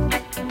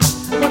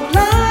what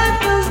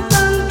life has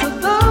done to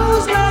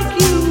those like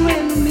you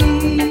and me.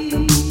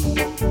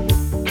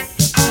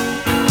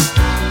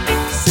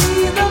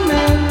 See the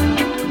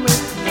man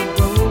with the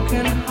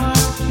broken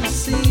heart, you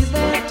see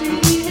that he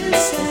is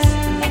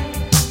sad.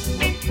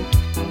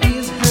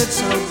 He's hurt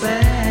so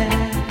bad,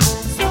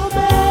 so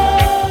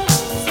bad,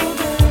 so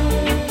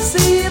bad.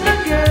 See the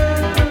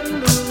girl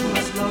who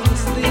has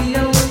lost the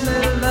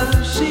only love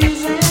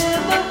she's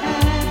ever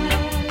had.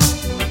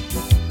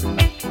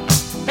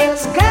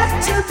 There's got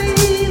to be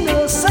no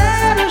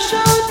sadder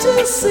show to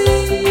see.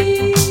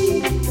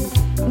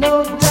 No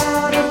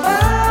doubt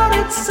about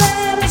it,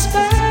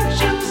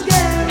 satisfaction's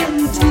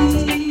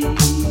guaranteed.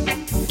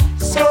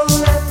 So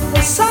let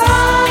the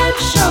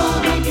sideshow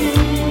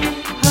begin.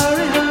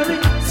 Hurry, hurry,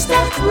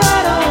 step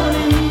right on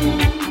in.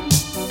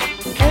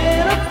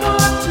 Can't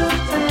afford to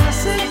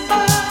pass it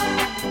by.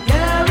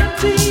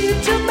 Guaranteed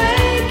to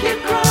make you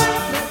cry.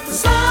 Let the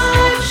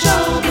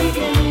sideshow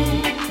begin.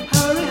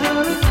 Hurry,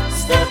 hurry,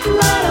 step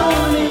right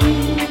on in.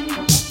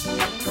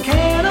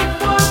 Can't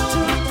afford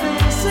to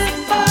pass it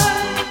by.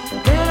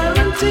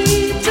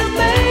 Guaranteed to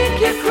make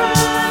you cry.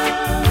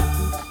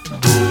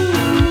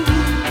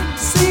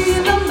 See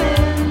the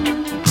man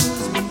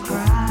who's been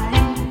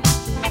crying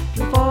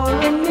for a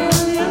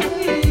million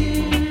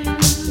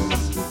years.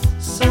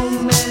 So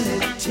many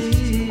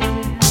tears.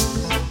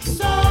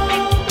 So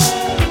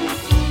many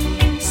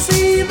tears.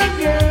 See the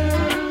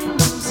girl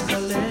who's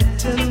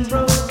collecting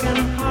broken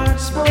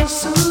hearts for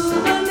souvenirs.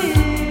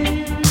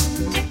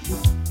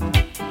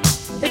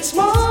 It's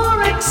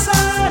more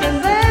exciting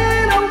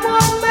than a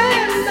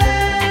one-man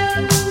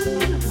band.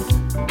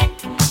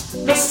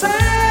 The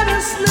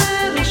saddest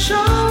little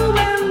show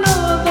in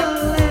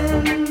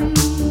Northern.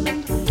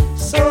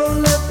 So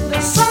let the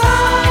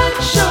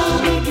sideshow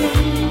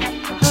begin.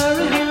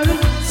 Hurry, hurry,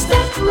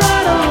 step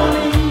right on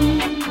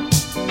in.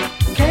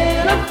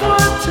 Can't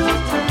afford to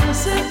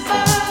pass it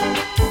by.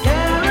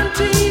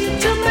 Guaranteed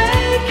to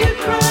make you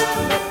cry.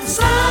 Let the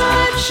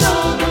sideshow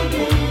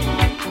begin.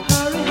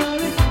 Hurry,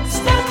 hurry,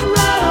 step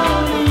right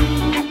on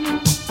in.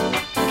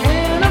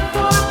 Can't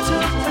afford to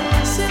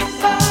pass it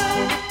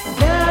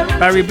by.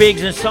 Barry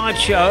Biggs and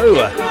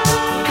Sideshow.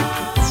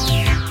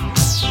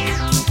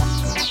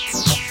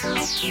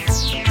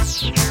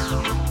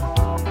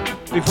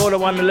 Before the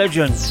one, the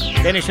legend,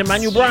 Dennis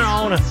Emmanuel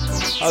Brown.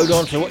 Hold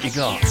on to what you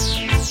got.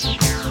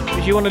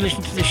 If you want to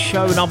listen to this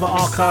show and other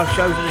archive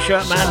shows of the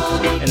Shirt Man,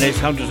 and there's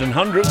hundreds and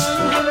hundreds,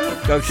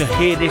 go to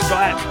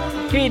hearthis.at,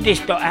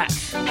 hearthis.at.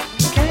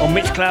 On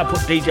Mixcloud, put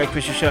DJ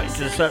Christian Shirt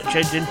into the search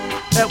engine.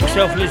 Help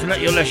yourself listen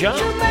at your leisure.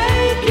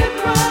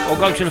 Or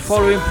go to the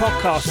following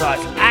podcast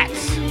sites at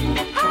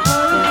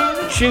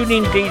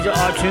TuneIn, Deezer,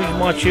 iTunes,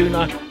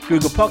 MyTuner,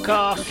 Google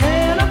Podcasts,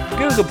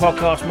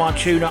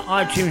 MyTuner,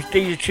 iTunes,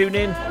 Deezer,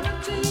 TuneIn,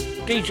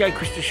 DJ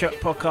Christian Shirt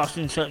podcast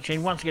in search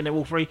engine. Once again, they're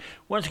all free.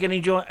 Once again,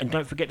 enjoy, and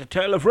don't forget to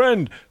tell a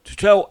friend to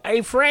tell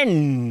a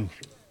friend.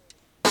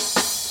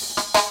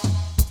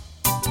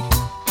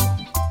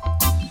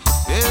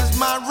 Here's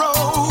my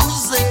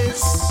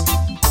roses,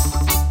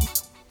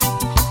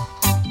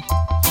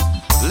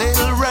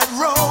 little red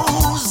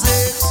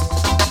roses.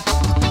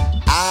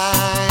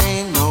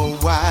 I know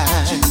why.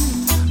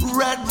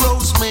 Red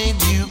rose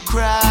made you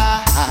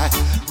cry.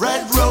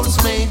 Red rose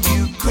made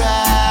you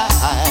cry.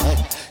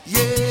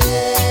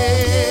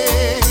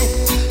 Yeah,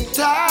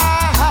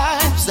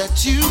 times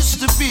that used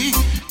to be.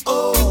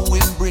 Oh,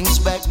 it brings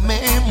back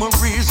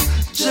memories.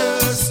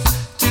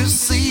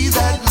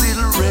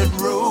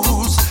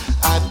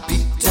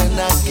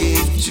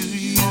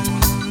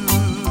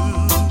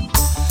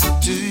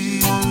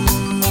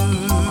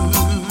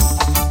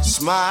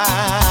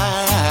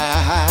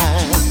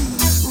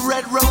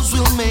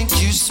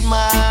 you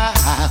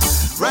smile.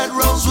 Red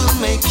rose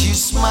will make you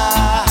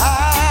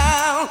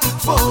smile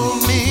for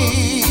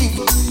me.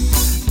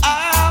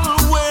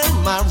 I'll wear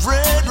my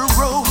red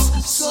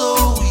rose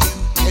so you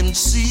can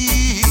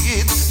see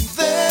it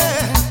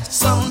there.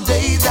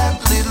 Someday that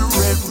little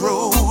red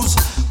rose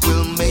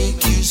will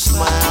make you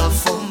smile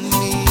for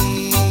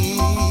me.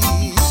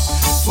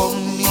 For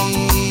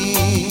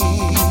me.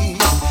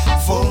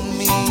 For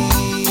me.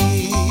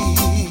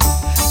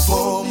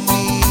 For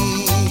me.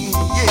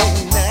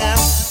 Yeah, now.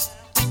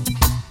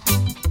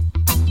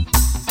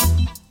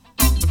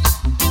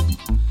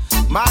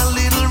 My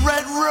little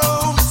red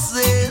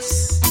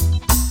roses,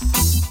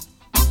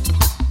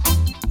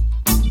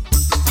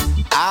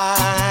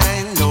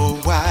 I know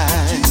why.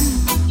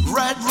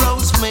 Red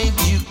rose made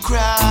you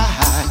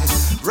cry.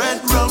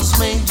 Red rose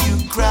made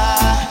you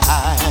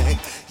cry.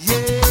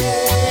 Yeah.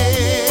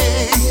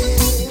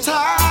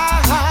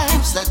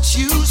 Times that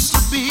used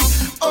to be,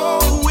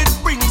 oh, it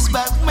brings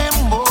back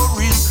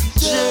memories.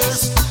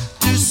 Just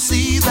to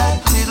see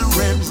that little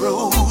red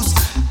rose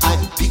I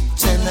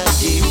picked and I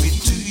gave it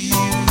to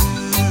you.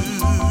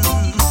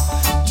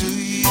 To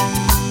you.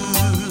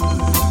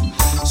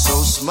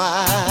 So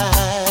smile.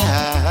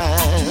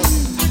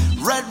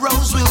 Red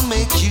rose will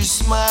make you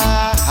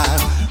smile.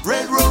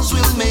 Red rose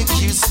will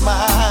make you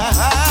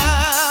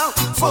smile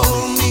for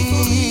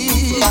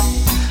me.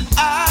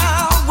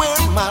 I'll wear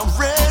my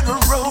red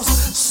rose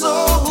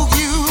so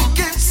you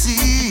can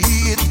see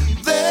it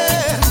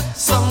there.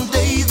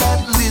 Someday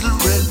that little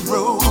red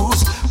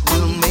rose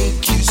will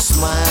make you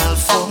smile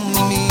for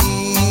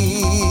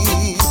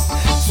me.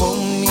 For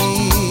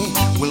me,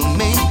 will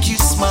make you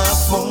smile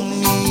for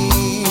me.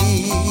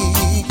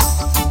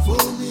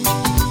 For me.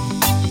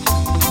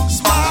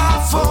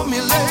 Smile for me,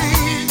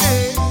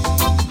 lady.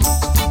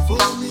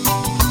 For me.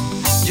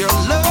 Your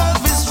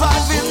love is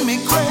driving me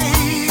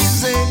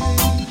crazy.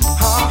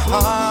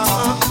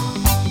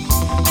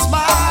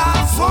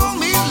 Smile for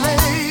me,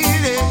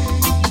 lady.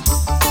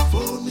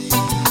 For me.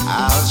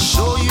 I'll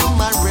show you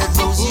my red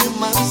rose, you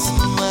must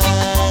smile.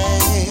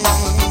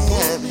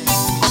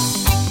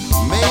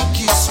 Make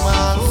you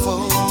smile for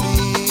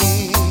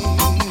me.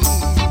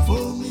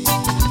 For me.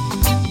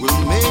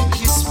 Will make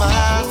you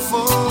smile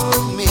for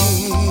me.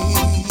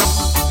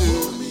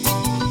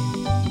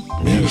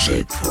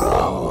 Music for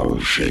all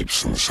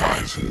shapes and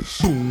sizes.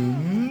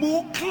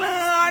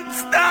 Booklet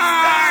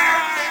style.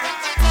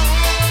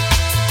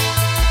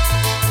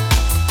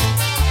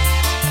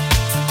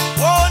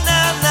 Oh,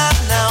 now, now,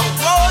 now.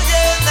 Oh,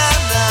 yeah, now,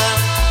 now.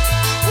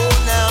 Oh,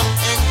 now,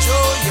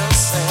 enjoy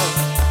yourself.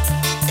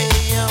 Hey,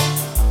 yo.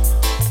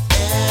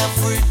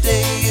 Every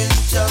day is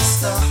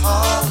just a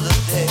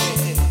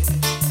holiday.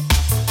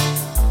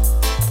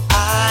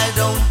 I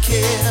don't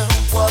care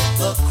what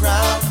the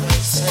crowd may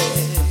say.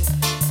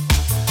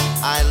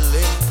 I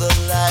live the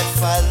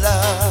life I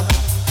love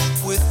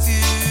with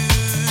you.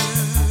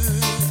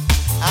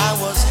 I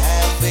was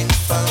having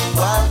fun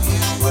while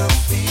you were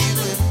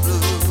feeling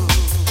blue.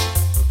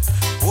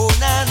 Oh,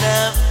 now,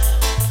 now,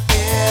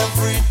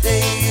 every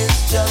day is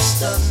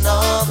just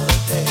another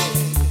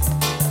day.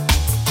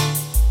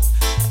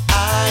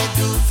 I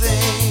do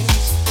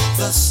things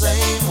the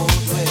same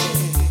old way.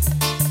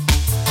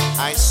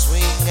 I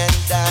swing and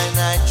dine,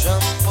 I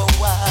jump a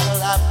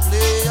while, I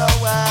play a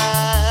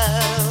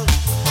while.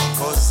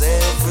 'Cause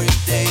every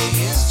day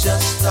is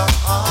just a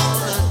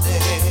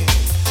holiday.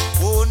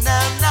 Oh,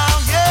 now, now,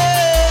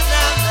 yeah,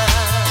 now,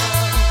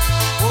 now.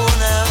 Oh,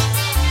 now.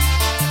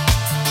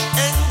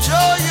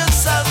 Enjoy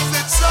yourself,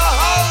 it's a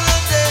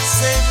holiday,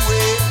 same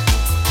way.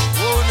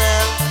 Oh,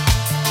 now.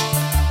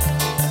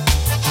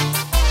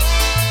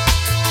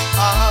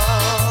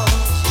 Oh,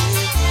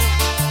 yeah.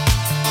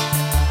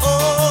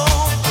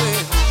 Oh,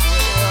 yeah.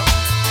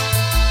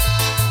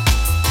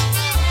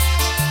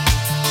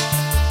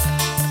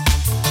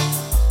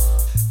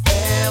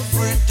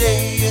 Every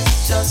day is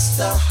just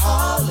a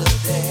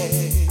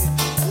holiday.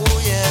 Oh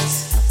yes,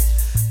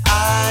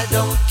 I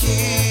don't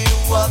care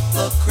what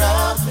the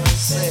crowd may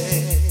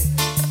say.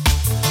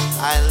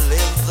 I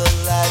live the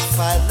life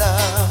I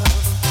love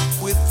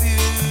with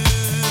you.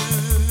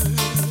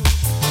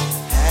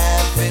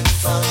 Having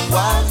fun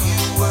while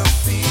you were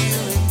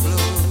feeling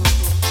blue.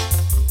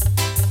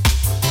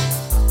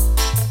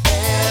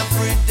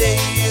 Every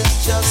day is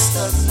just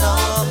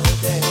another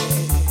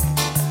day.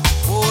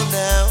 Oh,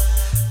 now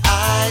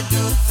I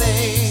do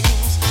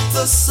things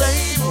the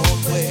same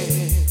old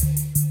way.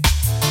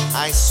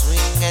 I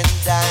swing and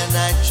dine,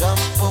 I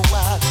jump a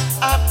while,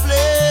 I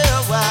play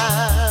a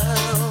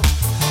while.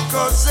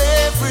 'Cause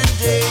every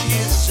day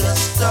is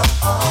just a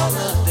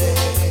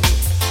holiday.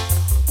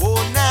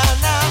 Oh, now,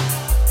 now,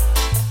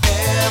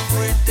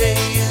 every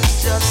day is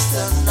just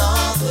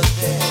another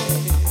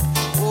day.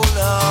 Oh,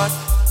 Lord,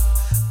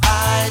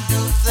 I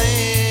do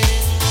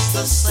things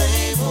the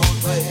same old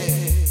way.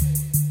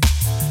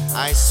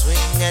 I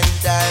swing and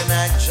dine,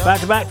 I jump. Back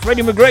to back,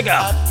 Freddie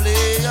McGregor.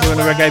 Doing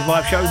the Reggae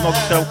Vibe Show with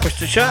myself,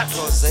 Krista Church.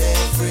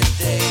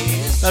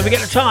 Don't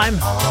forget the time,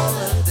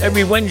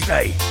 every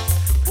Wednesday,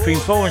 between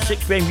 4 and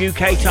 6 p.m.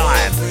 UK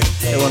time.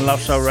 Here on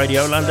Love Soul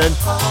Radio London.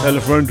 Tell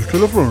a friend,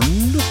 tell a friend.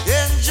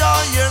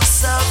 Enjoy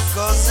yourself,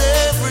 'cause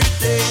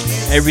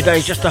every day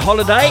is just a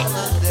holiday.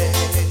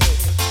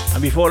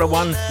 And before the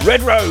one,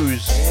 Red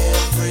Rose.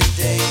 Every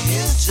day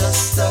is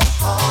just a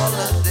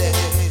holiday.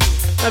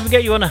 Don't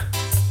forget you want a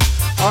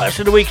Artist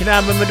of the Week and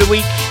Album of the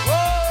Week,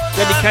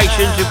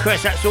 dedications,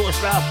 requests, that sort of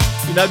stuff.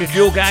 You know the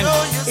drill, gang.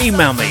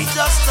 Email me.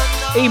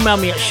 Email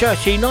me at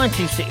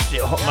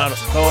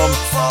shirty1960@hotmail.com.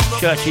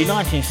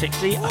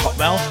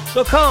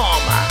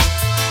 shirty1960@hotmail.com.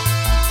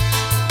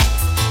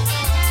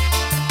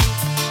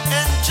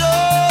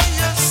 Enjoy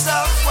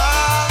yourself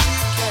while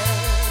you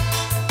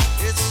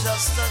can. It's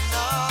just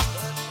another.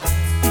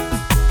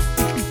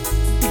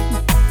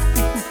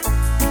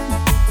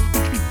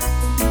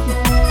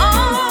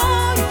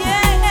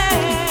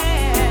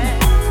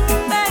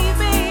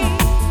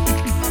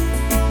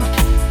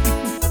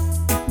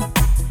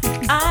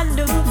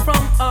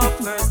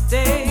 First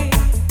day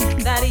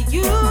that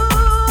you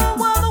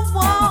were the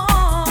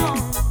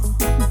one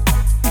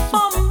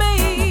for me.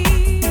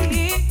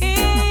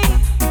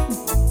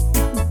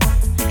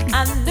 I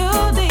knew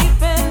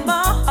deep in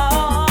my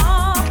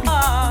heart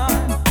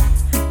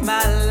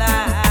my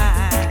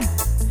life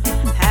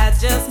had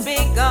just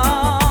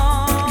begun.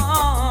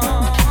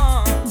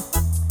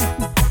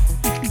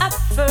 At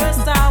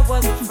first I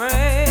was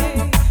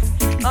afraid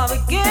of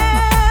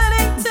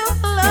getting too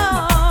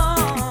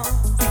close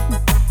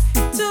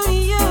to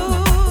you,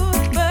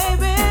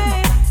 baby.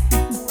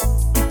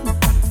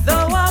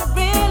 Though I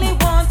really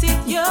wanted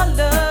your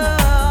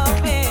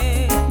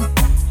loving,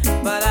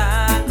 but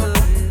I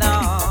could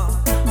not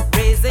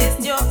resist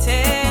your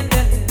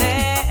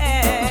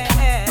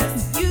tenderness.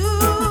 You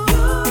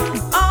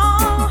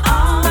are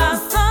my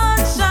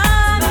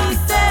sunshiny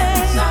day,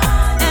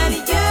 and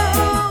you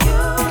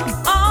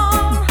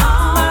are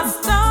my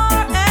star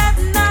at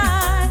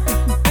night.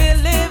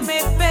 Believe me,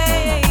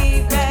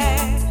 baby,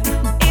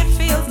 it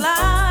feels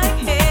like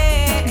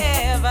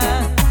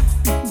heaven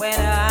when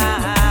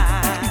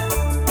I'm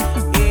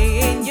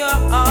in your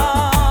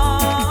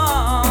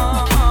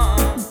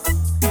arms,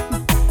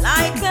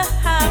 like a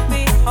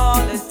happy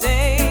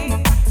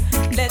holiday.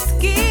 Let's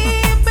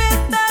keep it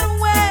that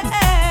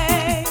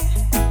way,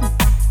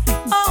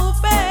 oh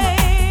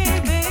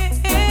baby.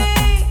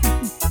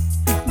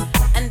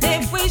 And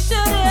if we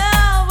should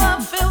ever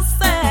feel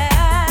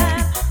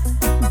sad,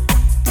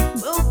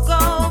 we'll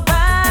go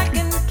back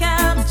and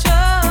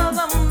capture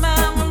the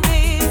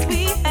memories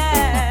we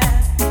had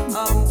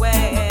of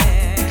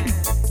where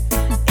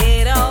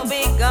it all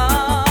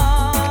begun.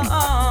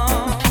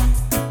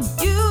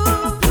 You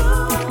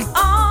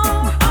are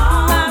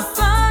my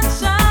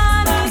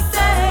sunshiny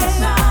day,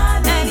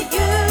 and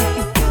you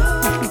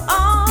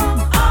are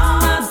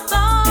my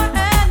star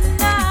at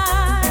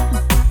night.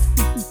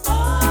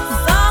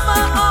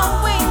 Summer or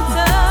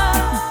winter,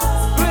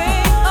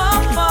 spring or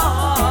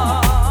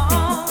fall,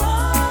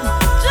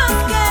 just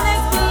can't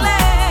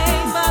explain,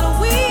 but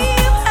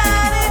we've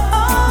had it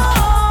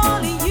all.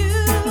 You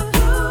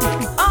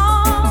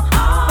are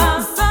my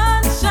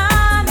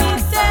sunshiny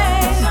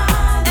day,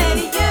 and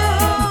you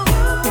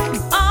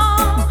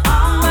are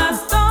my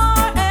star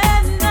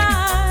at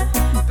night.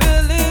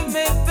 Believe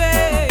me,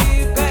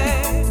 baby,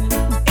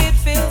 it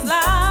feels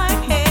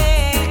like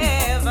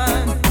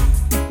heaven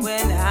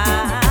when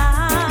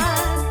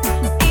I'm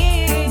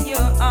in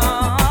your arms.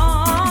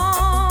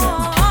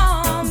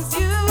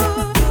 You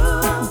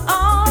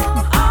are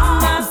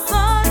my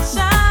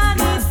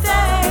sunshiny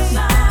day,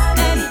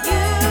 and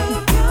you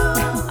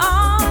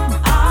are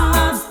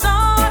my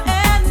star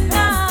at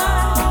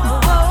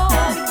night.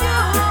 Oh, you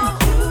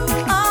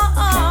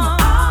are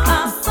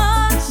my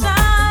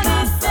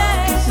sunshiny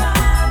day,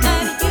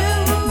 and you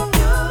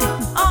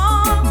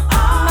are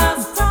my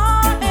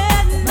star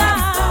at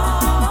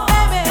night.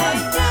 Baby,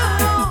 you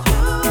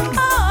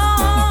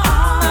are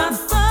my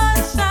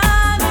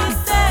sunshiny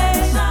day,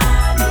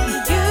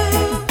 and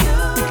you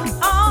are my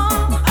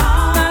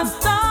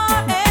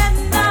star at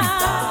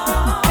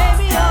night.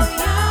 Baby, oh,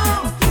 you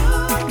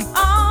are my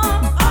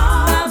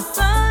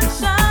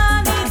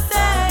sunshiny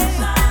day,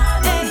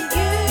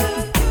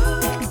 and you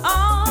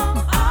are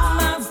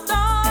my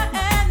star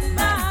at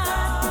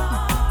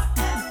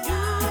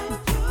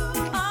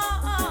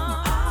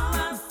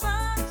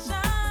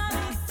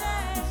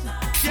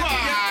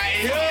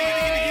night.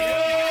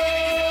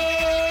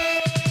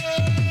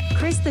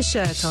 Chris the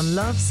Shirt on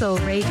Love Soul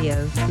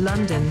Radio,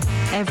 London,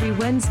 every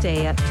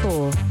Wednesday at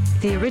 4.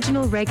 The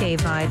original Reggae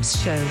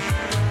Vibes show.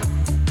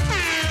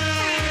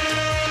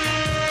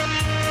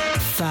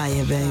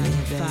 Fire, baby.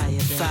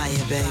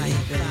 Fire, baby.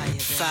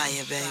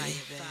 Fire, baby.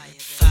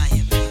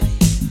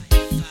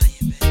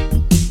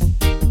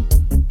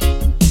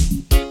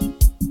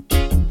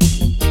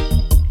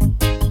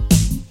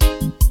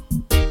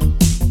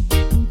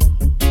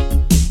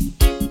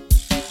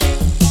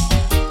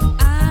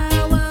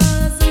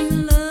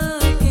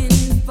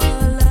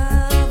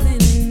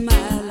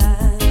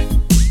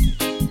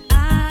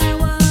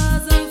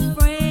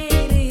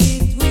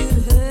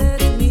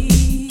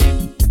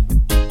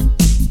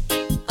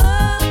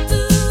 Oh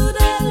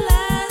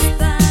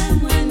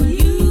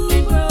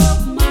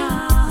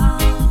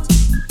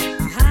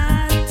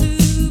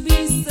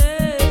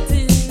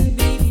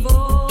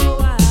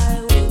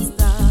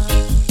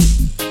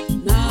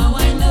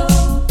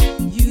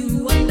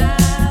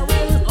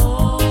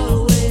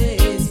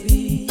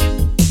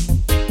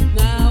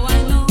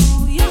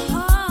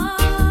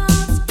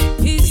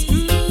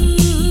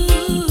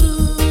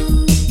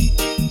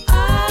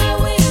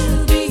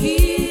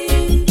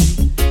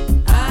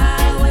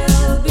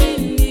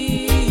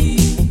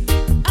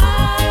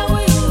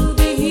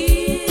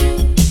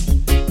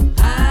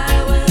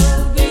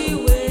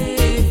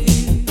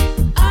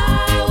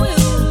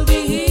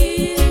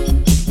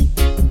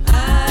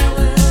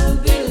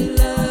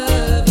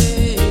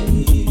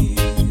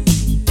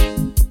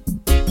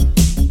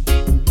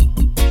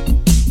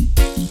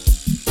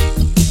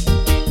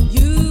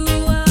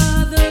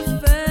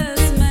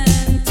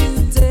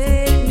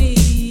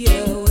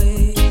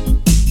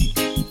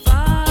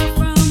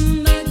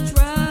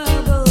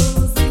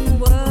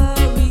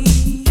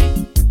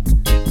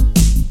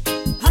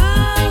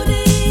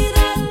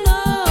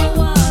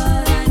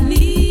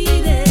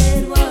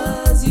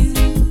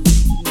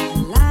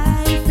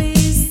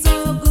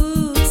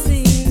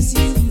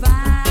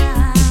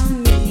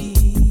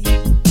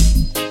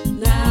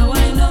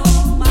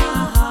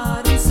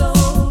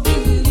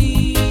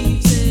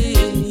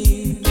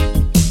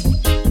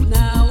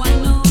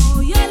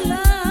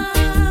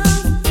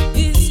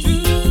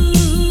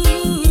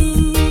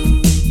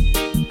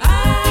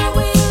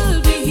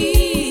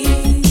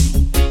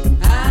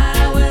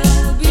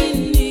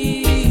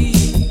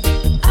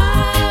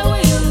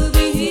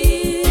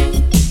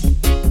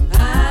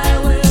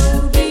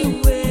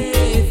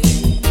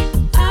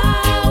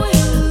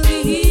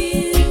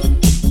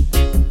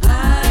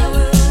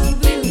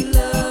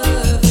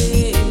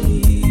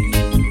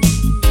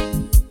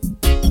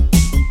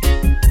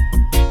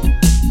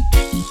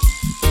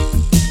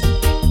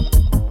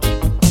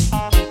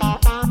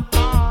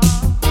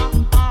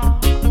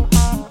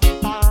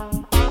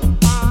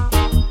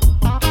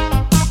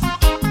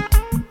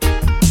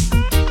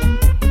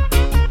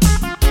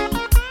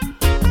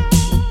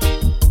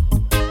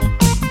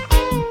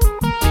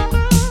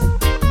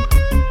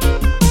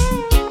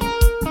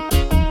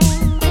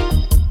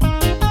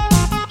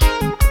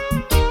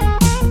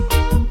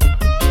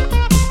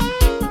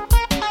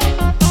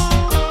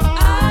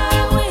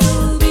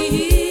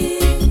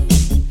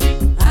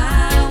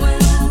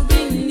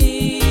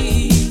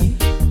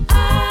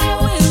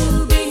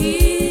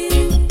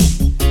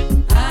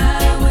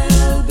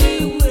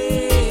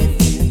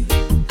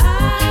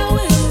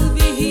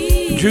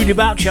Judy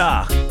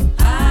Boucher.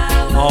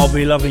 I'll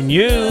be loving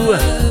you.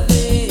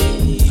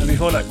 And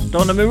before that,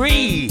 Donna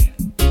Marie.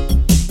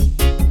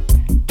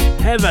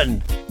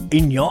 Heaven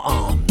in your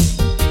arms.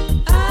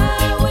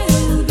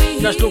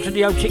 Just looked at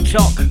the old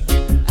TikTok.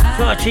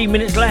 13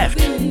 minutes left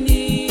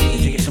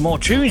to get some more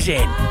tunes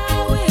in.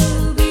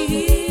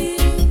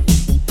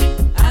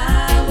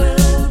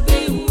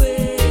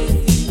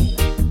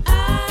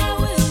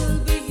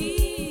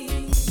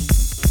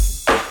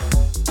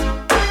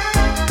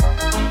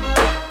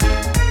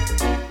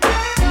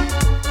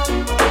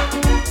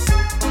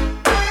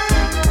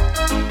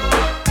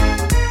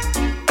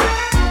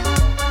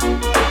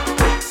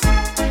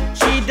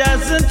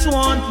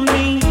 Want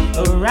me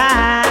around.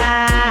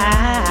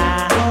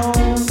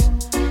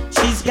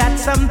 She's got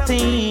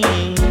something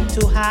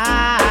to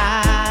hide.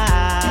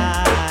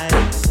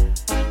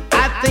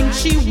 I think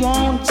she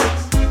wants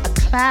a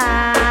clown,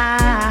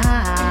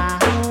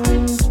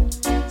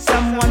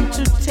 someone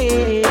to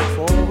take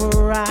for a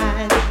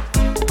ride.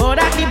 But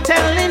I keep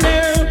telling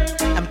her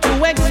I'm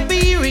too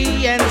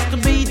experienced to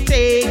be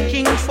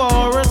taking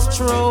for a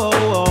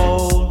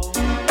stroll.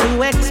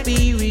 Too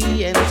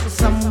experienced for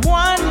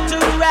someone to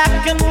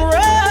rock and roll.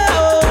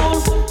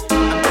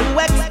 I'm too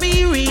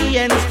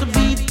experienced to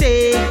be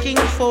taking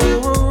for a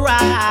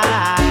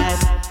ride,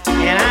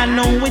 and I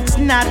know it's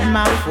not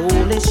my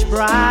foolish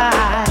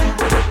bride.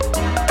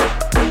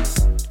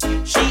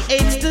 She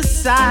hates the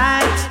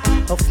sight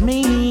of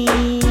me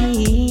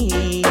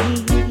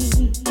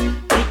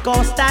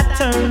because I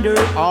turned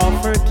her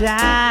off or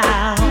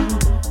down.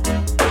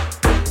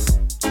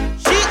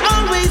 She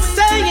always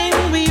saying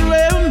we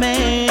were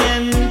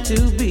meant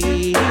to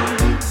be.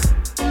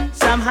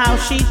 Somehow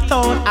she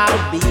thought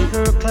I'd be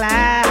her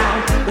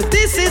clown. But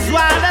this is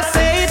what I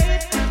said,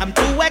 I'm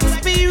too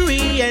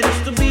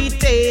experienced to be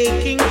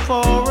taking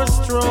for a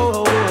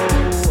stroll.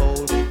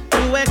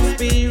 Too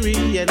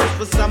experienced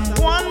for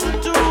someone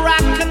to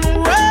rock and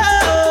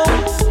roll.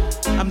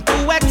 I'm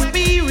too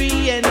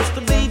experienced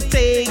to be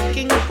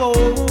taking for a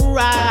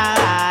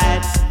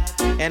ride,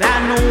 and I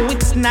know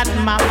it's not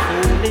my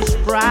foolish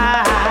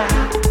pride.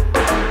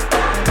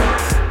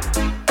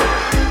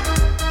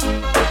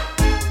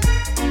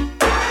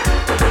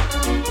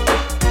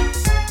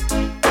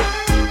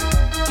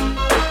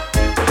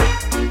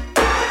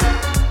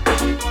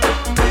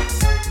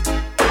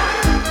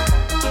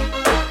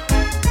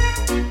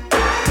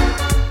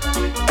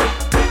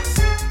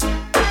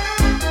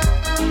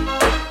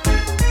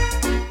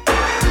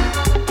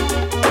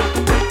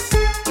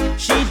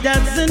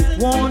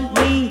 Want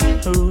me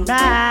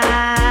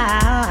around.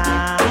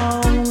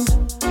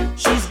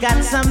 She's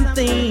got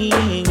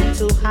something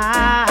to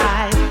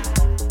hide.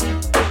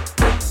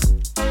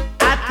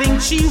 I think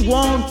she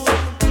wants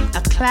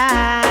a clown,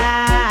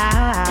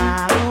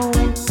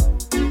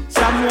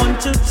 someone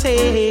to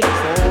take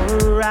for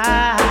a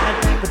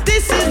ride. But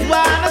this is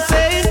what I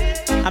say,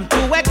 I'm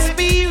too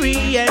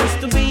experienced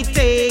to be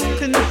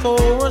taken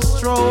for a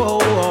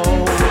stroll.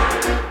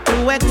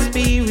 Too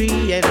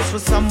experienced for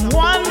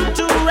someone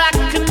to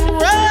rock and roll.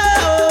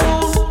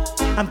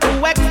 I'm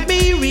too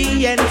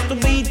experienced to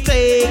be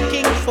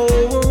taking for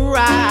a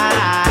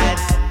ride,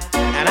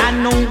 and I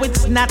know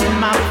it's not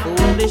my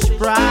foolish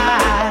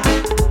pride.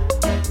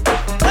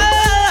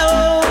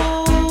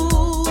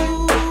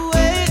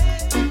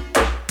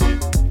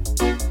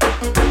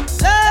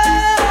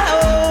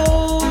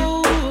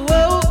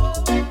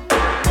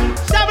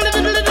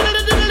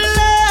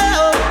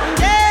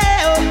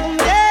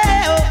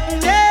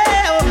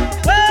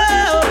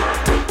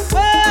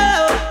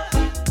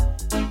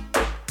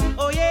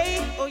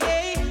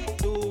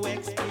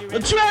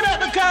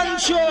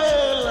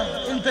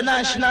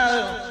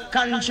 International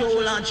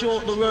control and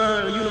throughout the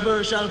world.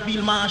 Universal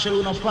Field Marshal,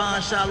 who no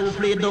partial, who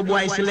play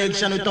dubwise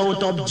selection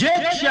without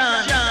objection.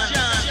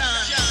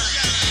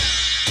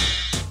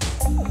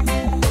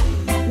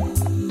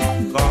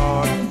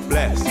 God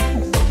bless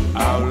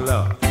our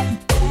love.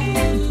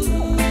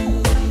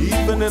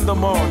 Even in the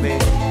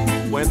morning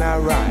when I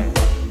rise,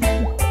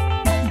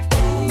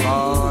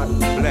 God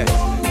bless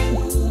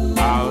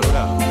our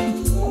love.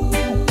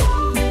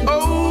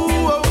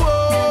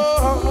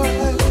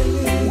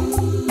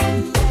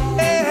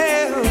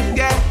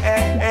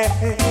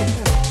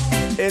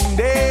 And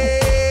every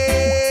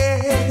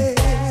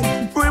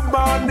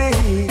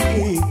morning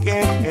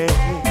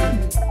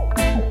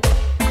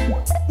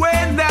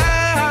when I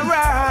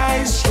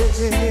rise,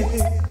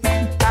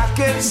 I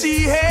can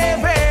see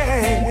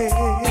heaven,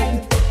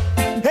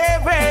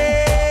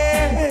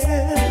 heaven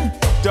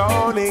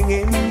dawning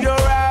in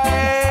your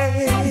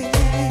eyes.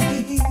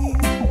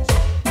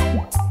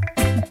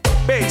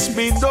 Makes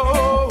me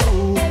know,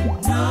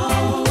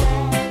 no,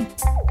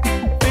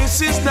 this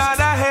is not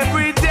a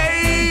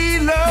everyday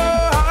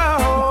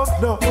love,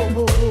 no.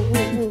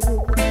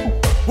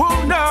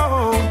 Oh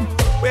no,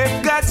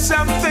 we've got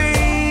something,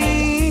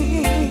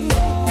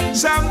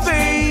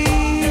 something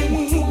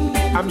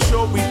I'm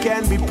sure we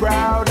can be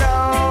proud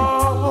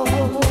of.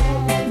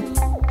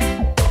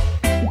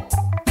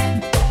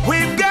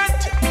 We've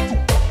got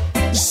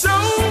so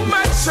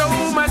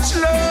much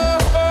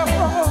love.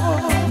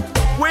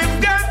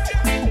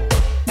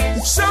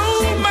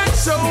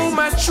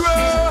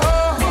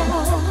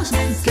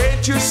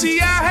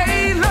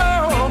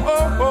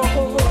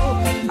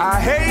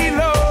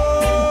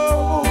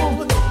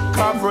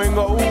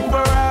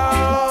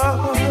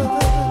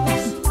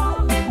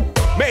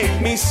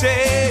 me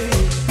say,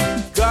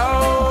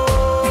 go.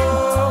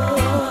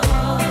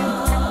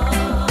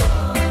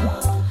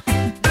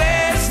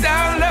 Bless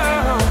our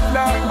love,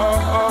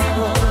 Lord.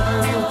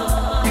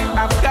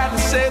 I've got to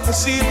say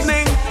this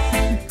evening,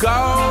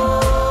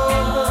 go.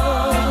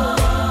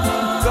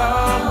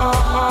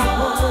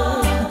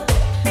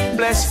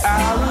 Bless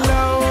our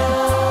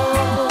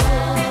love.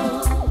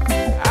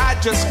 I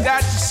just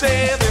got to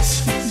say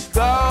this,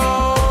 go.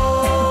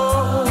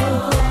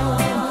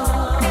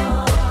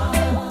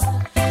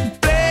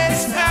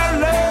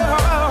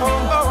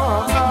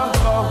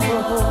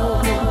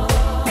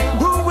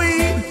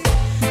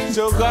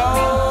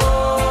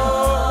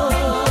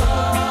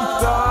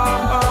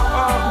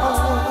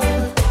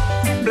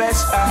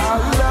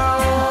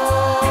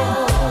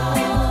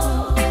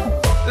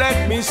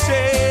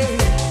 Say,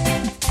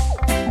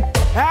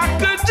 I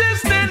could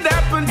just stand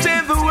up and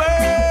tell the world,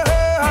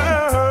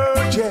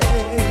 yeah,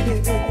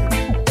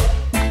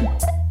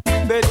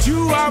 that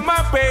you are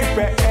my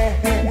baby,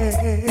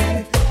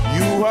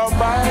 you are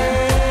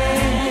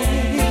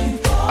mine,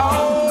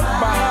 all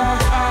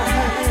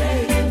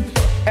mine,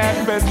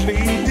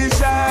 heavenly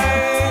design.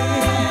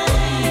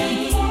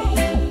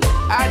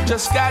 I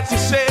just got to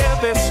say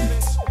this,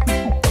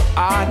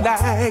 I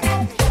like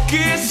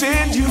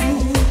kissing you.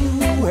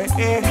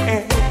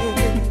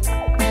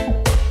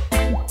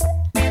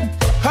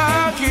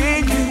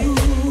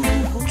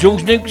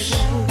 Jules Nukes,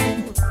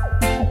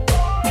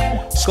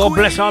 God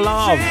Bless Our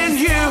Love,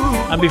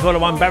 and before the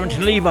one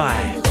Barrington Levi,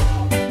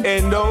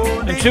 and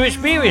Too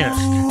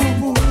Experienced.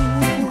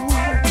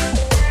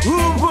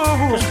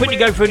 Let's quickly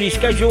go through the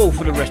schedule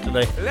for the rest of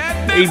the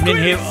evening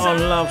here on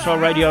Love Soul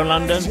Radio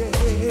London.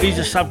 These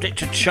are subject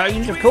to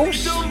change, of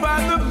course.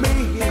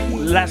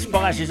 Last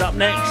Spice is up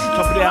next,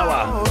 top of the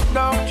hour.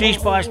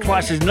 G-Spice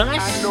Twice as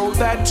Nice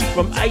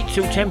from 8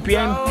 till 10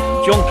 p.m.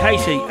 John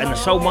Casey and the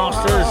Soul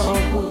Masters.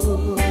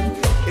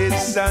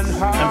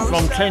 And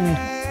from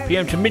 10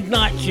 p.m. to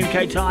midnight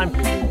UK time,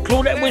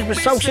 Claudette Woods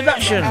with Soul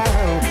Seduction.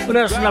 Well,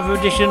 that's another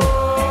edition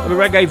of the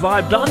Reggae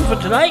Vibe done for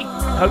today.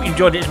 Hope you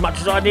enjoyed it as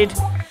much as I did.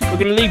 We're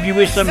going to leave you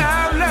with some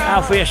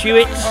Althea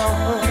Hewitt.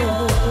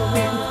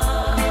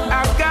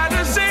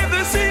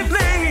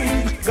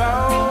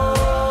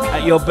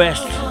 At your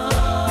best,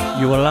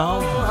 you will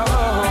love.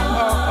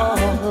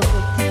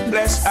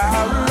 Bless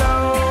our love.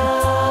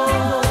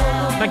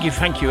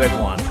 Thank you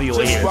everyone for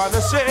your ears.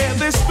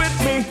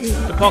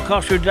 The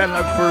podcast will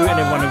download through, and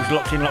everyone who's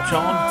locked in, locked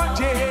on.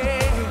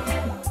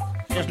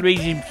 Just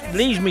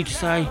leaves me to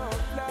say,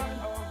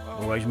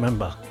 always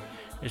remember,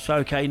 it's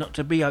okay not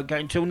to be okay.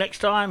 Until next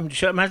time,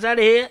 Shirtman's out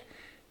of here.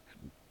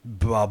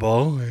 Bye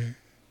bye.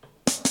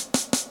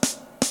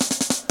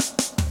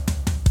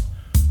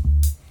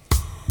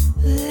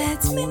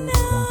 Let me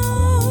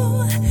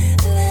know,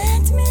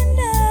 let me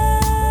know.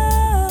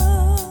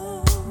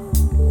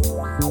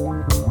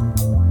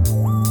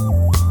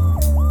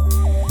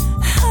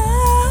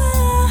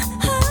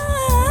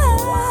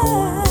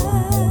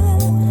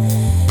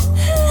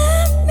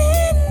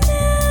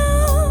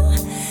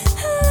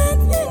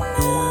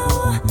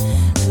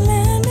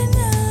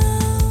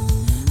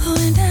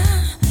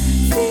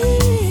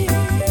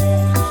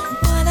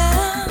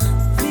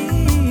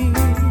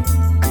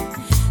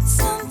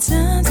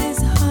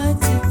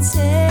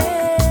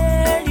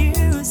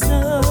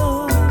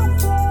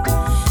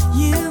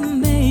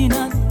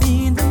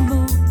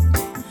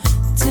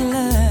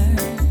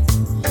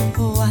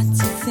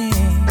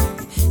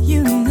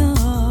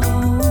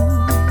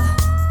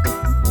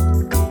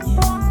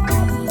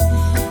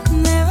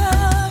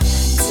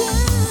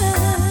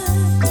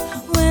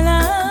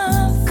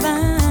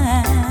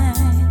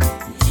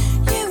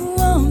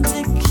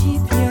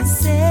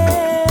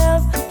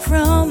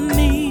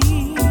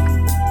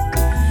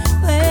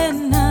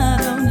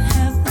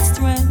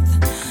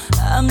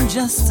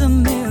 Just a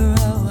mirror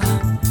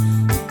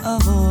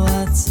of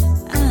what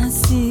I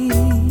see.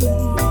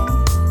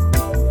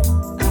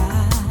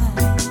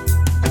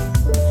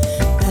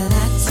 But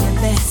at your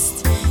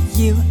best,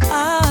 you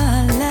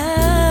are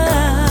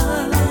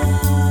love.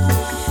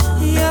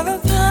 You're a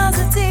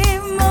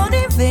positive,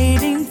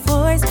 motivating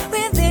force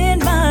within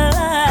my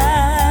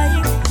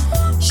life.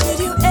 Should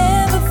you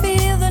ever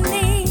feel the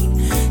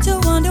need to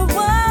wonder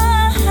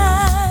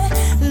why,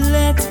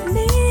 let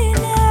me know.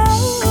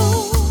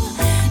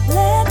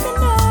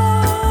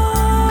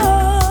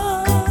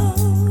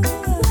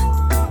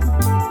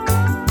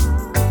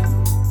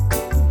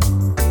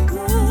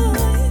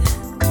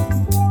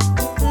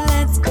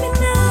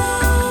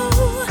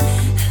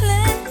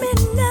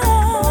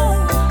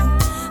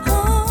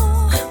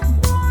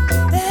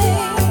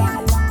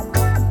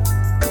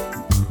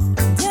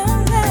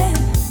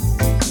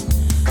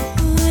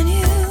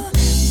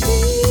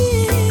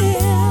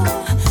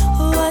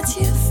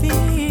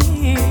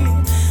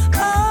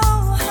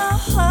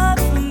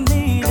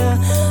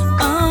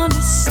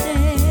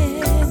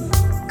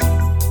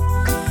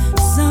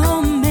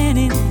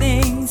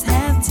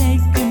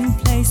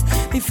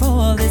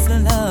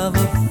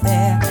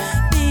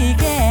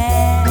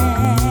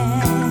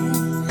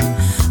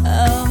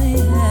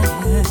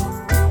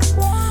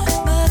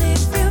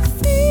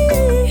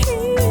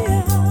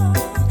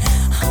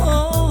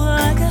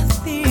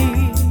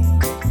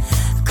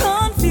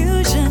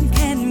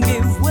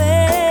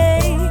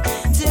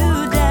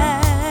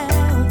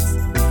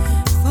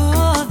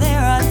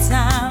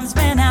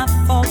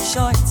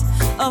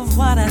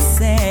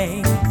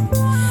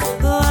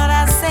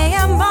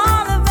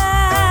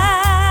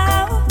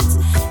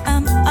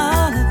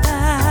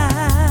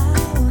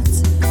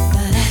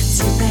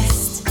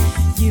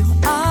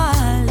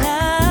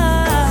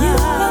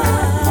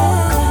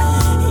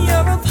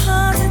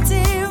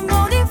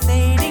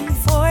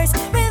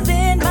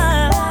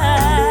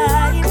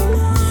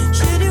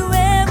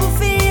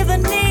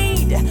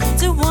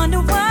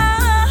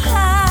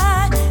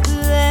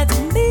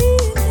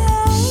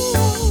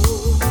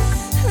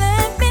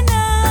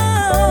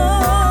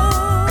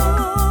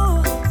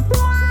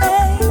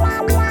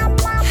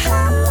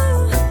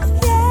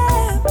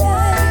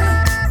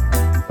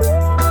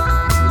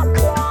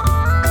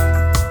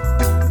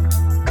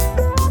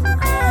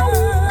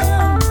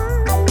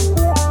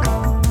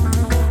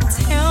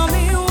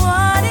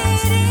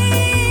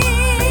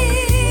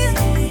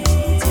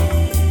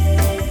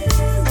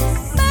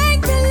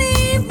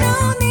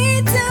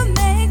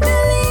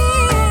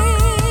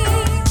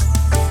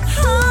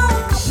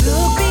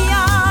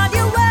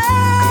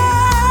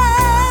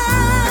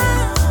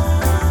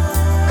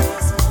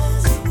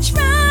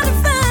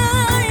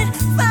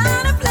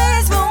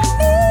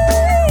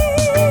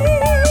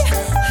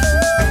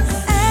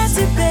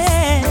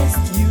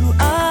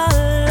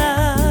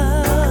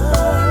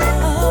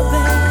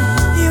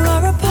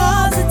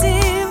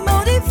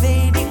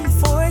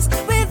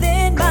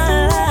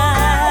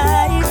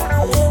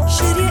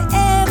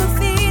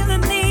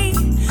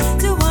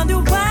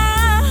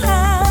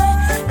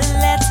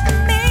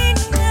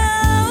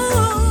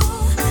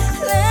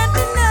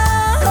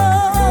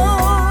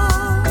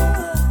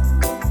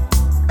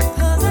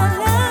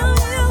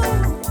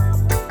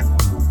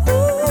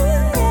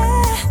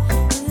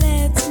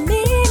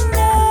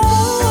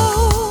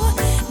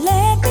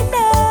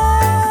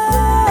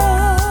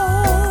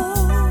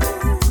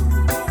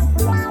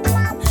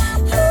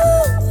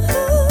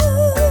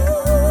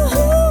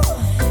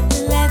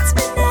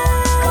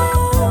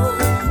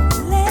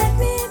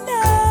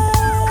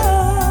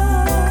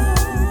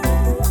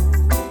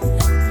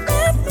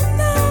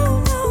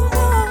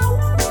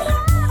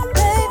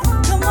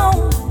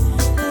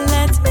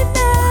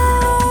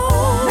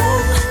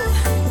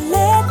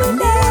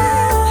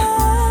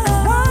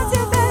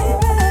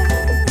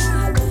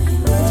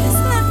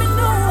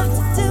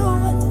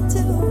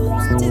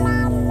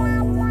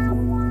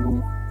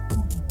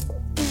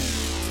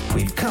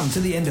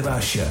 of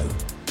our show.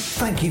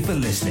 Thank you for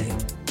listening,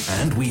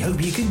 and we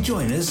hope you can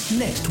join us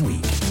next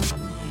week.